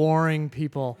 They're a warring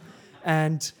people.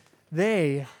 And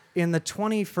they, in the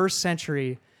 21st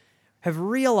century, have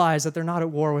realized that they're not at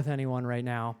war with anyone right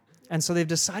now. And so they've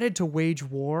decided to wage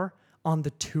war on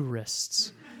the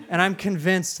tourists. And I'm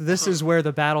convinced this is where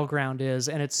the battleground is.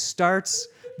 And it starts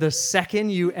the second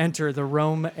you enter the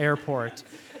Rome airport.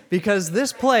 Because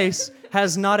this place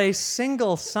has not a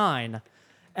single sign.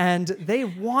 And they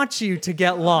want you to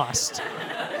get lost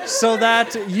so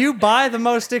that you buy the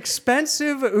most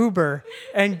expensive Uber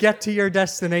and get to your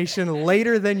destination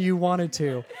later than you wanted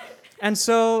to. And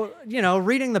so,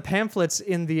 reading the pamphlets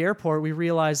in the airport, we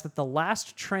realized that the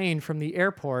last train from the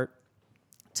airport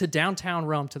to downtown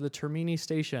Rome, to the Termini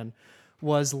station,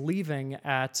 was leaving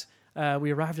at,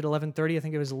 we arrived at 11:30, I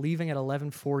think it was leaving at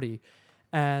 11:40.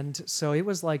 And so it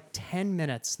was 10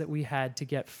 minutes that we had to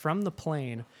get from the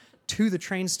plane to the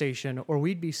train station, or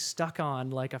we'd be stuck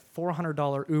on a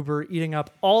 $400 Uber, eating up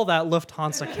all that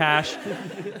Lufthansa cash.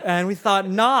 And we thought,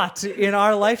 not in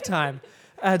our lifetime.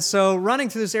 And so running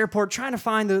through this airport, trying to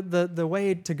find the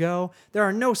way to go, there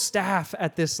are no staff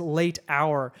at this late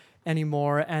hour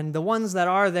anymore. And the ones that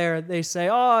are there, they say,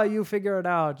 oh, you figure it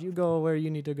out. You go where you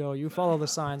need to go. You follow the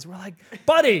signs. We're like,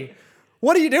 buddy,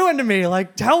 what are you doing to me?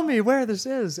 Tell me where this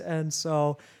is. And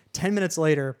so 10 minutes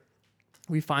later,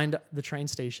 we find the train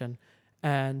station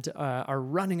and are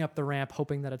running up the ramp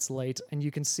hoping that it's late. And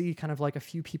you can see kind of like a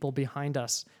few people behind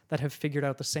us that have figured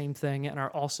out the same thing and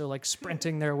are also like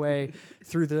sprinting their way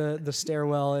through the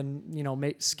stairwell and, you know,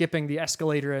 skipping the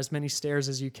escalator as many stairs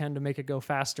as you can to make it go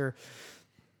faster.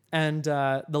 And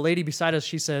the lady beside us,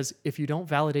 she says, if you don't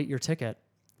validate your ticket,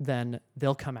 then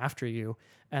they'll come after you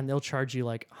and they'll charge you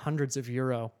like hundreds of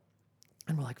euro.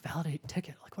 And we're like, validate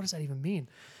ticket? Like, what does that even mean?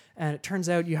 And it turns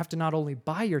out you have to not only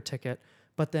buy your ticket,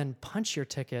 but then punch your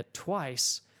ticket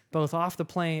twice, both off the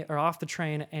plane or off the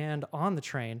train and on the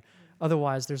train.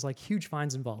 Otherwise, there's like huge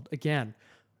fines involved. Again,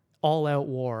 all-out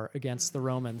war against the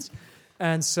Romans.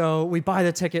 And so we buy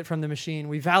the ticket from the machine.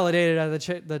 We validate it at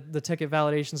the ticket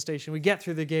validation station. We get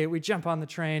through the gate. We jump on the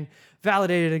train,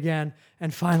 validate it again,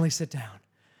 and finally sit down.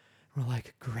 We're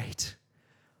like, great.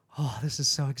 Oh, this is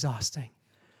so exhausting.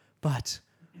 But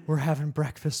we're having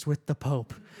breakfast with the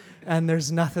Pope, and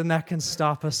there's nothing that can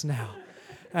stop us now.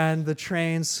 And the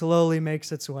train slowly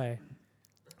makes its way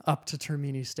up to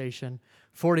Termini Station.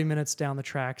 40 minutes down the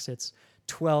tracks, it's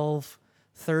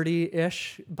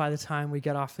 12:30-ish by the time we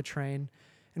get off the train,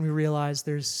 and we realize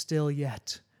there's still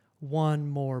yet one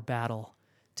more battle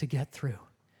to get through.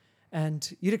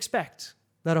 And you'd expect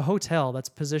that a hotel that's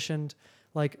positioned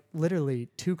like literally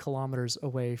 2 kilometers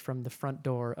away from the front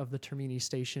door of the Termini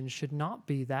station should not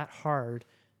be that hard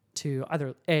to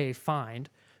either A, find,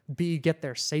 B, get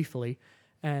there safely,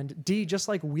 and D, just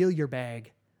like wheel your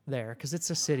bag there, because it's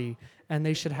a city, and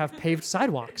they should have paved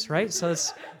sidewalks, right? So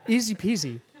it's easy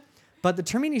peasy. But the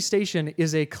Termini station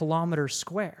is a kilometer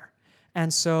square,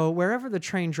 and so wherever the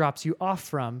train drops you off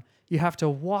from, you have to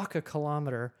walk a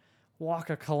kilometer,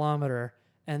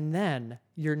 and then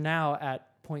you're now at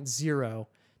point 0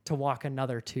 to walk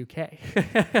another 2K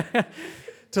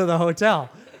to the hotel.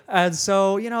 And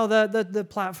so, you know, the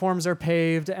platforms are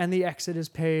paved and the exit is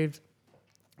paved,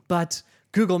 but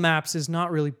Google Maps is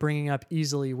not really bringing up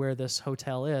easily where this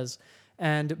hotel is.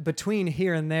 And between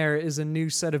here and there is a new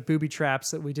set of booby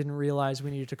traps that we didn't realize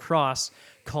we needed to cross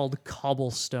called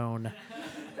cobblestone.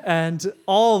 And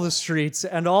all the streets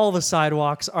and all the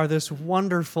sidewalks are this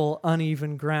wonderful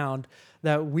uneven ground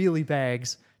that wheelie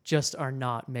bags just are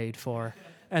not made for.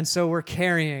 And so we're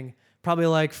carrying probably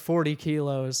like 40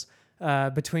 kilos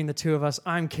between the two of us.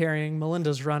 I'm carrying,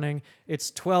 Melinda's running.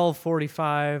 It's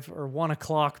 12:45 or 1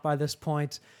 o'clock by this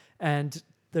point, and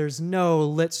there's no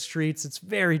lit streets. It's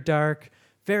very dark,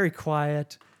 very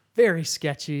quiet, very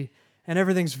sketchy, and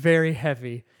everything's very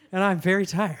heavy. And I'm very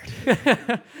tired.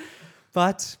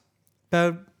 But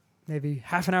about maybe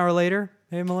half an hour later,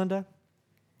 hey, Melinda,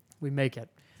 we make it.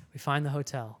 We find the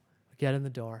hotel. We get in the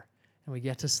door, and we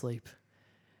get to sleep.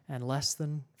 And less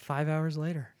than 5 hours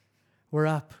later, we're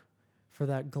up for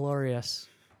that glorious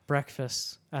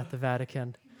breakfast at the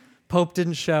Vatican. Pope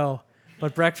didn't show,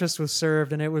 but breakfast was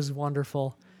served, and it was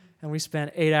wonderful. And we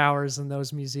spent 8 hours in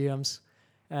those museums,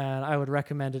 and I would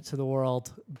recommend it to the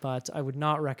world, but I would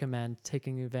not recommend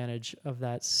taking advantage of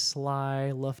that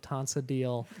sly Lufthansa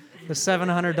deal. The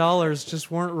 $700 just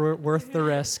weren't worth the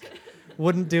risk.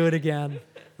 Wouldn't do it again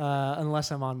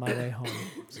unless I'm on my way home.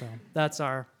 So that's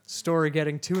our story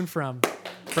getting to and from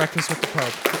breakfast with the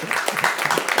Pope.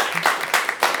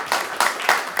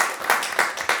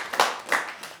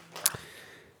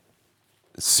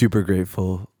 Super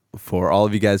grateful for all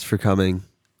of you guys for coming.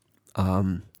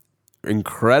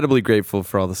 Incredibly grateful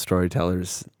for all the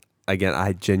storytellers. Again,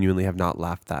 I genuinely have not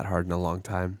laughed that hard in a long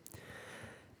time.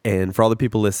 And for all the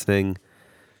people listening,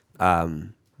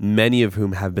 many of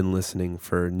whom have been listening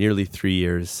for nearly 3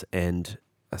 years and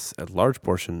a large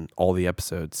portion, all the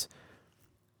episodes,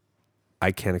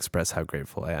 I can't express how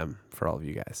grateful I am for all of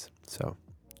you guys. So,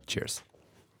 cheers.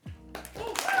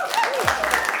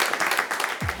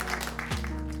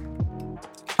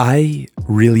 I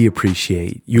really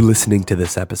appreciate you listening to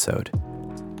this episode.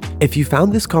 If you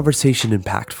found this conversation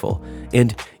impactful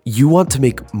and you want to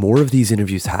make more of these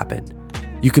interviews happen,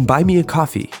 you can buy me a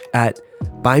coffee at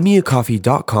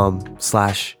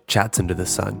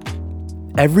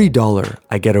buymeacoffee.com/chatsunderthesun. Every dollar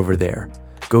I get over there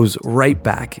goes right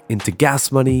back into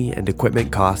gas money and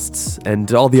equipment costs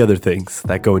and all the other things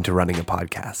that go into running a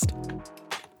podcast.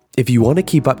 If you want to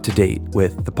keep up to date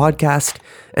with the podcast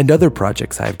and other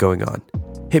projects I have going on,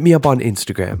 hit me up on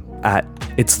Instagram at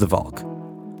 @itsthevalk.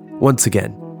 Once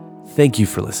again, thank you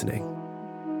for listening.